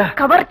கேக்குறீங்களா?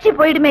 கவர்ச்சி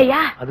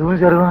போயிடுமேயா?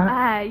 அதுவும் சரிதான்.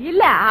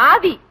 இல்ல,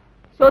 ஆவி.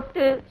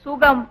 சொத்து,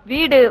 சுகம்,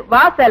 வீடு,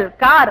 வாசல்,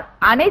 கார்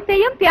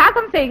அனைத்தையும்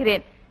தியாகம்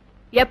செய்கிறேன்.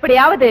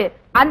 எப்படியாவது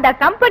அந்த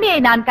கம்பெனியை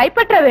நான்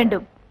கைப்பற்ற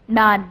வேண்டும்.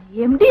 நான்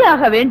MD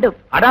ஆக வேண்டும்.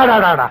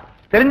 அடாடாடா,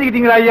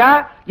 தெரிஞ்சுக்கிட்டீங்களா ஐயா?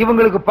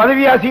 இவங்களுக்கு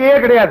பதவி ஆசையே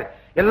கிடையாது.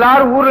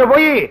 எல்லாரும் ஊர்ல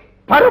போய்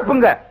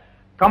பரப்புங்க.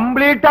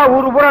 கம்ப்ளீட்டா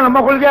ஊரு பூரா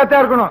நம்ம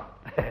கொள்கையாத்தான் இருக்கணும்.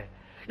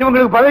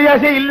 இவங்களுக்கு பதவி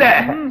ஆசையே இல்ல.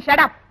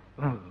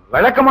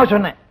 விளக்கமா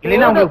சொன்னேன்,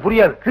 இல்லைன்னா உங்களுக்கு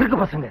புரியாது. கிறுக்கு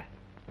பசங்க.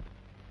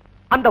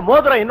 அந்த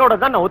மோதிரம் என்னோட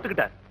தான் நான்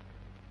ஒத்துக்கிட்டேன்.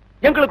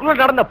 எங்களுக்குள்ள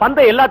நடந்த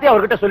பந்தை எல்லாத்தையும்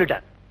அவர்கிட்ட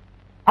சொல்லிட்டேன்.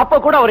 அப்ப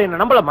கூட அவர் என்ன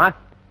நம்பலமா?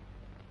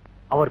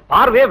 அவர்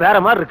பார்வையே வேற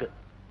மாதிரி இருக்கு.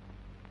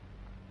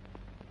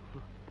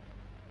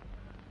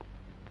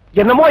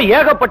 என்னமோ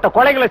ஏகப்பட்ட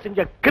கொலைகளை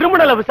செஞ்ச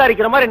கிரிமினலை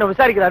விசாரிக்கிற மாதிரி என்ன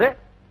விசாரிக்கிறாரு.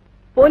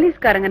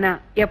 போலீஸ்காரங்கன்னா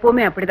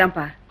எப்பவுமே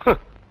அப்படிதான்ப்பா.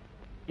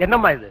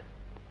 என்னம்மா இது?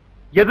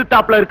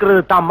 எதிர்த்தாப்புல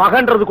இருக்கிறது தான்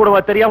மகன்றது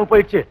கூட தெரியாம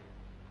போயிடுச்சு.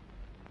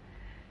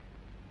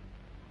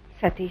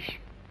 சதீஷ்,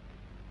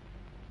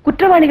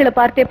 குற்றவாளிகளை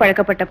பார்த்தே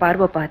பழக்கப்பட்ட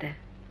பார்வை பாத.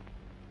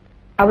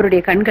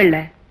 அவருடைய கண்கள்ல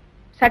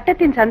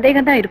சட்டத்தின்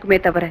சந்தேகம் தான் இருக்குமே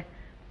தவிர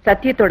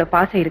சத்தியத்தோட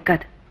பாசம்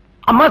இருக்காது.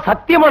 அம்மா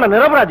சத்தியமான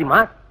நிரபராதிமா.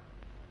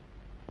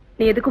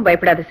 நீ எதுக்கும்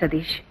பயப்படாத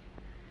சதீஷ்.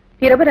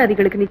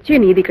 நிரபராதிகளுக்கு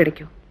நிச்சயம் நீதி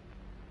கிடைக்கும்.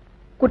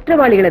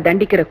 குற்றவாளிகளை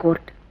தண்டிக்கிற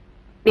கோர்ட்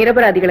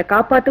நிரபராதிகளை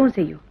காப்பாற்றவும்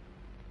செய்யும்.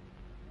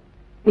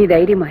 நீ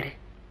தைரியமா இரு.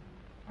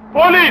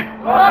 Police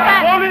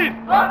police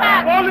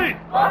police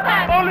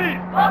police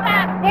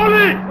police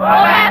police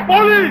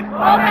police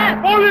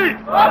police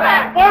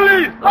police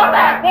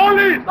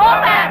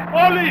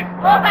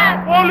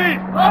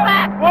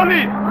police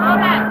police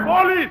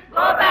police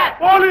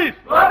police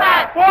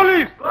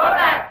police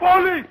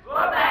police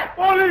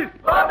police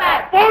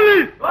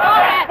police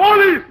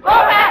police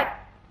police.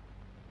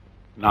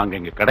 நாங்க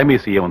இங்க கடமை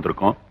செய்ய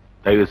வந்திருக்கோம்.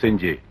 தயவு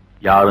செஞ்சு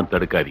யாரும்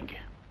தடுக்காதீங்க.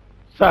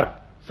 சார்,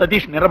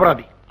 சதீஷ்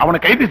நிரபராதி. அவனை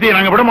கைது செய்ய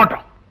நாங்க விட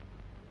மாட்டோம்.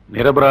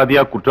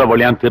 நிரபராதியா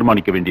குற்றவாளியான்னு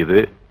தீர்மானிக்க வேண்டியது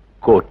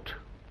கோர்ட்.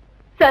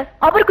 சார்,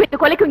 அவருக்கும் இந்த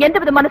கொலைக்கும் எந்த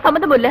விதமான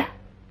சம்மந்தமும் இல்ல.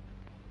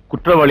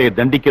 குற்றவாளியை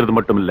தண்டிக்கிறது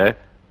மட்டும் இல்ல,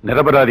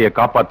 நிரபராதியை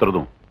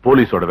காப்பாத்துறதும்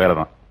போலீஸோட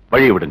வேலைதான்.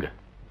 வழியை விடுங்க.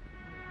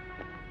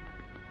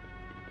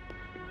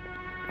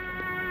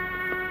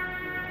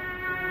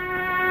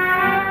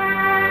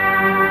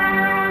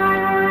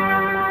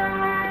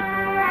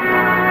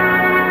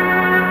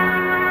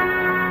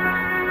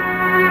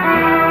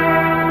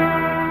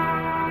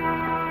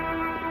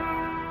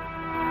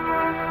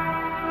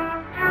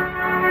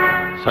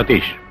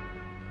 சதீஷ்,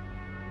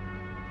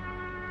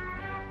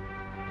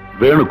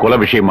 வேணு கொலை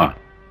விஷயமா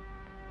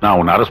நான்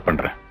உன்னை அரெஸ்ட்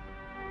பண்றேன்.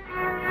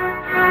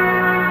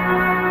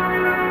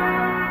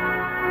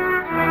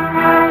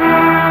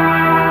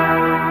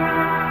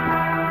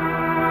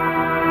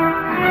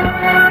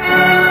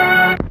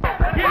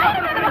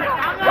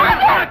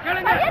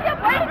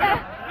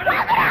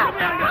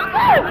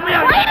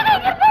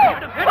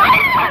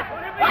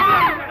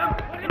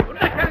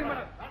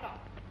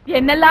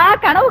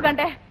 என்னெல்லாம் கனவு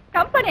கண்ட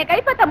கம்பெனியை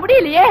கைப்பற்ற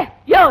முடியலையே.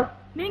 யோ,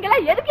 நீங்களா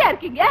எதுக்கே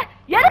இருக்கீங்க?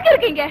 எதுக்கு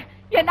இருக்கீங்க?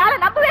 என்னால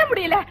நம்பவே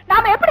முடியல.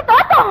 நாம எப்படி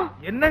தோத்தோம்?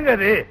 என்னங்க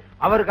அது?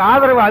 அவருக்கு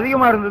ஆதரவு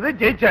அதிகமா இருந்தது,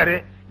 ஜெயிச்சாரு.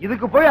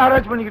 இதுக்கு போய்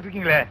ஆராய்ச்சி பண்ணிக்கிட்டு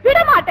இருக்கீங்களே. விட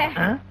மாட்டேன்.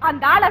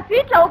 அந்த ஆளை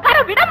சீட்ல உட்கார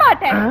விட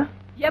மாட்டேன்.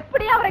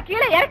 எப்படி அவரை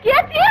கீழே இறக்கியே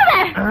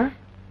தீருவேன்.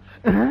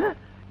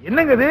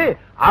 என்னங்க இது?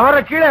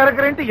 அவரை கீழே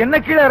இறக்குறேன்ட்டு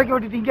என்ன கீழே இறக்கி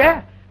விட்டுட்டீங்க?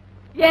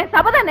 என்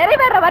சபதம்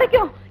நிறைவேற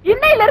வரைக்கும்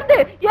இன்னையில இருந்து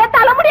என்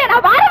தலைமுடிய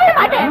நான் வாழவே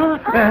மாட்டேன்.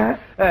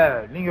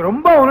 நீங்க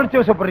ரொம்ப உணர்ச்சி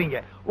வசப்படுறீங்க.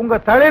 உங்க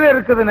தலையில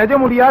இருக்குது நிஜ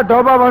முடியா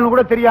டோபாவான்னு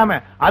கூட தெரியாம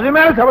அது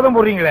மேல சபதம்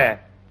போடுறீங்களே.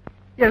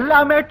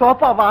 எல்லாமே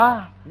டோப்பாவா?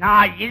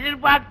 நான்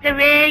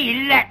எதிர்பார்க்கவே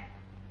இல்ல.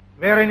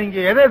 வேற நீங்க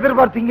எதை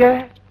எதிர்பார்த்தீங்க?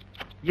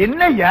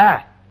 என்னய்யா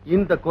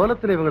இந்த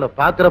கோலத்துல இவங்களை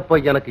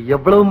பாக்குறப்ப எனக்கு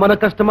எவ்வளவு மன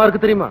கஷ்டமா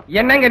இருக்கு தெரியுமா?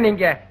 என்னங்க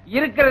நீங்க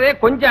இருக்கிறதே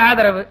கொஞ்சம்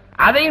ஆதரவு,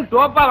 அதையும்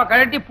டோப்பாவை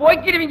கழட்டி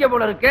போக்கிடுவீங்க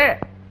போல இருக்கு.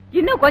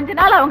 இன்னும் கொஞ்ச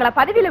நாள் அவங்கள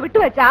பதவியில விட்டு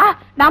வச்சா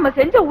நாம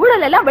செஞ்ச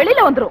ஊழல் எல்லாம்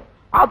வெளியில வந்துரும்.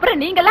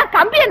 அப்புறம் நீங்க எல்லாம்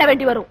கம்பி என்ன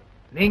வேண்டி வரும்.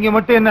 நீங்க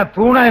மட்டும் என்ன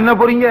தூணா என்ன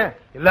போறீங்க?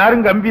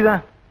 எல்லாரும்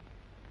கம்பிதான்.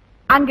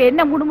 அங்க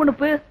என்ன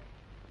முணுமுணுப்பு?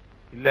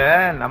 இல்ல,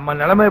 நம்ம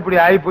நிலைமை இப்படி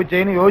ஆயி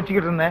போச்சேன்னு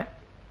யோசிச்சுக்கிட்டு இருந்தேன்.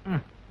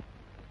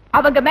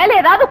 அவங்க மேல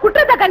ஏதாவது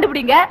குற்றத்தை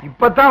கண்டுபிடிங்க.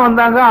 இப்பதான்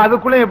வந்தாங்க,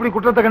 அதுக்குள்ள எப்படி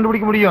குற்றத்தை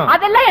கண்டுபிடிக்க முடியும்?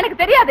 அதெல்லாம்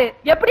எனக்கு தெரியாது.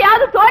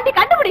 எப்படியாவது தோண்டி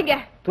கண்டுபிடிங்க.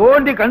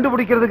 தோண்டி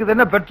கண்டுபிடிக்கிறதுக்கு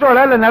என்ன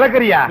பெட்ரோலா இல்ல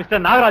நிலக்கரியா?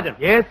 மிஸ்டர் நாகராஜன்,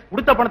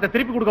 கொடுத்த பணத்தை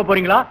திருப்பி கொடுக்க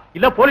போறீங்களா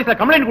இல்ல போலீஸ்ல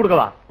கம்ப்ளைண்ட்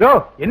கொடுக்கவா? யோ,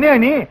 என்னையா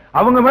நீ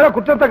அவங்க மேல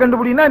குற்றத்தை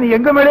கண்டுபிடினா நீ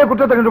எங்க மேலேயே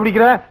குற்றத்தை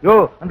கண்டுபிடிக்கிற? யோ,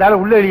 அந்த ஆளு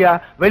உள்ள இல்லையா?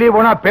 வெளியே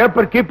போனா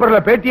பேப்பர்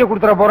கீப்பர்ல பேட்டியை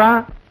கொடுத்துற போறான்.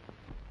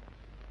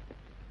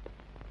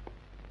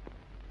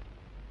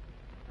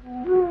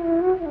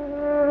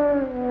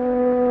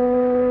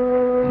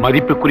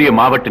 மதிப்புக்குரிய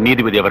மாவட்ட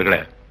நீதிபதி அவர்களை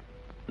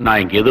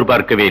நான் இங்க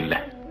எதிர்பார்க்கவே இல்லை.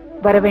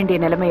 வரவேண்டிய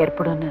நிலைமை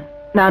ஏற்படும்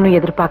நானும்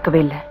எதிர்பார்க்கவே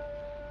இல்லை.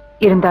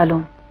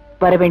 இருந்தாலும்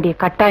வரவேண்டிய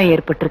கட்டாயம்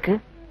ஏற்பட்டிருக்கு,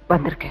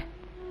 வந்திருக்கேன்.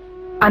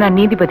 ஆனா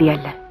நீதிபதி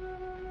அல்ல.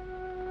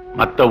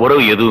 மத்த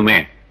உறவு எதுவுமே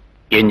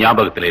என்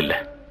ஞாபகத்துல இல்ல.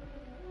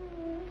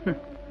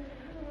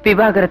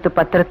 விவாகரத்து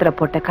பத்திரத்துல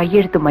போட்ட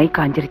கையெழுத்து மை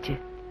காஞ்சிருச்சு.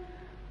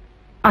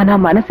 ஆனா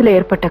மனசுல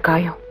ஏற்பட்ட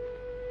காயம்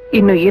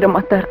இன்னும்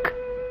ஈரமாத்தான் இருக்கு.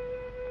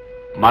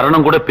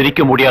 மரணம் கூட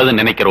பிரிக்க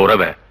முடியாதுன்னு நினைக்கிற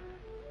உறவை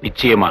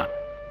நிச்சயமா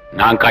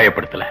நான்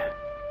காயப்படுத்தல.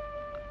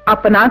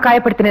 அப்ப நான்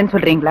காயப்படுத்தினேன்னு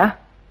சொல்றீங்களா?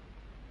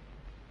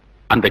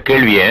 அந்த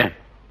கேள்விய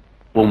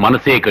உன்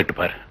மனசையே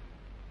கேட்டுப்பாரு.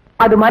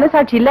 அது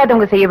மனசாட்சி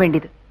இல்லாதவங்க செய்ய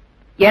வேண்டியது.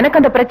 எனக்கு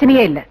அந்த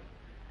பிரச்சனையே இல்ல.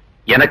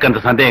 எனக்கு அந்த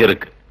சந்தேகம்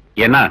இருக்கு.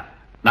 ஏன்னா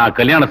நான்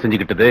கல்யாணம்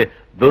செஞ்சுக்கிட்டது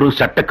வெறும்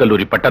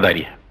சட்டக்கல்லூரி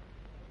பட்டதாரிய.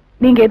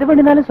 நீங்க எது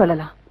வேணும்னாலும்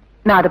சொல்லலாம்,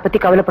 நான் அதை பத்தி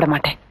கவலைப்பட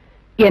மாட்டேன்.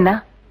 ஏன்னா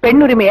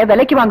பெண் உரிமையை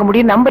விலைக்கு வாங்க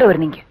முடியும்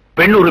நம்புறவர் நீங்க.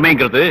 பெண்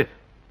உரிமைங்கிறது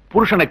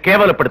புருஷனை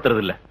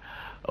கேவலப்படுத்துறது இல்ல.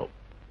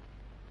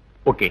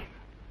 ஓகே,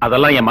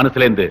 அதெல்லாம் என்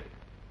மனசுல இருந்து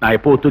நான்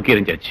எப்போ தூக்கி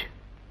எறிஞ்சாச்சு.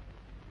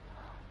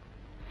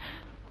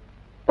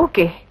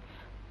 ஓகே,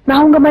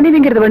 நான் உங்க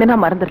மனைவிங்கிறத வேணும்னா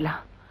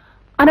மறந்துடலாம்.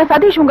 ஆனா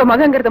சதீஷ் உங்க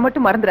மகங்கிறத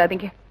மட்டும்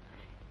மறந்துடாதீங்க.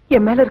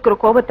 என் மேல இருக்கிற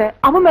கோபத்தை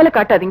அவன் மேல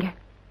காட்டாதீங்க.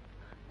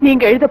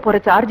 நீங்க எழுத போற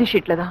சார்ஜ்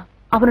ஷீட்ல தான்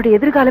அவனுடைய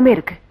எதிர்காலமே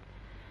இருக்கு.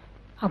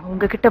 அவன்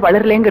உங்ககிட்ட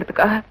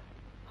வளரலங்கிறதுக்காக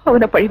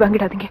அவனை பழி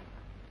வாங்கிடாதீங்க.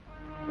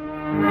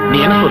 நீ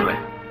என்ன சொல்ற?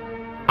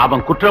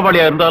 அவன்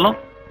குற்றவாளியா இருந்தாலும்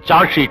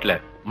சார்ஜ் ஷீட்ல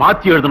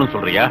மாத்தி எழுதணும்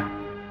சொல்றியா?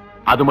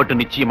 அது மட்டும்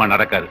நிச்சயமா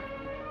நடக்காது.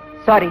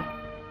 சாரி,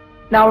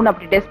 நான் ஒண்ணு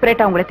அப்படி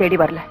டெஸ்பரேட்டா உங்களை தேடி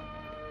வரல.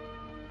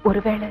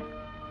 ஒருவேளை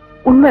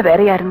உண்மை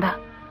வேறையா இருந்தா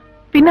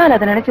பின்னால்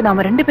அதை நினைச்சு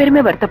நாம 2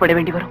 பேருமே வருத்தப்பட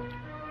வேண்டி வரும்.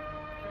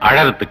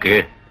 அழறதுக்கு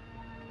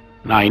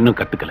நான் இன்னும்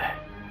கத்துக்கல.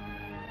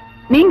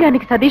 நீங்க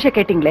அன்னைக்கு சதீஷ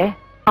கேட்டீங்களே,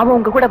 அவன்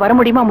உங்க கூட வர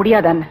முடியுமா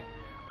முடியாதான்னு.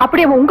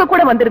 அப்படி அவன் உங்க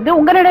கூட வந்திருந்து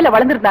உங்க நிலையில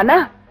வளர்ந்திருந்தானா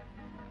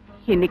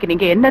இன்னைக்கு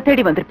நீங்க என்ன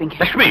தேடி வந்திருப்பீங்க.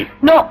 Lakshmi,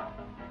 no,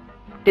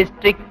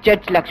 district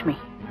judge Lakshmi.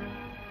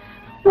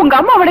 உங்க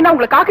அம்மா விட நான்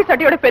உங்களை காக்கி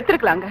சட்டையோட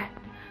பெத்திருக்கலாங்க.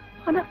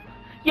 ஆனா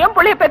என்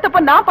பிள்ளைய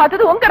பெத்தப்ப நான்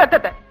பார்த்தது உங்க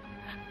ரத்தத்தை.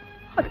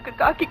 அதுக்கு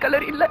காக்கி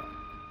கலர் இல்ல.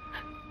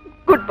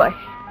 Good bye.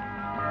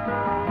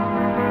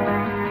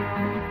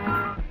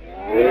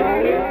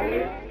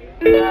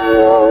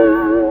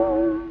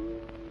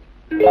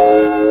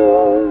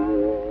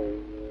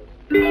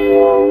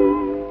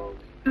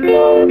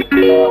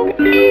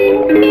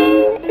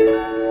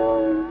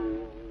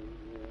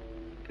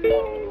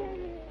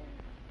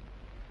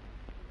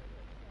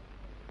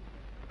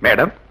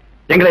 மேடம்,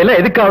 எங்களை எல்லாம்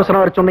எதுக்கு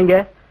அவசரம் வர சொன்னீங்க?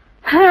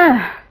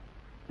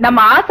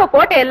 நம்ம ஆசை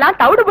கோட்டையெல்லாம்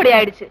தவிடுபடி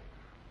ஆயிடுச்சு.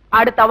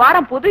 அடுத்த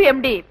வாரம் புது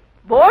எம்டி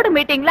போர்டு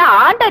மீட்டிங்ல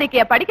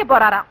ஆண்டறிக்கைய படிக்க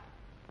போறாராம்.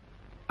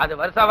 அது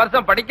வருஷம்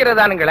வருஷம்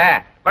படிக்கிறதானுங்களே,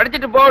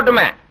 படிச்சுட்டு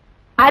போகட்டுமே.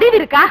 அறிவு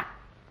இருக்கா?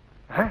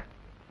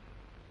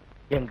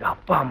 எங்க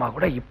அப்பா அம்மா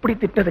கூட இப்படி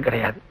திட்டது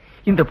கிடையாது.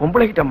 இந்த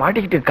பொம்பளை கிட்ட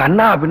மாட்டிக்கிட்டு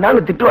கண்ணா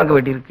அப்படின்னாலும் திட்டு வாங்க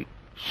வேண்டியிருக்கு.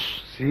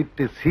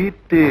 சீட்டு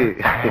சீட்டு.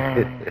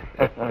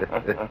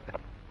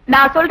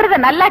 நான் சொல்றத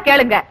நல்லா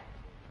கேளுங்க.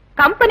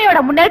 கம்பெனியோட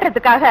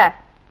முன்னேற்றத்துக்காக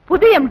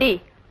புது எம்டி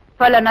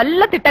பல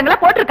நல்ல திட்டங்களை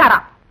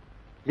போட்டிருக்காராம்.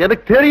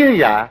 எனக்கு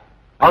தெரியும்யா,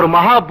 அவர்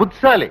மகா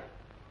புத்திசாலி.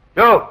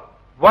 யோ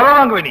வர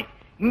வாங்குவே, நீ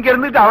இங்க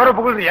இருந்துட்டு அவரை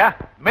புகழ்றியா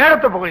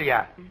மேடத்தை புகழ்றியா?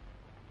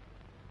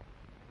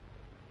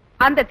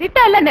 அந்த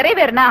திட்டம் எல்லாம்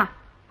நிறைவேறினா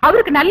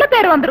அவருக்கு நல்ல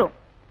பேர் வந்துரும்.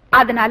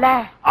 அதனால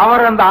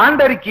அவர் அந்த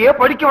ஆண்டறிக்கையை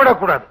படிக்க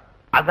விடக்கூடாது.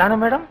 அதானே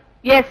மேடம்?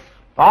 எஸ்.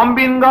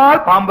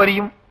 பாம்பின்கால்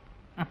பாம்பரியும்.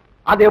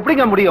 அது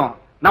எப்படிங்க முடியும்?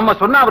 நம்ம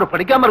சொன்னா அவர்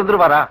படிக்காம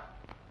இருந்துருவாரா?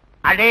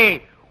 அடே,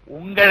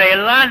 உங்களை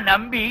எல்லாம்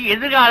நம்பி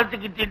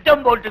எதிர்காலத்துக்கு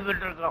திட்டம்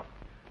போட்டுக்கிட்டு இருக்கோம்.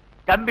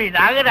 தம்பி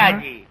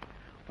நாகராஜி,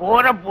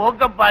 போற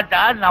போக்க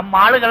பார்த்தா நம்ம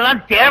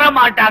ஆளுகள்லாம் தேர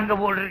மாட்டாங்க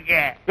போல்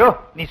இருக்கேன். யோ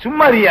நீ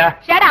சும்மாரியா?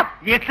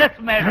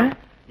 Yes madam.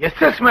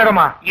 S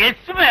மேடமா?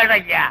 Yes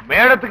madam.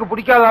 மேடத்துக்கு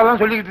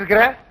பிடிக்காதான் சொல்லிக்கிட்டு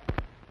இருக்கிற?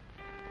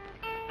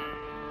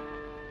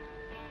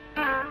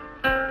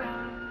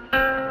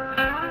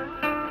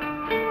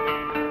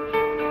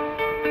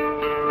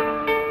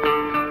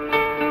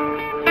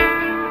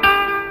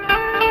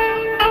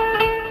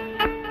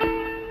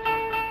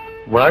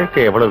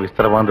 வாழ்க்கை எவ்வளவு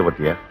விஸ்தரமானது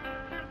பத்தியா?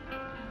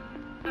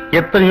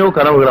 எத்தனையோ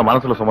கனவுகளை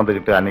மனசுல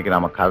சுமந்துகிட்டு அன்னைக்கு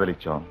நாம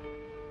காதலிச்சோம்.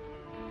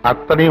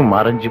 அத்தனையும்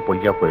மறைஞ்சு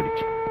பொய்யா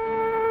போயிடுச்சு.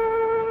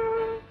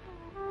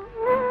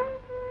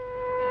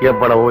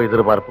 எவ்வளவோ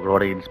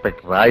எதிர்பார்ப்புகளோட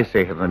இன்ஸ்பெக்டர்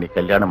ராஜசேகரன் நீ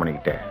கல்யாணம்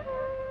பண்ணிக்கிட்ட.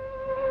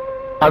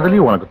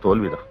 அதுலயும் உனக்கு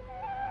தோல்விதான்.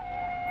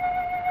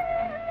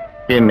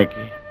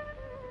 இன்னைக்கு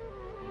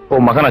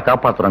உன் மகனை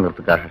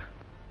காப்பாத்துறங்கிறதுக்காக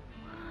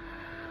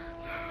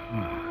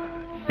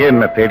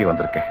என்ன தேடி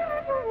வந்திருக்கேன்.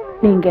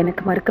 நீங்க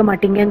எனக்கு மறுக்க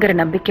மாட்டீங்கிற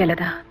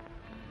நம்பிக்கையிலதான்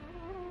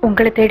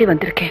உங்களை தேடி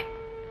வந்திருக்கேன்.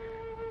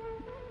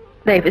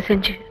 தயவு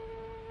செஞ்சு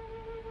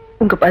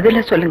உங்க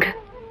பதில சொல்லுங்க.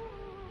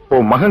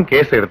 உன் மகன்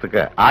கேஸ்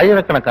எடுத்துக்க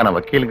ஆயிரக்கணக்கான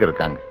வக்கீலுங்க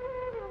இருக்காங்க.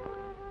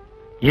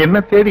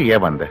 என்ன தேடி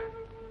ஏன் வந்த?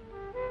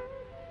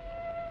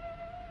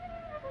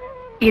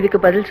 இதுக்கு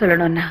பதில்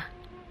சொல்லணும்னா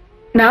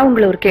நான்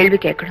உங்களை ஒரு கேள்வி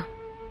கேட்கணும்.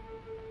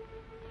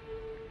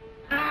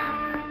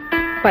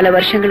 பல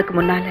வருஷங்களுக்கு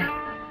முன்னால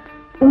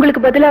உங்களுக்கு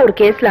பதிலா ஒரு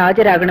கேஸ்ல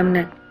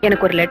ஆஜராகணும்னு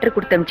எனக்கு ஒரு லெட்டர்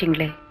கொடுத்து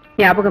அனுப்பிச்சீங்களே,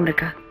 ஞாபகம்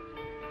இருக்கா?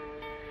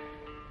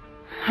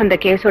 அந்த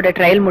கேஸோட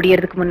ட்ரையல்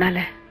முடியறதுக்கு முன்னால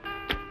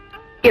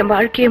என்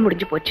வாழ்க்கையே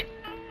முடிஞ்சு போச்சு.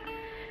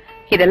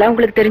 இதெல்லாம்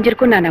உங்களுக்கு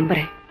தெரிஞ்சிருக்கும் நான்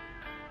நம்புறேன்.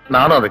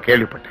 நானும் அதை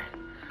கேள்விப்பட்டேன்.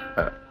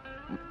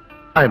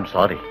 I am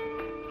sorry.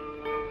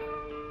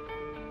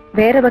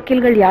 வேற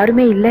வக்கீல்கள்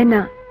யாருமே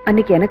இல்லைன்னா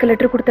அன்னைக்கு எனக்கு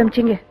லெட்டர் கொடுத்து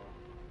அனுப்பிச்சீங்க.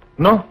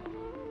 நோ,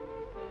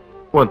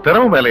 உன்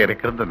திறமை மேல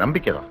எனக்கு இருந்த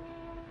நம்பிக்கை தான்.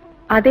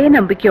 அதே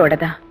நம்பிக்கையோட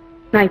தான்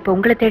நான் இப்ப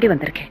உங்களை தேடி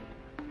வந்திருக்கேன்.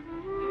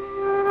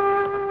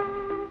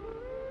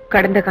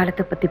 கடந்த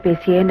காலத்தை பத்தி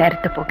பேசியே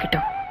நேரத்தை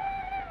போக்கிட்டோம்.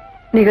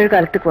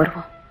 நிகழ்காலத்துக்கு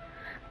வருவோம்.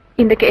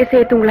 இந்த கேஸை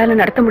ஏத்து உங்களால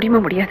நடத்த முடியுமா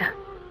முடியாதா?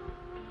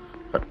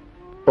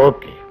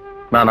 ஓகே,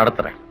 நான்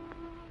நடத்துறேன்.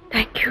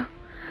 தேங்க்யூ.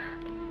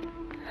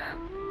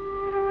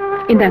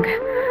 இந்தாங்க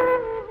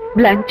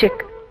பிளாங்க்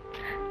செக்.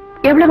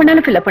 எவ்வளவு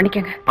வேணாலும் ஃபில்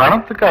பண்ணிக்கங்க.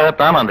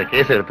 பணத்துக்காகத்தான் நான் அந்த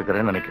கேஸ்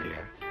எடுத்துக்கிறேன்னு நினைக்கிறீங்க?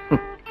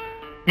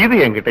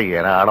 இது என்கிட்ட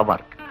ஏராளமா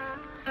இருக்கு.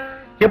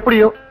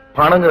 எப்படியோ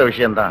பணங்கிற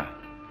விஷயம்தான்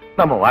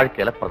நம்ம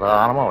வாழ்க்கையில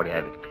பிரதானமா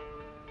விளையாடி இருக்கு.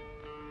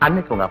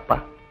 அன்னைக்கு உங்க அப்பா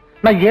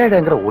நான்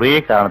ஏழைங்கிற ஒரே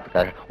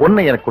காரணத்துக்காக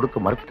உன்னை எனக்கு கொடுக்க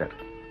மறுத்துட்டாரு.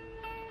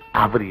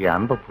 அவர் என்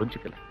அன்பை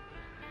புரிஞ்சுக்கல.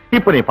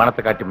 இப்ப நீ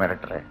பணத்தை காட்டி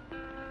மிரட்டுற.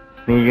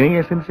 நீ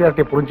என்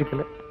சின்சியாரிட்டியை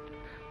புரிஞ்சுக்கல.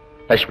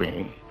 லட்சுமி,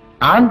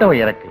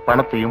 ஆண்டவன் எனக்கு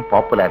பணத்தையும்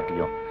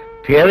பாப்புலாரிட்டியும்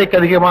தேவைக்கு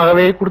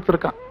அதிகமாகவே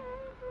கொடுத்திருக்கான்.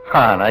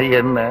 ஆனா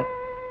என்ன,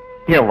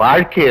 என்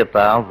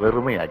வாழ்க்கையத்தான்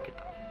வெறுமையாக்கிட்டான்.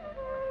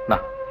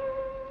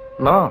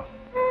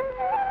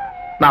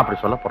 நான் அப்படி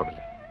சொல்ல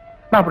போறதில்லை.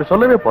 நான் அப்படி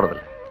சொல்லவே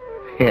போறதில்லை.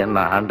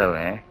 என்ன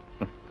ஆண்டவன்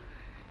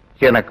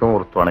எனக்கும்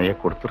ஒரு துணையை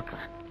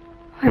கொடுத்திருக்கேன்.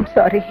 I'm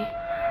sorry.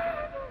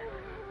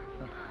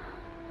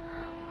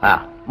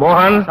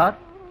 மோகன் சார்,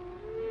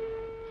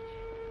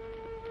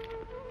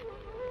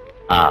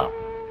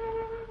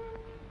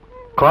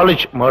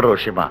 காலேஜ் மர்டர்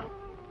விஷயமா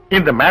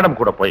இந்த மேடம்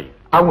கூட போய்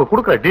அவங்க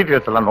கொடுக்கிற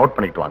டீடைல்ஸ் எல்லாம் நோட்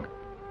பண்ணிட்டு வாங்க.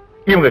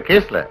 இவங்க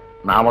கேஸ்ல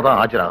நாம தான்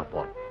ஆஜராக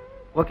போறோம்.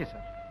 Okay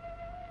sir.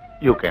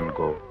 You can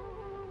go.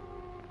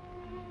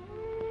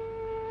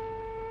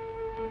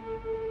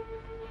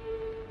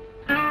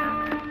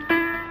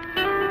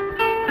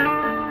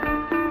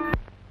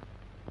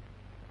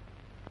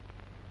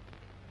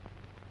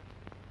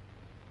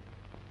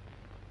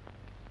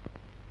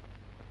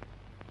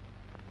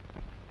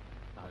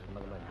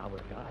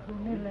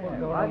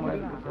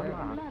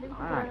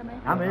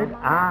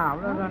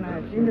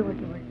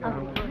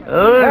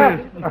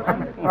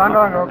 வாங்க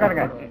வாங்க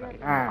உட்காருங்க.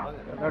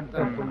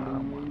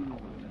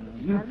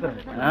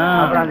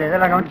 அப்புறம் அந்த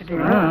இதெல்லாம்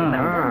கவனிச்சிட்டீங்களா?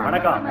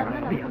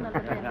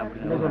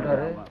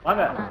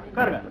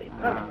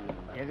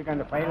 எதுக்கு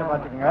அந்த ஃபைல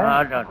பாத்துக்கங்க.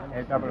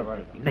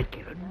 இன்னைக்கு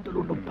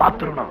 2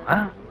 பாத்துறணும்.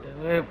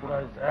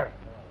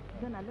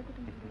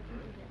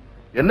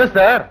 என்ன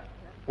சார்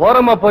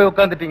ஓரமா போய்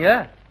உட்காந்துட்டீங்க?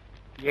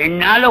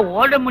 என்னால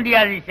ஓட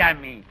முடியாது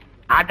சாமி,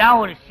 அதான்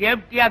ஒரு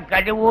சேஃப்டியா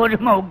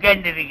கடுவோரமா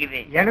உட்கார்ந்து இருக்குது.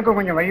 எனக்கும்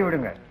கொஞ்சம் வழி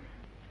விடுங்க.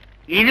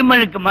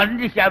 இருமலுக்கு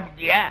மருந்து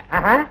சாப்பிட்டியா?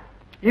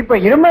 இப்ப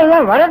இருமல்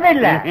தான் வரதே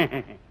இல்ல.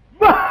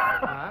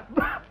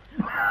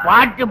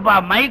 பாட்டுப்பா,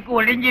 மைக்கு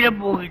உடைஞ்சிட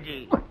போகுது.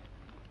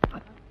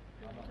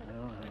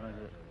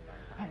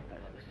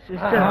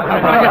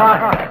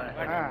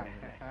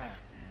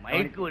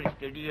 மைக்கு ஒரு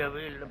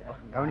ஸ்டெடியாவே இல்லப்பா.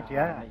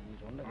 கவனிச்சியா?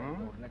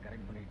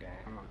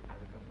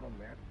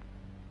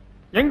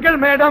 எங்கள்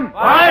மேடம்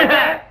வாழ்க,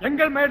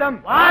 எங்கள் மேடம்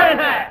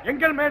வாழ்க,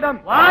 எங்கள் மேடம்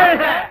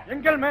வாழ்க,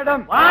 எங்கள்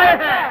மேடம்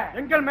வாழ்க,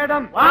 எங்கள்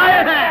மேடம்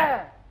வாழ்க.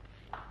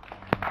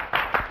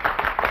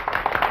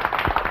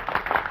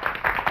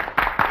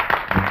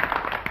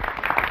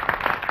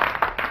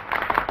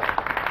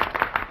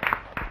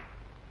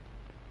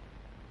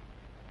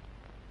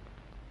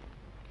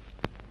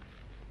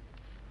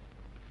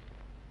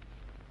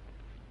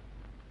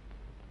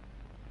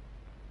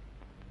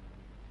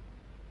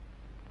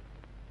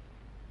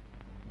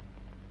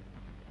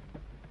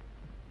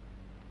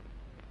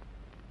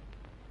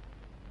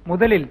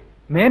 முதலில்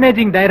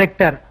மேனேஜிங்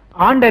டைரக்டர்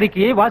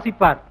ஆண்டறிக்கையை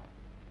வாசிப்பார்.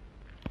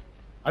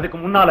 அதுக்கு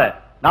முன்னால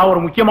நான் ஒரு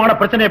முக்கியமான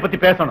பிரச்சனையை பத்தி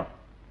பேசணும்.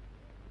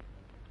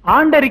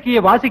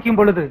 ஆண்டறிக்கையை வாசிக்கும்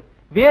பொழுது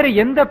வேறு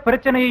எந்த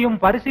பிரச்சனையையும்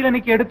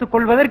பரிசீலனைக்கு எடுத்துக்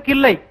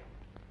கொள்வதற்கில்லை.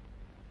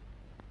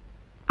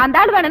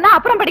 அந்த ஆள் வேணும்னா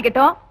அப்புறம்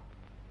படிக்கட்டும்.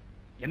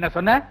 என்ன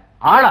சொன்ன?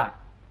 ஆளா?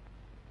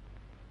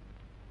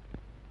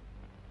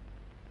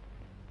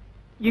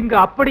 இங்கு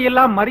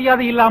அப்படியெல்லாம்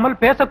மரியாதை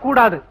இல்லாமல்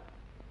பேசக்கூடாது.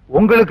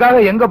 உங்களுக்காக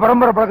எங்க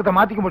பரம்பரை பழக்கத்தை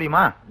மாத்திக்க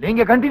முடியுமா?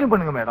 நீங்க கண்டினியூ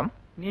பண்ணுங்க மேடம்.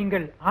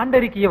 நீங்கள்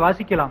ஆண்டறிக்கையை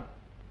வாசிக்கலாம்.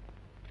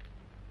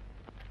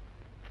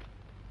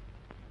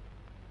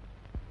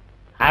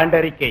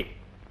 ஆண்டறிக்கை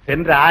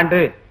சென்ற ஆண்டு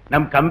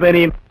நம்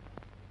கம்பெனி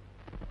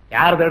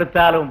யார்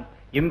தடுத்தாலும்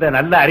இந்த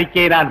நல்ல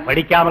அறிக்கையை நான்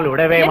படிக்காமல்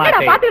விடவே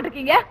மாட்டேன்.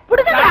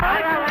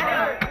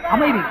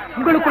 அமைதி,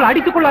 உங்களுக்குள்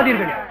அடித்துக்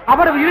கொள்ளாதீர்கள்.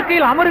 அவரது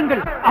இருக்கையில்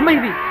அமருங்கள்.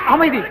 அமைதி,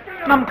 அமைதி.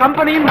 நம்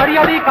கம்பெனியின்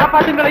மரியாதையை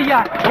காப்பாற்றுங்கள் ஐயா.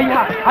 ஐயா,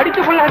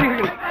 அடித்துக்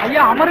கொள்ளாதீர்கள்.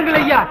 ஐயா, அமருங்கள்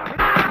ஐயா.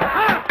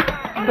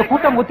 இந்த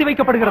கூட்டம்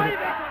ஒத்திவைக்கப்படுகிறது.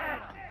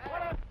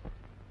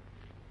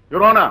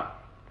 யுரோனா,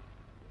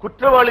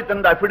 குற்றவாளி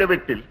தந்த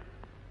அபிடவிட்டில்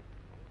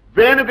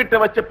வேணு கிட்ட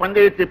வச்ச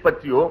பந்தயத்தை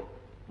பத்தியோ,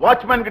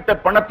 வாட்ச்மேன் கிட்ட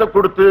பணத்தை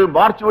கொடுத்து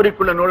மார்ச்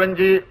வரிக்குள்ள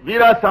நுழைஞ்சு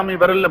வீராசாமி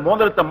வரல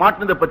மோதிரத்தை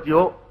மாட்டினதை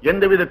பத்தியோ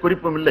எந்தவித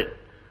குறிப்பும் இல்லை.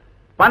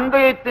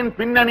 பந்தயத்தின்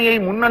பின்னணியை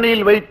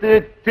முன்னணியில் வைத்து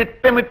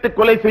திட்டமிட்டு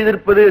கொலை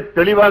செய்திருப்பது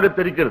தெளிவாக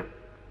தெரிகிறது.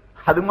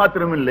 அது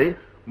மாத்திரமில்லை,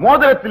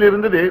 மோதிரத்தில்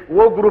இருந்தது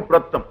ஓ குரூப்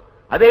ரத்தம்.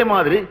 அதே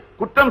மாதிரி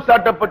குற்றம்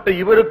சாட்டப்பட்ட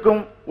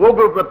இவருக்கும் ஓ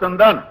குரூப் ரத்தம்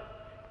தான்.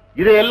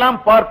 இதையெல்லாம்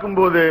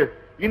பார்க்கும்போது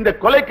இந்த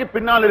கொலைக்கு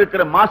பின்னால்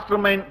இருக்கிற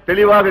மாஸ்டர் மைண்ட்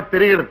தெளிவாக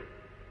தெரிகிறது.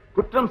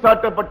 குற்றம்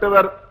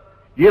சாட்டப்பட்டவர்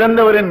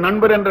இறந்தவரின்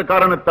நண்பர் என்ற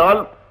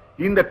காரணத்தால்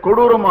இந்த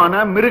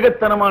கொடூரமான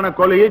மிருகத்தனமான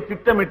கொலையை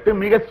திட்டமிட்டு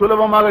மிக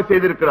சுலபமாக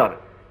செய்திருக்கிறார்.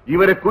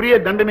 இவருக்குரிய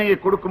தண்டனையை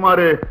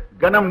கொடுக்குமாறு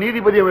கனம்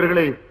நீதிபதி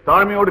அவர்களை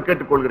தாழ்மையோடு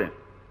கேட்டுக்கொள்கிறேன்.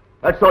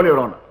 That's all, Your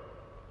Honor.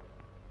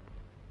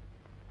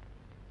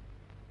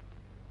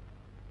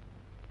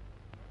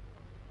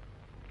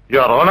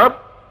 Your Honor,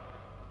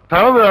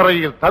 தனது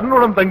அறையில்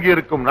தன்னுடன்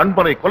தங்கியிருக்கும்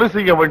நண்பனை கொலை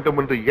செய்ய வேண்டும்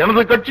என்று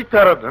எனது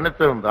கட்சிக்காரர்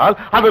நினைத்திருந்தால்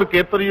அதற்கு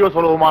எத்தனையோ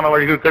சுலபமான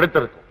வழிகள்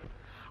கிடைத்திருக்கும்.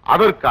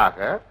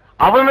 அதற்காக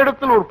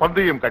அவனிடத்தில் ஒரு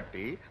பந்தயம்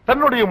கட்டி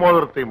தன்னுடைய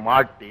மோதிரத்தை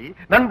மாட்டி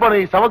நண்பனை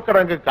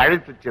சவக்கடங்குக்கு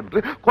அழைத்துச் சென்று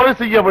கொலை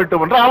செய்ய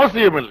வேண்டும் என்ற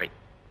அவசியம் இல்லை.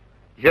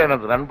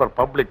 எனது நண்பர்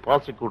பப்ளிக்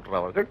ப்ராசிக்யூட்டர்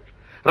அவர்கள்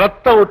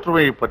ரத்த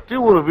ஒற்றுமையை பற்றி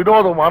ஒரு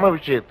வினோதமான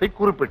விஷயத்தை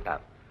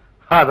குறிப்பிட்டார்.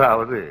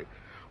 அதாவது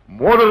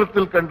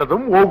மோதிரத்தில்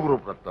கண்டதும் ஓ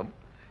குரூப் ரத்தம்,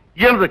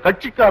 எனது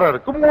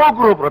கட்சிக்காரருக்கும் ஓ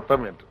குரூப்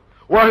ரத்தம் என்று.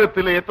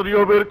 உலகத்தில்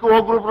எத்தனையோ பேருக்கு ஓ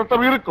குரூப்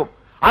ரத்தம் இருக்கும்.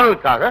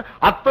 அதற்காக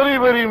அத்தனை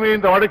பேரையுமே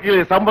இந்த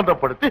வழக்கிலே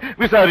சம்பந்தப்படுத்தி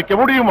விசாரிக்க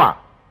முடியுமா?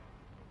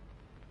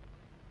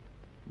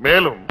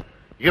 மேலும்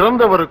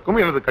இறந்தவருக்கும்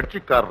எனது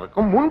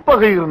கட்சிக்காரருக்கும்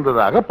முன்பகை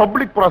இருந்ததாக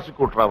பப்ளிக்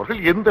ப்ராசிக்யூட்டர் அவர்கள்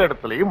எந்த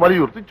இடத்திலையும்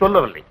வலியுறுத்தி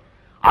சொல்லவில்லை.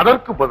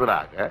 அதற்கு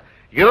பதிலாக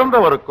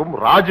இறந்தவருக்கும்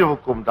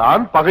ராஜுவுக்கும்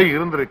தான் பகை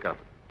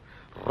இருந்திருக்கிறது.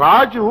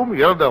 ராஜுவும்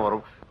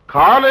இறந்தவரும்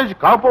காலேஜ்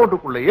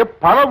காம்பவுண்டுக்குள்ளேயே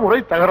பல முறை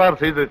தகராறு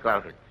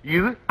செய்திருக்கிறார்கள்.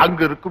 இது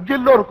அங்கு இருக்கும்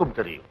எல்லோருக்கும்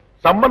தெரியும்.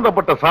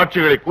 சம்பந்தப்பட்ட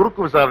சாட்சிகளை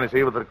குறுக்கு விசாரணை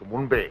செய்வதற்கு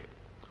முன்பே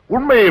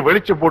உண்மையை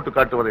வெளிச்சம் போட்டு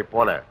காட்டுவதைப்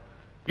போல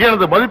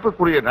எனது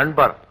மதிப்புக்குரிய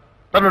நண்பர்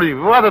தன்னுடைய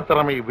விவாத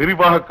திறமையை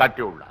விரிவாக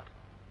காட்டியுள்ளார்.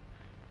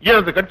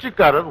 எனது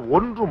கட்சிக்காரர்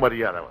ஒன்றும்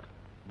அறியாதவர்,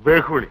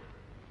 வெகுளி,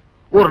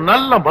 ஒரு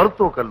நல்ல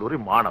மருத்துவக் கல்லூரி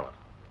மாணவர்,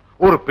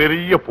 ஒரு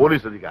பெரிய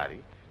போலீஸ் அதிகாரி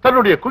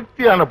தன்னுடைய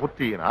குத்தியான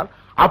புத்தியினால்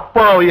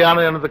அப்பாவியான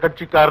எனது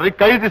கட்சிக்காரரை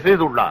கைது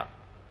செய்துள்ளார்.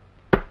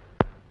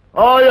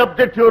 I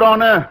object, Your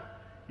Honor.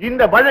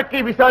 இந்த வழக்கை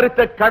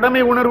விசாரித்த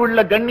கடமை உணர்வுள்ள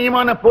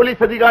கண்ணியமான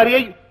போலீஸ்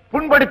அதிகாரியை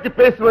புண்படுத்தி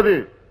பேசுவது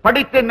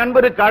படித்த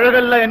நண்பருக்கு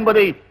அழகல்ல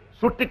என்பதை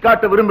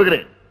சுட்டிக்காட்ட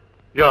விரும்புகிறேன்.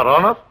 Your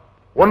Honor,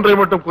 ஒன்றை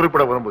மட்டும்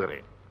குறிப்பிட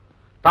விரும்புகிறேன்.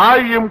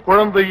 தாயையும்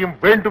குழந்தையும்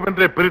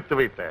வேண்டுமென்றே பிரித்து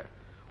வைத்த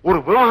ஒரு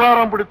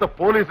விவகாரம் பிடித்த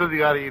போலீஸ்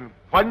அதிகாரியின்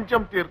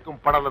பஞ்சம் தீர்க்கும்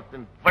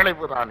படலத்தின்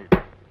விளைவுதான் இது.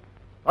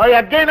 I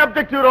again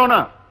object, Your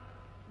Honor.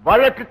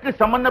 வழக்குக்கு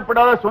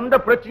சம்பந்தப்படாத சொந்த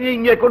பிரச்சனையை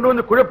இங்கே கொண்டு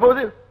வந்து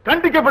குழப்புவது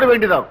கண்டிக்கப்பட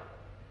வேண்டியதாகும்.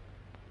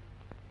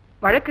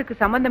 வழக்குக்கு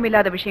சம்பந்தம்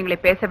இல்லாத விஷயங்களை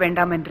பேச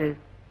வேண்டாம் என்று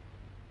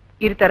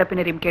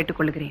இருதரப்பினரையும்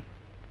கேட்டுக்கொள்கிறேன்.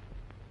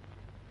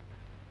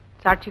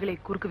 சாட்சிகளை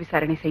குறுக்கு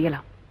விசாரணை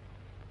செய்யலாம்.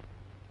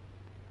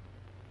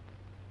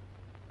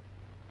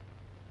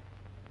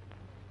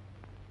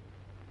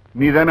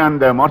 நீதானே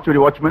அந்த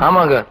மார்ச்சுரி வாட்ச்மேன்?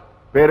 ஆமாங்க.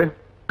 பேரு?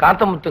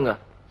 காத்தமுத்துங்க.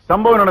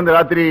 சம்பவம் நடந்த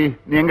ராத்திரி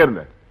நீ எங்க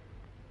இருந்த?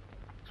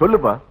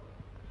 சொல்லுப்பா.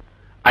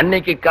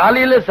 அன்னைக்கு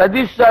காலையில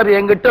சதீஷ் சார்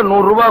எங்கிட்ட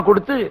 100 ரூபாய்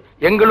கொடுத்து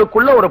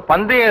எங்களுக்குள்ள ஒரு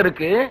பந்தயம்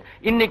இருக்கு,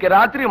 இன்னைக்கு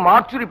ராத்திரி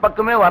மார்ச்சுரி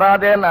பக்கமே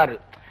வராதேன்னாரு.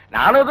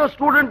 நானும் ஏதோ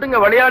ஸ்டூடெண்ட்டுங்க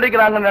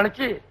விளையாடிக்கிறாங்கன்னு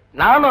நினைச்சு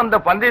நானும் அந்த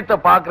பந்தயத்தை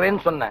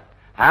பாக்குறேன்னு சொன்னேன்.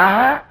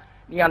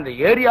 நீ அந்த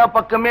ஏரியா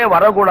பக்கமே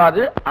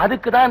வரக்கூடாது,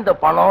 அதுக்குதான் இந்த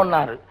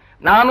பணம்னாரு.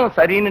 நானும்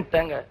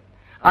சரின்னுட்டேங்க.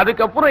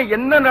 அதுக்கப்புறம்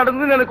என்ன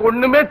நடந்துன்னு எனக்கு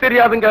ஒண்ணுமே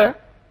தெரியாதுங்க.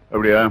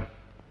 அப்படியா?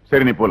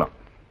 சரி, நீ போலாம்.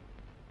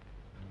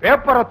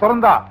 பேப்பரை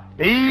திறந்தா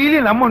டெய்லி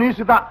நம்ம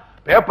நியூஸ் தான்.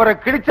 பேப்பரை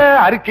கிழிச்ச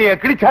அறிக்கைய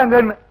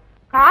கிழிச்சாங்கன்னு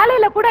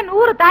காலையில கூட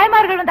 100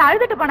 தாய்மார்கள் வந்து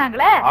அழுதுட்டு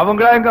போனாங்களே.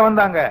 அவங்களா எங்க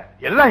வந்தாங்க?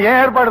 எல்லாம் ஏன்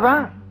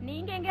ஏற்பாடுதான்.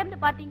 நீங்க எங்க இருந்து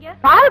பாத்தீங்க?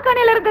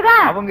 பால்கனில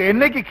இருந்துதான். அவங்க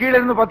என்னைக்கு கீழ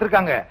இருந்து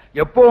பாத்துருக்காங்க?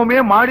 எப்பவுமே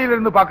மாடியில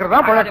இருந்து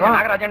பாக்குறதா பழக்கம்.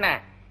 நாகராஜன்,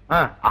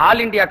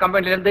 ஆல் இந்தியா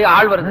கம்பெனில இருந்து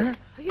ஆள் வருது.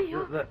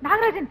 ஐயோ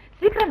நாகராஜன்,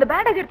 சீக்கிரம் அந்த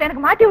பேண்டேஜ் எடுத்து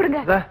எனக்கு மாட்டி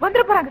விடுங்க.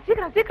 வந்துட போறாங்க.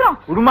 சீக்கிரம் சீக்கிரம்.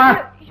 குருமா.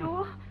 ஐயோ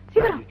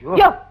சீக்கிரம்.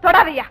 யோ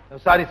தொடாதயா.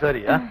 Sorry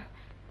sorry.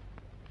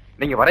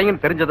 நீங்க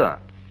வரீங்கன்னு தெரிஞ்சதும்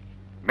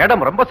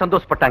மேடம் ரொம்ப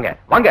சந்தோஷப்பட்டாங்க.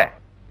 வாங்க.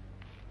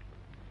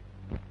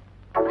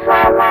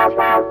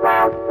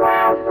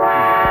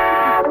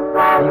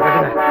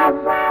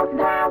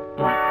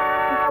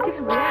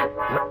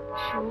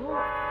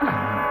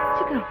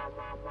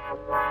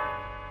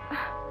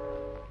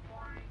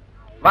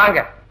 வாங்க.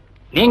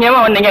 நீங்க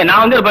ஏன் வந்தீங்க?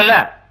 நான் வந்து இருப்பேன்ல.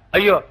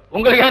 ஐயோ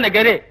உங்களுக்கு ஏன் இந்த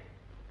கேரி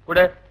கூட?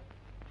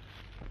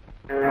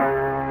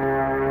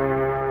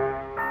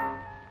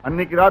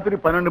 அன்னைக்கு ராத்திரி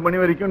 12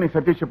 மணி வரைக்கும் நீ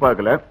சதீஷ்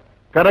பார்க்கல.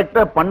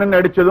 கரெக்டா 12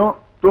 அடிச்சதும்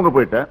தூங்க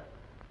போயிட்ட.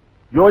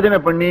 யோஜனை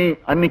பண்ணி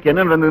அன்னைக்கு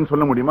என்ன நடந்ததுன்னு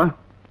சொல்ல முடியுமா?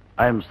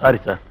 I am sorry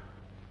sir.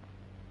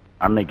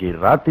 அன்னைக்கு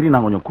ராத்திரி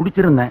நான் கொஞ்சம்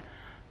குடிச்சிருந்தேன்,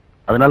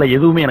 அதனால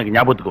எதுவுமே எனக்கு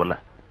ஞாபகத்துக்கு வரல.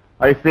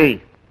 ஐ see.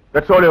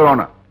 That's all, Your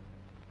Honor.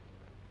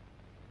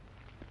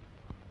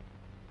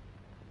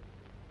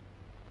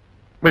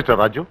 Mister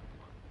Raju,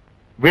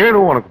 வேணு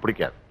உனக்கு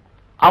பிடிக்காது.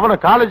 அவனை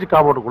காலேஜ்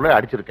காம்பவுண்டுக்குள்ள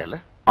அடிச்சிருக்கல?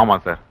 ஆமா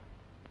சார்.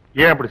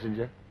 ஏன் அப்படி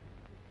செஞ்ச?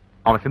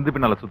 அவன் சிந்து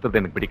பின்னால சுத்தத்தை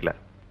எனக்கு பிடிக்கல.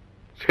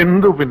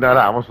 சிந்து பின்னால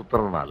அவன்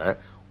சுத்துறதுனால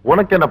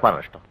உனக்கு என்னப்பா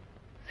நஷ்டம்?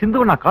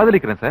 சிந்துவை நான்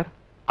காதலிக்கிறேன் சார்.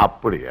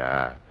 அப்படியா?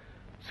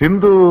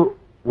 சிந்து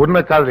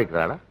உன்னை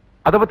காதலிக்கிறாளா?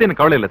 அதை பத்தி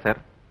எனக்கு கவலை இல்ல சார்.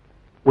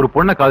 ஒரு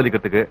பொண்ணை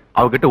காதலிக்கிறதுக்கு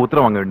அவகிட்ட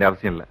உத்தரவு வாங்க வேண்டிய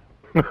அவசியம் இல்ல.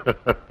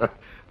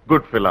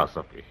 Good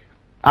philosophy.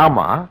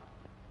 ஆமா,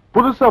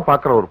 புதுசா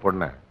பாக்குற ஒரு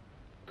பொண்ணை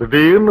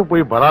திடீர்னு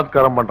போய்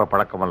பலாத்காரம் பண்ற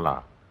பழக்கம்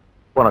எல்லாம்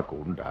உனக்கு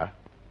உண்டா?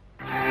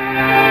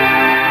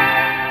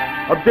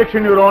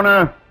 Objection, your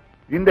honour.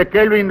 இந்த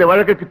கேள்வி இந்த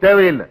வழக்குக்கு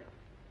தேவையில்லை.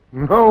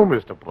 நோ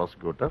மிஸ்டர்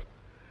ப்ராசிக்யூட்டர்,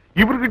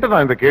 இவர்கிட்ட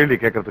நான் இந்த கேள்வி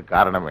கேட்கறதுக்கு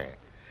காரணமே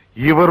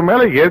இவர்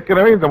மேல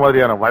ஏற்கனவே இந்த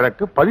மாதிரியான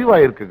வழக்கு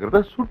பதிவாயிருக்குங்கிறத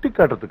சுட்டி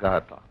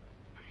காட்டுறதுக்காகத்தான்.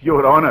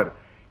 யுவர் ஆனர்,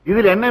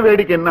 இதுல என்ன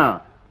வேடிக்கைன்னா,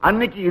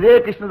 அன்னைக்கு இதே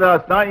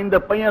கிருஷ்ணதாஸ் தான் இந்த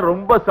பையன்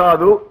ரொம்ப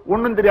சாது,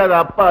 ஒண்ணும் தெரியாத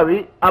அப்பாவி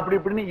அப்படி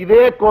இப்படின்னு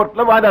இதே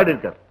கோர்ட்ல வாதாடி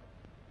இருக்கார்.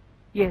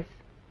 எஸ்,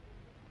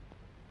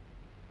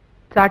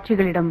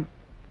 சாட்சிகளிடம்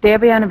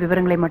தேவையான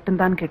விவரங்களை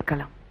மட்டும்தான்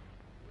கேட்கலாம்.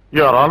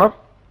 யுவர் ஆனர்,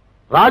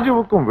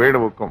 ராஜுவுக்கும்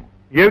வேணுவுக்கும்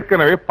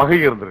ஏற்கனவே பகை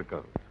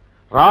இருந்திருக்கிறது.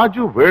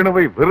 ராஜு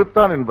வேணுவை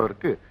வெறுத்தான்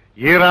என்பதற்கு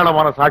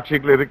ஏராளமான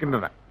சாட்சிகள்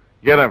இருக்கின்றன.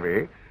 எனவே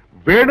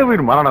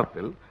வேணுவின்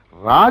மரணத்தில்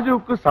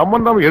ராஜுவுக்கு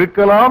சம்பந்தம்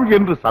இருக்கலாம்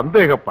என்று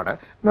சந்தேகப்பட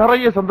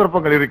நிறைய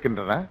சந்தர்ப்பங்கள்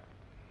இருக்கின்றன.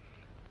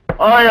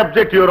 ஐ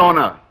அப்ஜெக்ட், யுவர்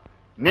ஆனர்.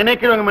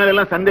 நினைக்கிறவங்க மேல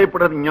எல்லாம்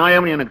சந்தேகப்படுறது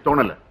நியாயம்னு எனக்கு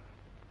தோணல.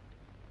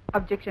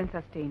 Objection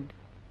sustained.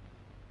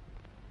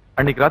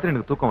 அன்னைக்கு ராத்திரி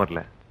எனக்கு தூக்கம்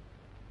வரல.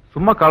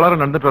 சும்மா காலார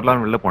நடந்துட்டு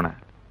வரலாம்னு வெளில போனேன்.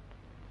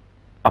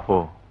 அப்போ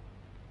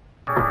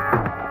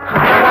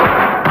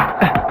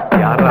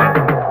யாரா?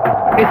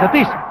 ஏய்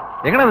சதீஷ்,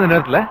 எங்கடா இந்த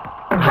நேரத்துல?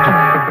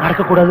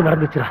 நடக்க கூடாது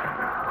நடந்துச்சுடா.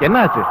 என்ன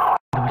ஆச்சு?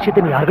 இந்த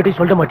விஷயத்தை நீ யார்கிட்டயும்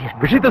சொல்ல மாட்டியா?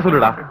 விஷயத்த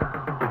சொல்லுடா.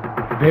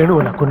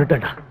 வேணுவை நான்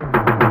கொன்னுட்டேன்டா.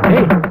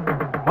 ஏய்,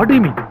 what do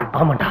you mean?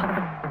 ஆமாண்டா,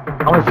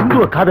 அவன்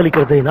சிந்துவை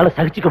காதலிக்கிறது என்னால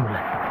சகிச்சுக்க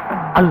முடியல.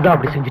 அதுதான்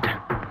அப்படி செஞ்சுட்டேன்.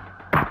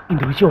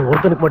 இந்த விஷயம்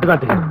ஒருத்தனுக்கு மட்டும்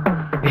தான் தெரியும்.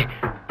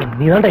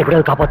 நீ தான்டா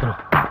எப்படியாவது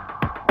காப்பாத்தணும்.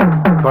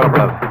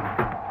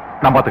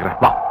 நான் பாத்துக்கிறேன்,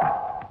 வா.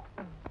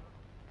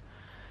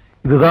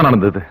 இதுதான்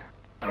நடந்தது.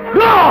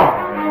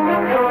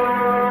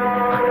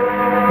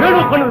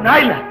 பண்ணது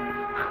நான் இல்ல,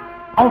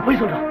 அவன் போய்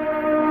சொல்றான்.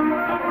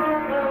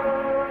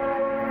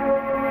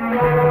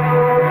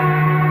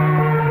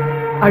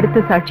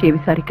 அடுத்த சாட்சியை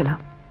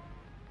விசாரிக்கலாம்.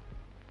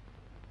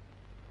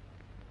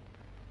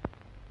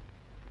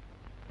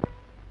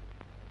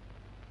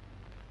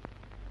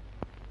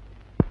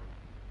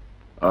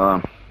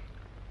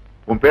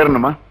 உன் பேர்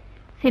என்னம்மா?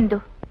 சிந்து.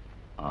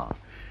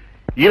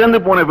 இறந்து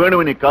போன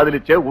வேணுவை நீ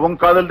காதலிச்ச,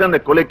 உன் காதல் தான் அந்த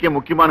கொலைக்கே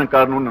முக்கியமான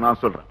காரணம்னு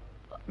நான் சொல்றேன்.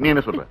 நீ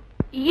என்ன சொல்ற?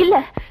 இல்ல,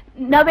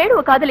 நான்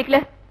வேணுவை காதலிக்கல,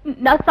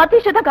 நான்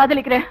சதீஷ தான்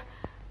காதலிக்கிறேன்.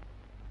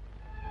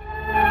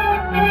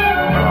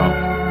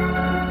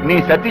 நீ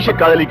சதீஷ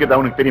காதலிக்கிறது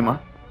அவனுக்கு தெரியுமா?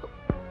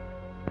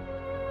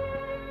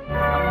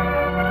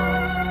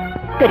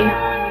 தெரியும்.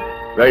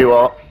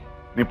 ரைவா,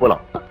 நீ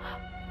போலாம்.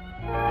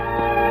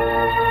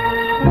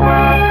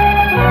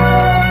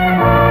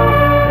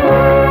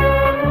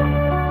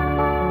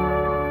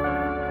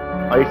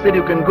 I said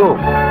you can go.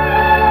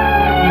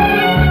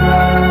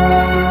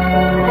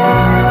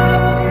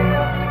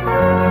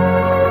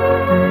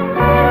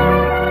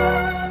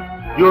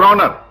 Your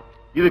Honor,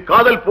 இது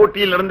காதல்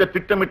போட்டியில் நடந்த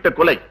திட்டமிட்ட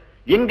கொலை.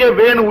 எங்கே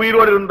வேணு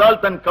உயிரோடு இருந்தால்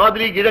தன்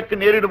காதலி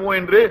இழக்க நேரிடுமோ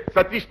என்று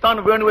சதீஷ்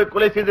தான் வேணுவை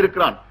கொலை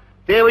செய்திருக்கிறான்.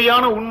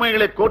 தேவையான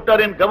உண்மைகளை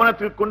கோட்டாரின்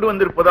கவனத்திற்கு கொண்டு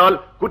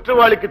வந்திருப்பதால்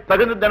குற்றவாளிக்கு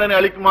தகுந்த தண்டனை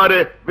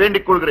அளிக்குமாறு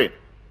வேண்டிக் கொள்கிறேன்.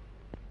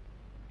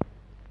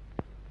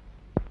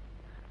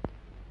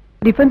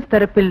 டிஃபென்ஸ்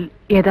தரப்பில்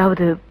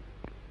ஏதாவது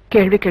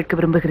கேள்வி கேட்க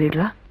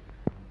விரும்புகிறீர்களா?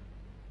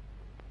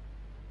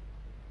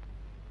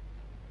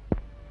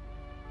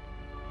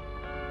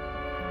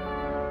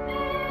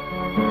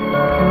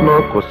 No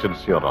questions,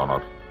 Your Honor.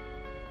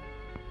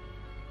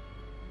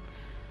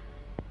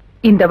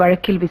 இந்த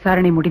வழக்கில்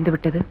விசாரணை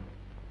முடிந்துவிட்டது.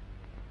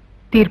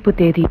 தீர்ப்பு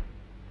தேதி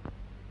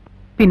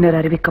பின்னர்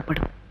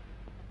அறிவிக்கப்படும்.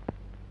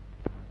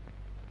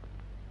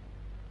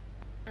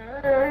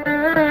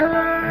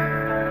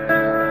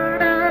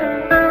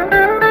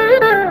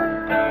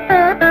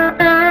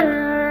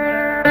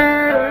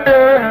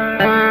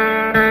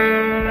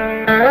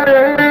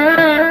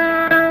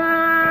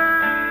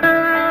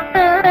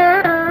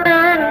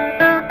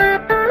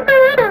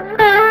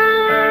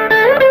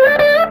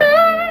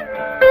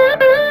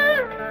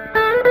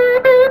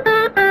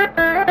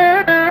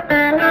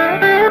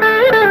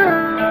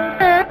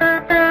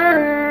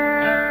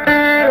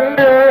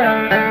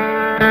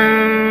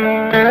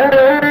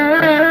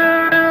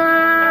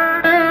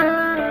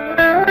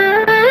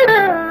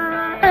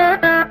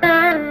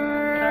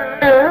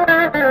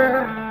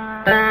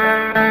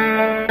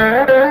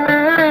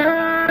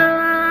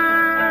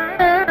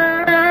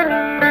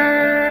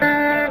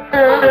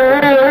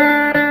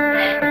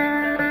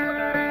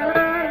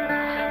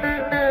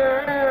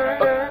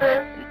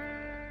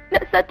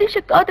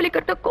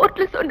 காதலிக்கட்ட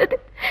கோர்ட்ல சொன்னது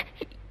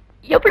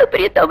எவ்வளவு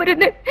பெரிய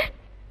தவறுன்னு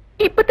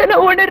இப்பதான்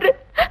நான் உணர்றேன்.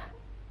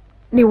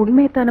 நீ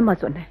உண்மையத்தானமா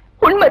சொன்ன?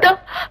 உண்மைதான்.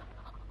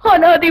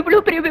 ஆனா அது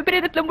இவ்வளவு பெரிய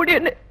விபரீதத்துல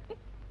முடியும்னு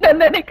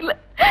நான் நினைக்கல.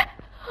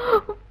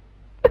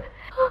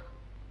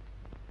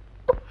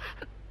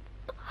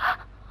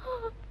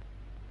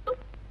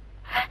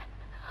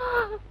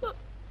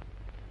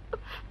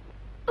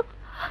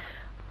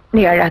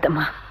 நீ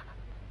அழாதம்மா,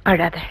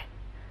 அழாத.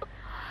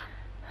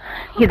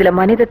 இதுல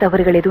மனித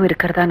தவறுகள் எதுவும்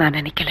இருக்கிறதா நான்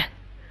நினைக்கல.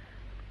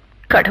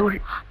 கடவுள்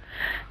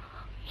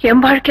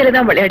என் வாழ்க்கையில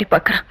தான் விளையாடி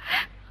பார்க்கிறான்.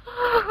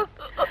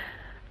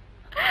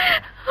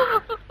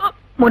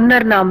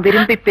 முன்னர் நாம்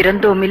விரும்பி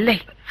பிறந்தோம் இல்லை,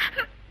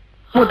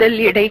 முதல்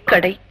இடை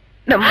கடை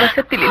நம்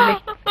வசத்தில் இல்லை.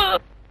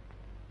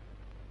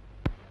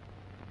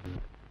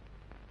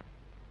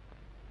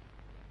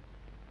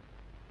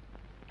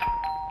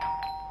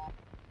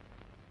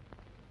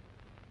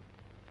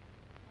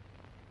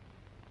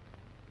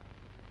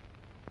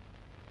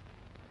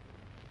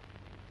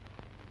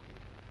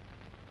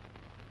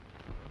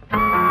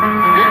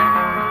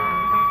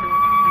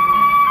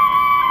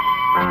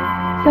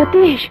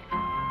 சதீஷ்,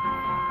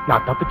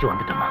 நான் தப்பிச்சு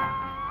வந்துட்டேமா.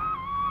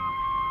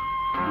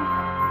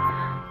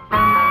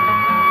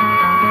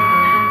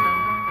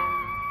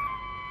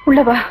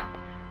 உள்ளவா.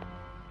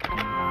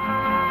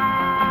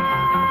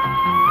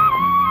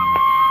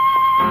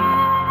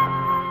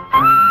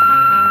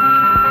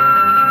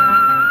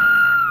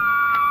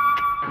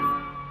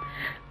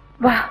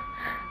 வா.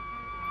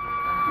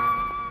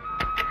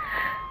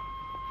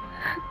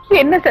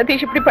 என்ன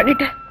சதீஷ் இப்படி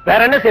பண்ணிட்ட?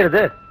 வேற என்ன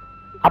செய்யறது?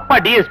 அப்பா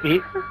டிஎஸ்பி,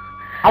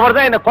 அவர்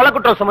தான் என்ன கொலை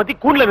குற்றம் சுமத்தி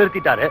கூண்டுல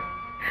நிறுத்திட்டாரு.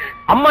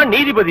 அம்மா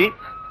நீதிபதி,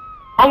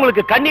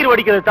 அவங்களுக்கு கண்ணீர்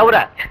வடிக்கிறது தவிர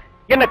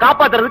என்ன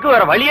காப்பாத்துறதுக்கு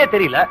வேற வழியே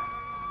தெரியல.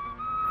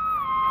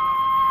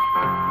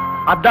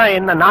 அதான்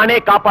என்ன நானே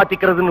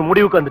காப்பாத்திக்கிறதுன்னு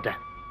முடிவுக்கு வந்துட்டேன்.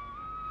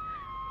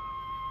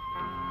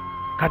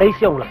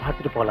 கடைசி அவங்கள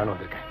பார்த்துட்டு போலான்னு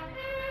வந்திருக்கேன்.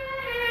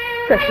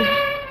 சதீஷ்,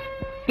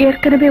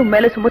 ஏற்கனவே உன்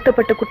மேல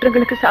சுமத்தப்பட்ட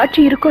குற்றங்களுக்கு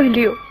சாட்சி இருக்கோ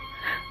இல்லையோ,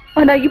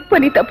 ஆனா இப்ப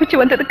நீ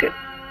தப்பிச்சு வந்ததுக்கு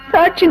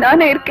சாட்சி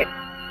நானே இருக்கேன்.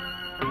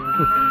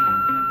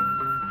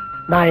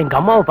 நான் எங்க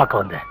அம்மாவை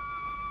பார்க்க வந்தேன்.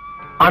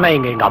 ஆனா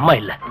எங்க அம்மா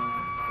இல்ல.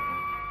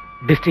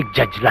 டிஸ்ட்ரிக்ட்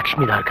ஜட்ஜ்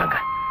லக்ஷ்மி தான் இருக்காங்க.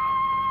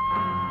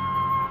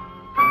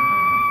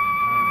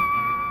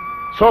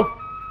 சோ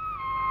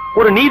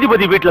ஒரு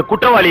நீதிபதி வீட்டுல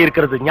குற்றவாளி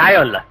இருக்கிறது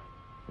நியாயம் இல்ல.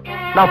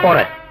 நான்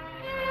போறேன்.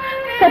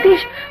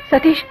 சதீஷ்,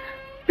 சதீஷ்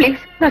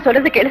ப்ளீஸ், நான்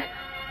சொல்றது கேளு.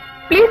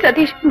 ப்ளீஸ்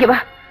சதீஷ், இங்க வா.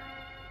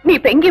 நீ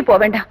இப்ப எங்கேயும் போக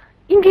வேண்டாம்,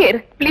 இங்கே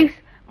இரு ப்ளீஸ்.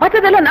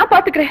 மத்ததெல்லாம் நான்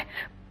பாத்துக்கிறேன்.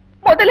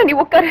 முதல்ல நீ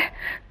உட்காரு.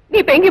 நீ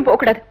இப்ப எங்கேயும் போக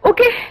கூடாது,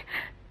 ஓகே?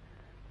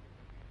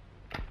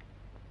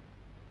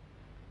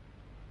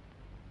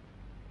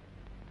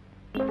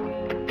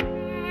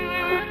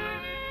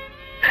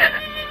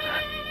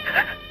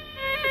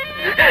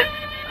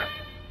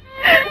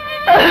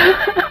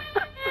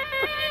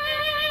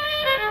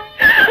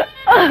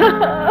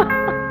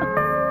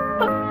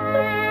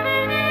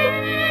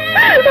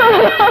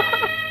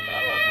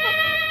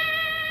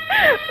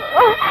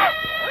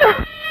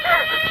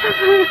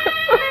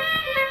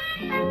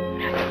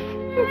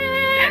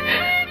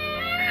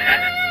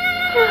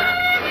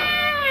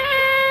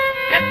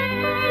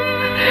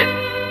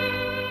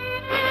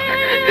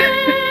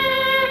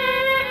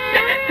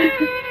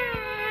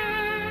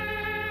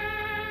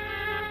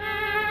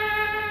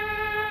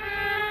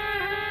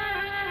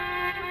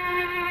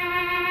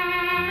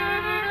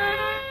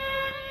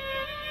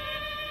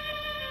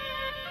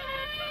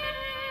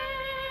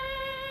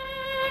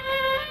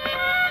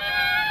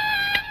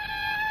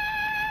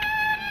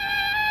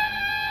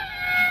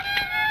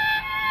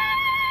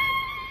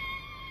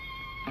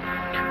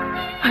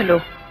 Hello,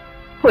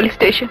 police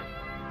station.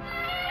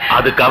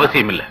 அதுக்கு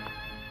அவசியம் இல்ல.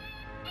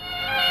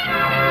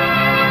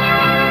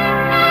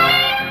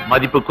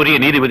 மதிப்புக்குரிய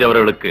நீதிபதி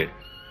அவர்களுக்கு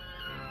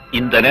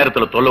இந்த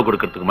நேரத்துல தொல்லை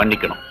கொடுக்கறதுக்கு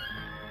மன்னிக்கணும்.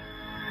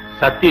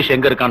 சதீஷ்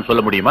எங்க இருக்கான்னு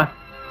சொல்ல முடியுமா?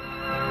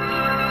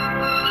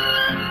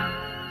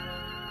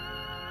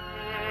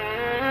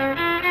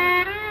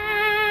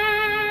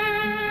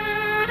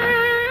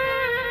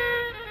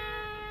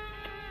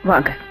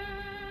 வாங்க.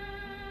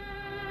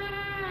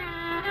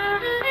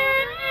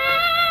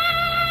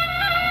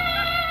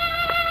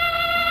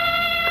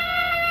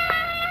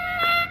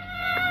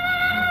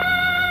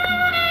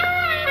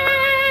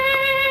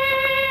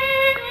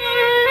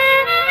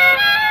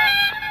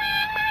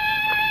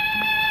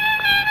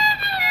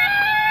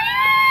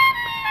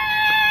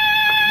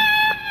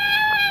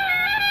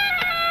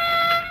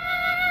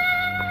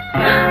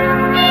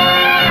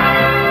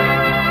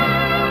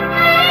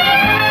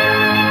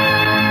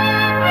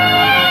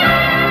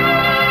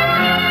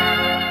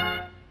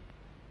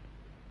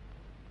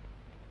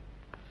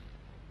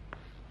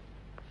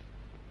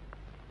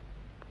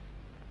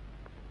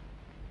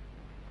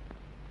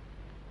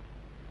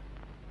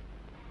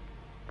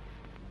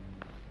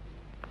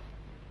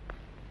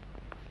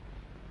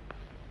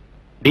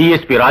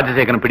 டிஎஸ்பி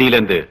ராஜசேகரன்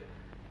பிடியிலிருந்து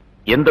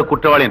எந்த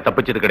குற்றவாளியும்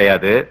தப்பிச்சது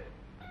கிடையாது.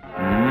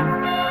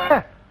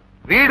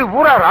 வீடு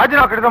பூரா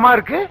ராஜினா கடிதமா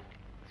இருக்கு.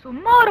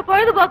 சும்மா ஒரு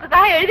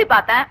பொழுதுபோக்குக்காக எழுதி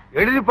பார்த்தேன்.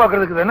 எழுதி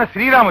பாக்குறதுக்கு என்ன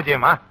ஸ்ரீராம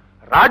ஜெயமா?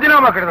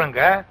 ராஜினாமா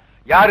கடிதங்க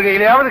யாரு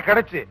கையிலயாவது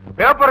கிடைச்சு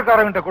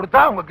பேப்பர்காரங்கிட்ட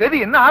கொடுத்தா உங்க கதி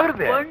என்ன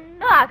ஆகுறது?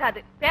 ஒண்ணும்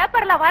ஆகாது.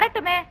 பேப்பர்ல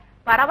வரட்டுமே.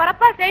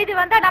 பரபரப்பா செய்தி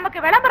வந்தா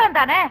நமக்கு விளம்பரம்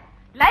தானே.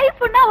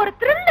 லைஃப்னா ஒரு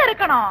த்ரில்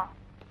இருக்கணும்.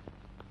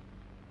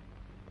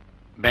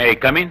 மே ஐ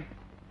கம் இன்?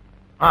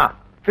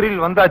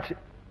 த்ரில் வந்தாச்சு.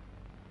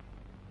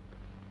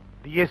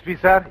 டிஎஸ்பி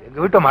சார், எங்க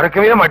வீட்டை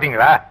மறக்கவே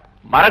மாட்டீங்களா?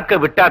 மறக்க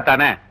விட்டா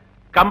தானே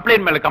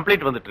கம்ப்ளைண்ட் மேல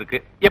கம்ப்ளைண்ட் வந்துட்டு இருக்கு.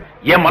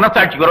 என்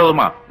மனசாட்சிக்கு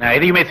விரோதமா நான்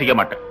எதையுமே செய்ய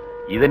மாட்டேன்.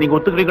 இதை நீங்க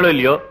ஒத்துக்கிறீங்களோ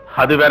இல்லையோ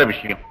அது வேற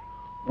விஷயம்.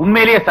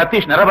 உண்மையிலேயே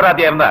சதீஷ்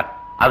நிரபராதியா இருந்தா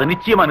அதை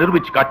நிச்சயமா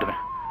நிரூபிச்சு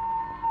காட்டுவேன்.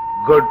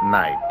 Good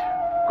night.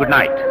 Good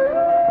night.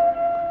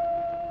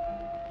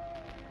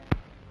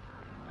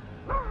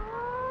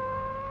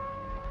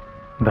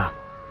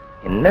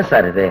 என்ன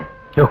சார் இது?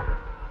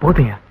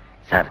 போதுங்க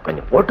சார்,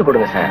 கொஞ்சம் போட்டு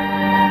கொடுங்க சார்.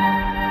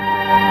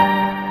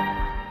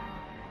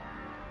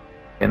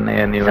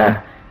 என்னையா நீ?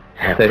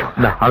 சரி,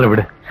 ஆள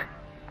விடு.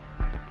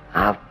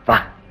 அப்பா,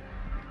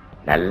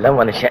 நல்ல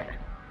மனுஷன்.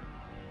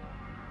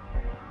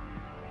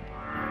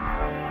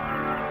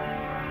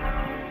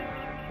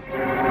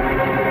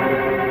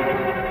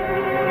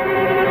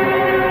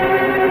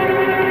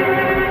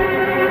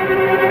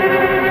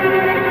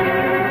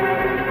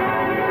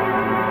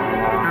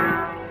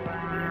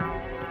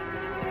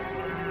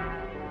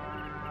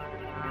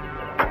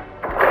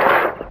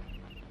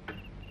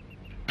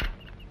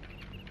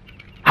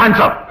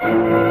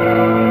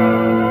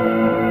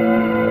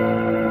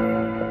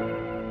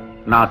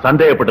 நான்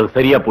சந்தேகப்பட்டது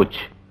சரியா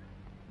போச்சு.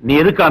 நீ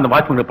எதுக்கு அந்த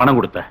வாட்ச்மேனுக்கு பணம்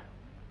கொடுத்த?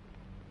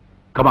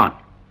 Come on,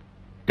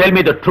 tell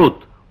me the truth.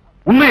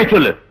 உண்மையை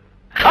சொல்லு.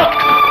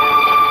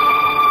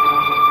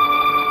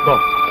 Go.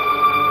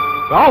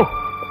 Go.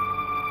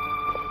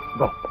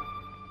 Go.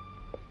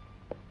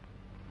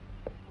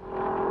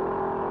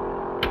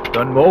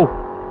 Don't move.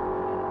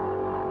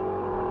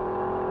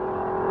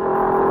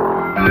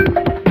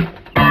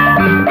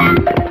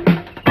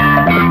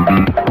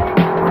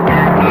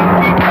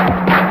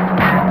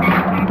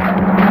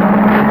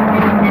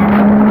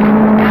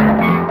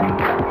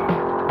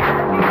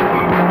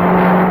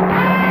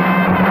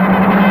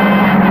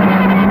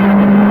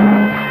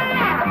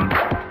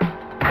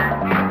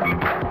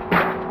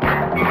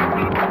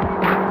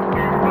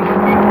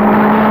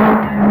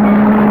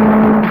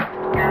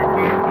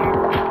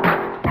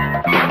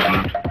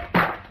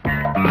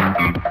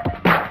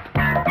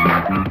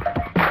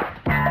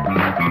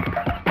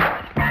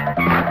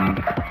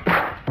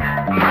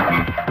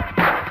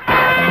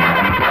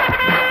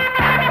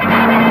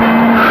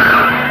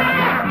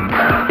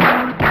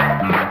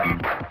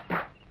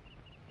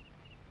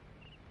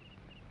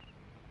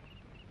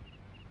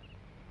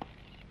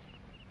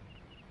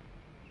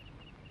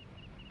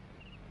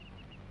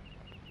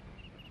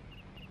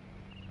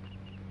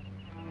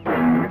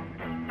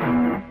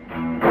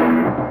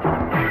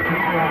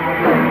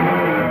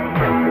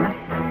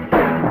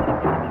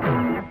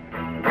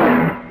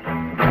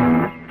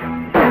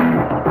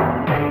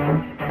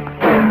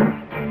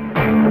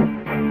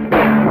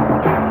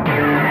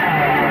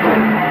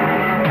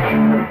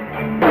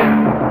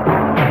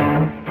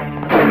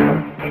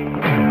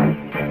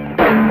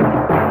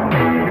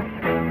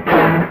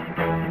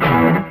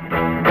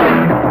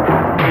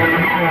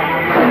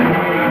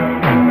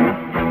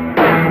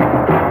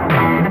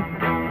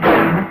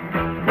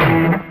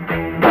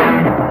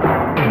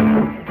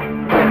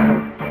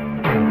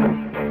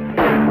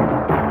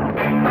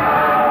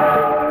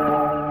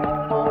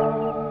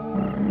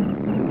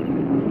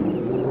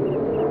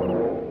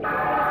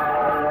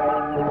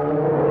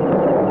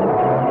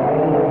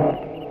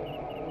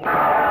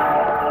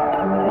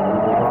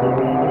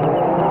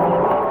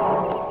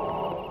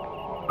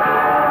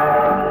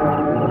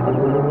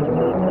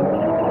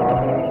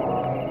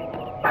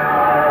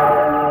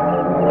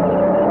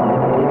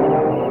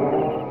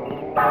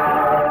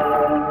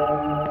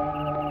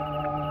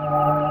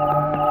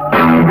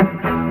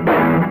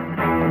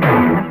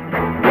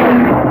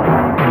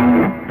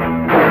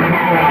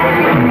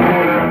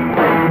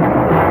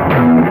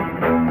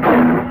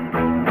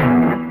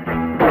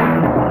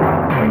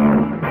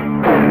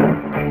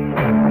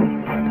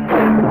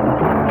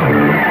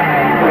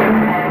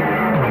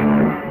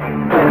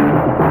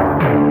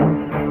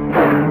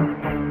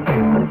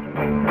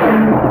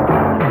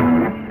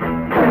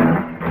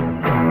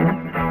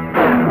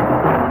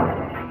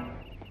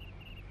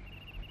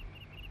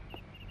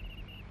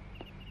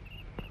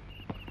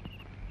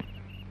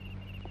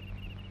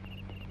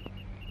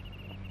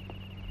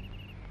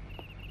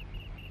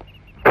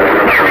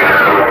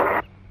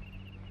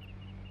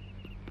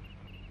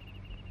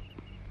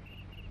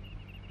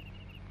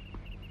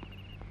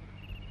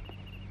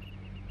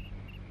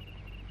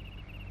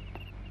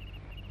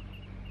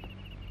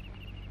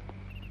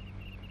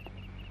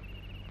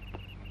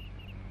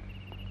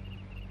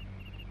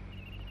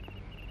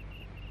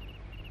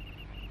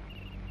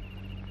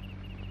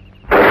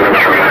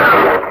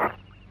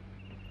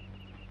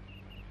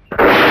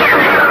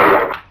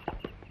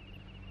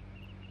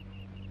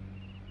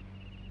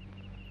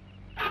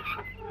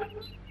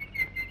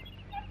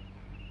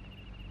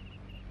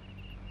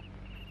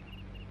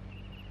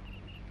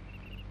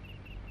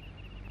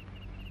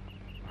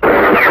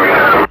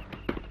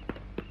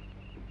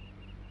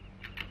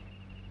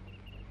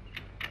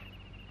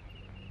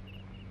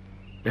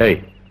 ஏய்,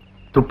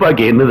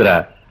 துப்பாக்கி என்னதுடா?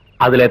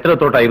 அதுல எத்தனை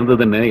தோட்டம்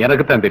இருந்ததுன்னு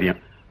எனக்கு தான் தெரியும்.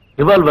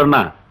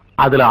 ரிவால்வர்னா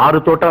அதுல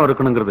 6 தோட்டம்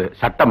இருக்கணுங்கிறது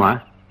சட்டமா?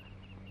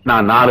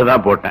 நான் 4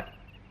 தான் போட்டேன்.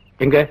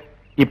 எங்க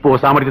இப்போ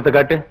சாமர்த்தியத்தை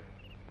காட்டு.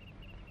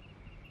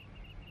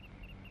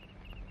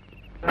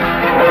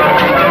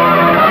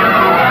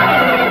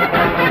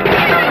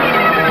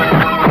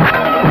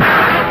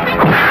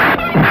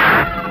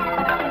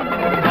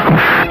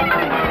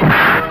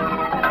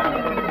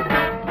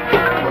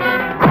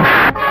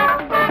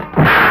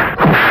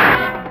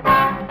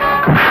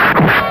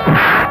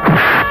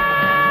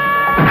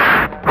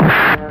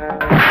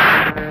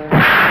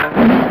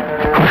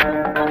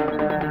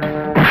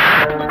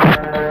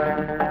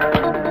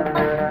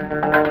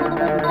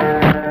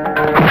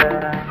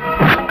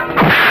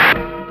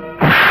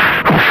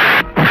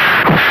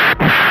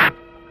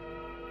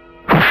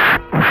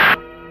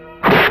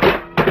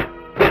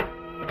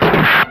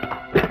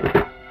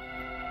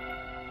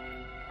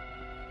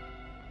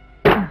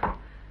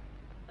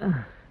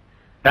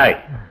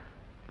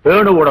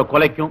 வேணுவோட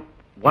கொலைக்கும்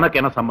உனக்கு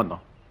என்ன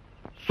சம்பந்தம்?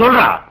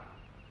 சொல்றா.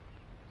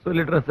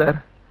 சொல்லிடுறேன் சார்.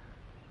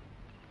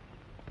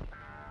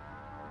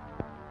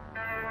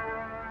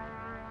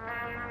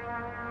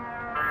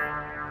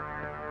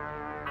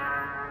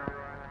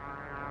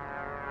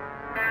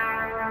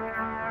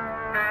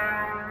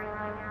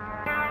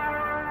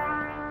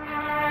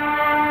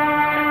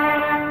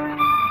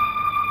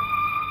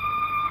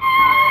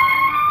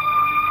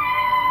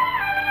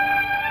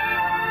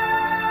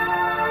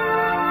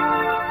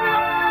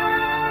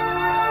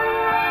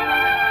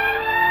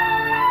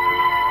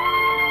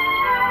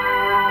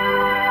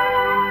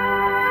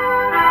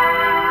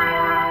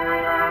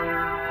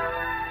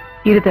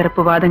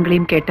 இருதரப்பு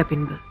வாதங்களையும் கேட்ட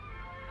பின்பு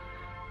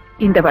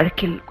இந்த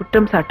வழக்கில்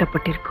குற்றம்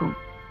சாட்டப்பட்டிருக்கும்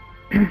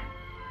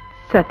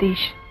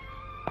சதீஷ்.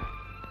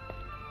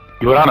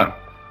 யுவர் ஆனர்,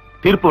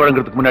 தீர்ப்பு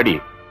வழங்குறதுக்கு முன்னாடி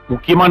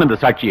முக்கியமான இந்த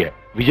சாட்சியை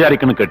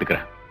விசாரிக்கணும்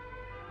கேட்டுக்கிறேன்.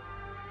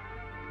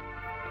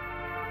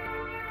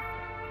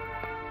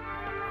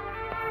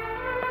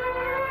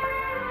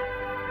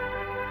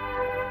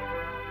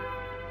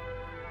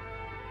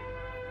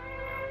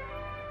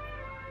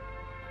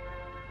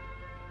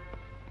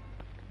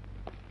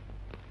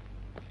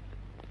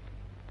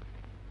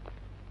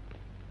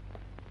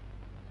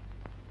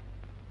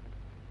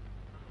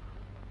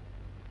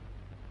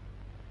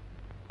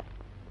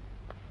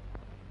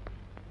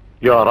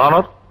 யுவர்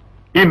ஆனர்,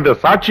 இந்த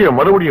சாட்சியை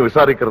மறுபடியும்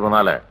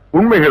விசாரிக்கிறதுனால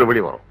உண்மைகள்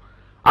வெளிவரும்.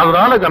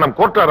 அதனால கனம்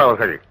கோட்டார்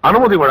அவர்கள்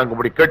அனுமதி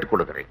வழங்கும்படி கேட்டுக்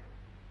கொள்கிறேன்.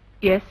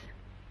 S,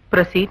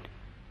 proceed.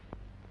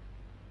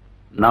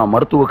 நான்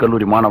மருத்துவக்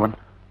கல்லூரி மாணவன்.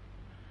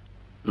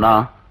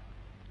 நான்,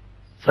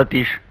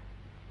 சதீஷ்,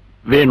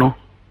 வேணு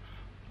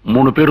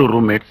 3 பேரும்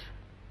ரூம்மேட்ஸ்.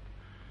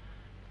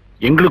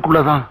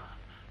 எங்களுக்குள்ளதான்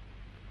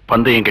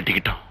பந்தயம்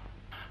கட்டிக்கிட்டோம்.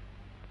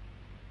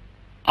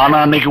 ஆனா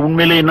அன்னைக்கு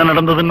உண்மையிலே என்ன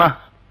நடந்ததுன்னா,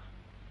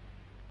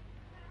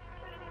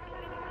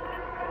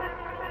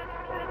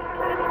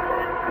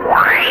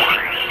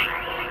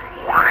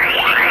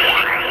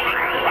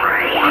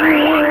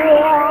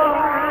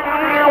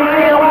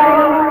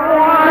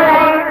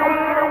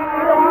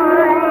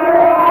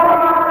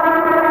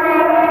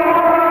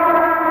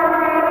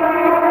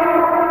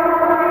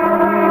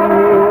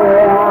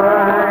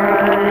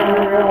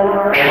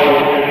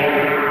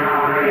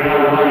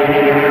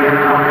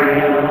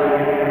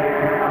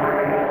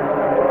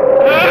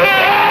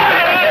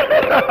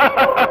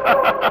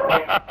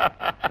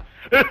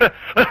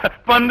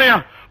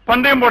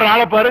 பந்தயம் போடுற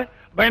ஆளை பாரு,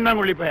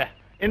 பயந்தாங்குள்ளி பைய.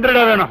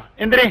 எந்திரடா வேணும்,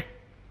 எந்திரி.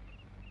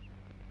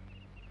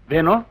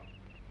 வேணும்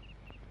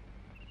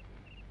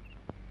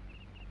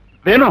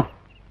வேணும்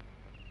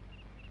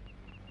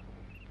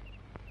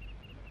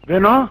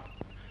வேணும்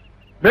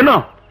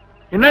வேணும்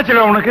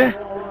என்னாச்சுடா உனக்கு?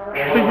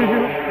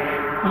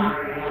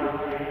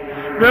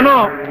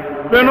 வேணும்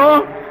வேணும்,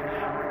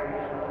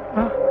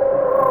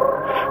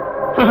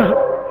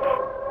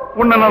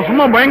 உன்னை நான்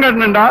சும்மா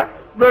பயங்காட்டினேன்டா.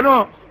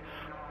 வேணும்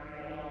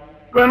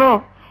வேணும்,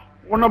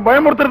 உன்னை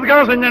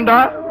பயமுறுத்துறதுக்காக செஞ்சேன்டா.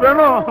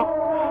 வேணும்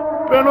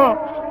வேணும்.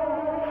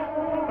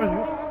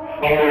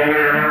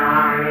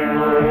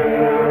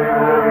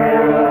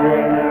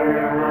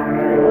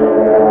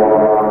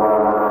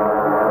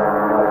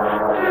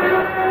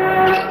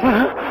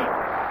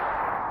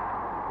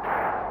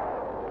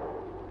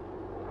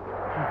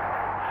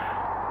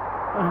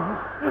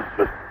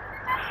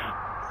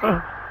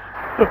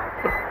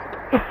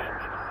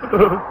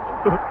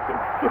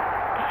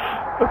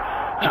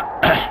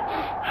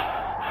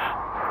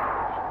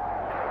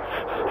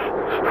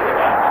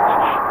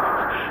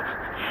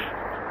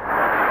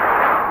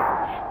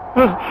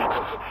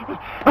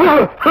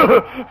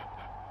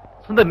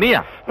 சுந்தர், நீயா?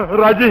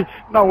 ராஜி,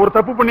 நான் ஒரு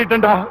தப்பு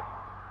பண்ணிட்டேன்டா.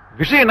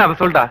 விஷயம் என்ன, அதை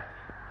சொல்டா.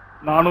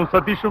 நானும்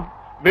சதீஷும்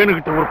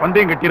வேணுகிட்ட ஒரு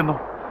பந்தயம்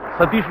கட்டியிருந்தோம்.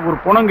 சதீஷ் ஒரு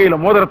புனங்கையில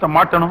மோதிரத்தை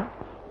மாட்டணும்,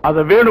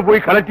 அதை வேணு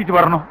போய் கலட்டிட்டு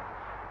வரணும்.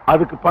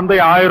 அதுக்கு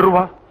பந்தயம் 1000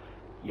 ரூபாய்.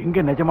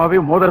 எங்க நிஜமாவே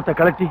மோதிரத்தை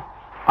கலட்டி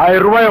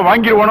 1000 ரூபாய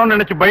வாங்கிடுவானோன்னு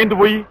நினைச்சு பயந்து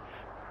போய்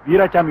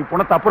வீராசாமி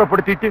பணத்தை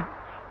அப்புறப்படுத்திட்டு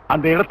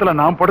அந்த இடத்துல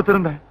நான்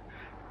படுத்திருந்தேன்.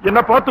 என்ன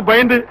பார்த்து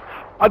பயந்து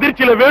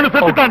அதிர்ச்சியில வேணு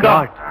செத்துட்டான்டா.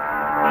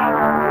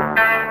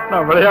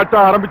 நான் விளையாட்ட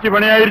ஆரம்பிச்சு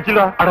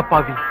வினையாயிருச்சுடா.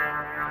 அடப்பாவி,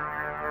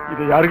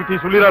 இதை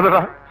யாருக்கிட்டையும்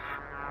சொல்லிடாதடா.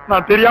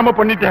 நான் தெரியாம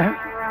பண்ணிட்டேன்.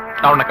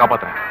 நான் உன்னை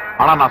காப்பாத்துறேன்.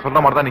 ஆனா நான்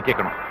சொன்ன மாதிரி தான் நீ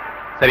கேட்கணும்.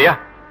 சரியா?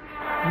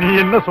 நீ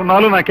என்ன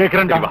சொன்னாலும் நான்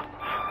கேட்கிறேன்டா.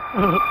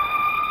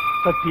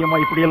 சத்தியமா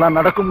இப்படி எல்லாம்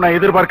நடக்கும் நான்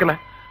எதிர்பார்க்கல.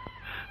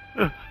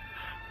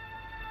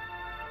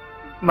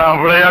 நான்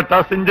விளையாட்டா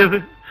செஞ்சது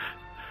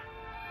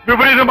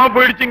விபரீதமா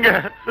போயிடுச்சுங்க.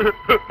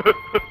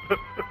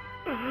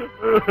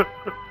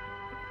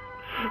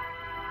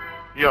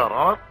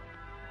 யாரா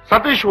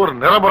சதீஷ் ஒரு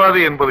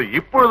நிரபராதி என்பதை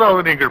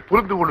இப்பொழுதாவது நீங்கள்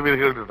புரிந்து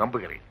கொள்வீர்கள் என்று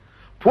நம்புகிறேன்.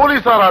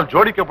 போலீசாரால்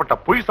ஜோடிக்கப்பட்ட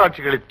பொய்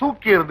சாட்சிகளை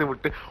தூக்கி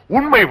எறிந்துவிட்டு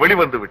உண்மை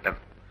வெளிவந்து விட்டது.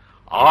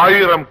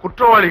 1000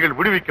 குற்றவாளிகள்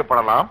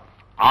விடுவிக்கப்படலாம்,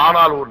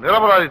 ஆனால் ஒரு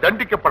நிரபராதி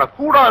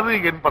தண்டிக்கப்படக்கூடாது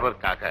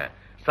என்பதற்காக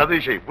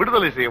சதீஷை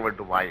விடுதலை செய்ய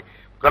வேண்டுமாய்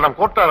கனம்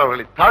கோட்டார்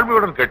அவர்களை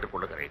தாழ்மையுடன் கேட்டுக்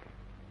கொள்கிறேன்.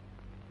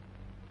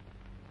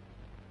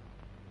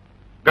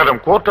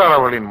 கனம் கோட்டார்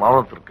அவர்களின்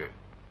மரணத்திற்கு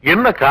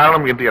என்ன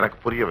காரணம் என்று எனக்கு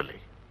புரியவில்லை.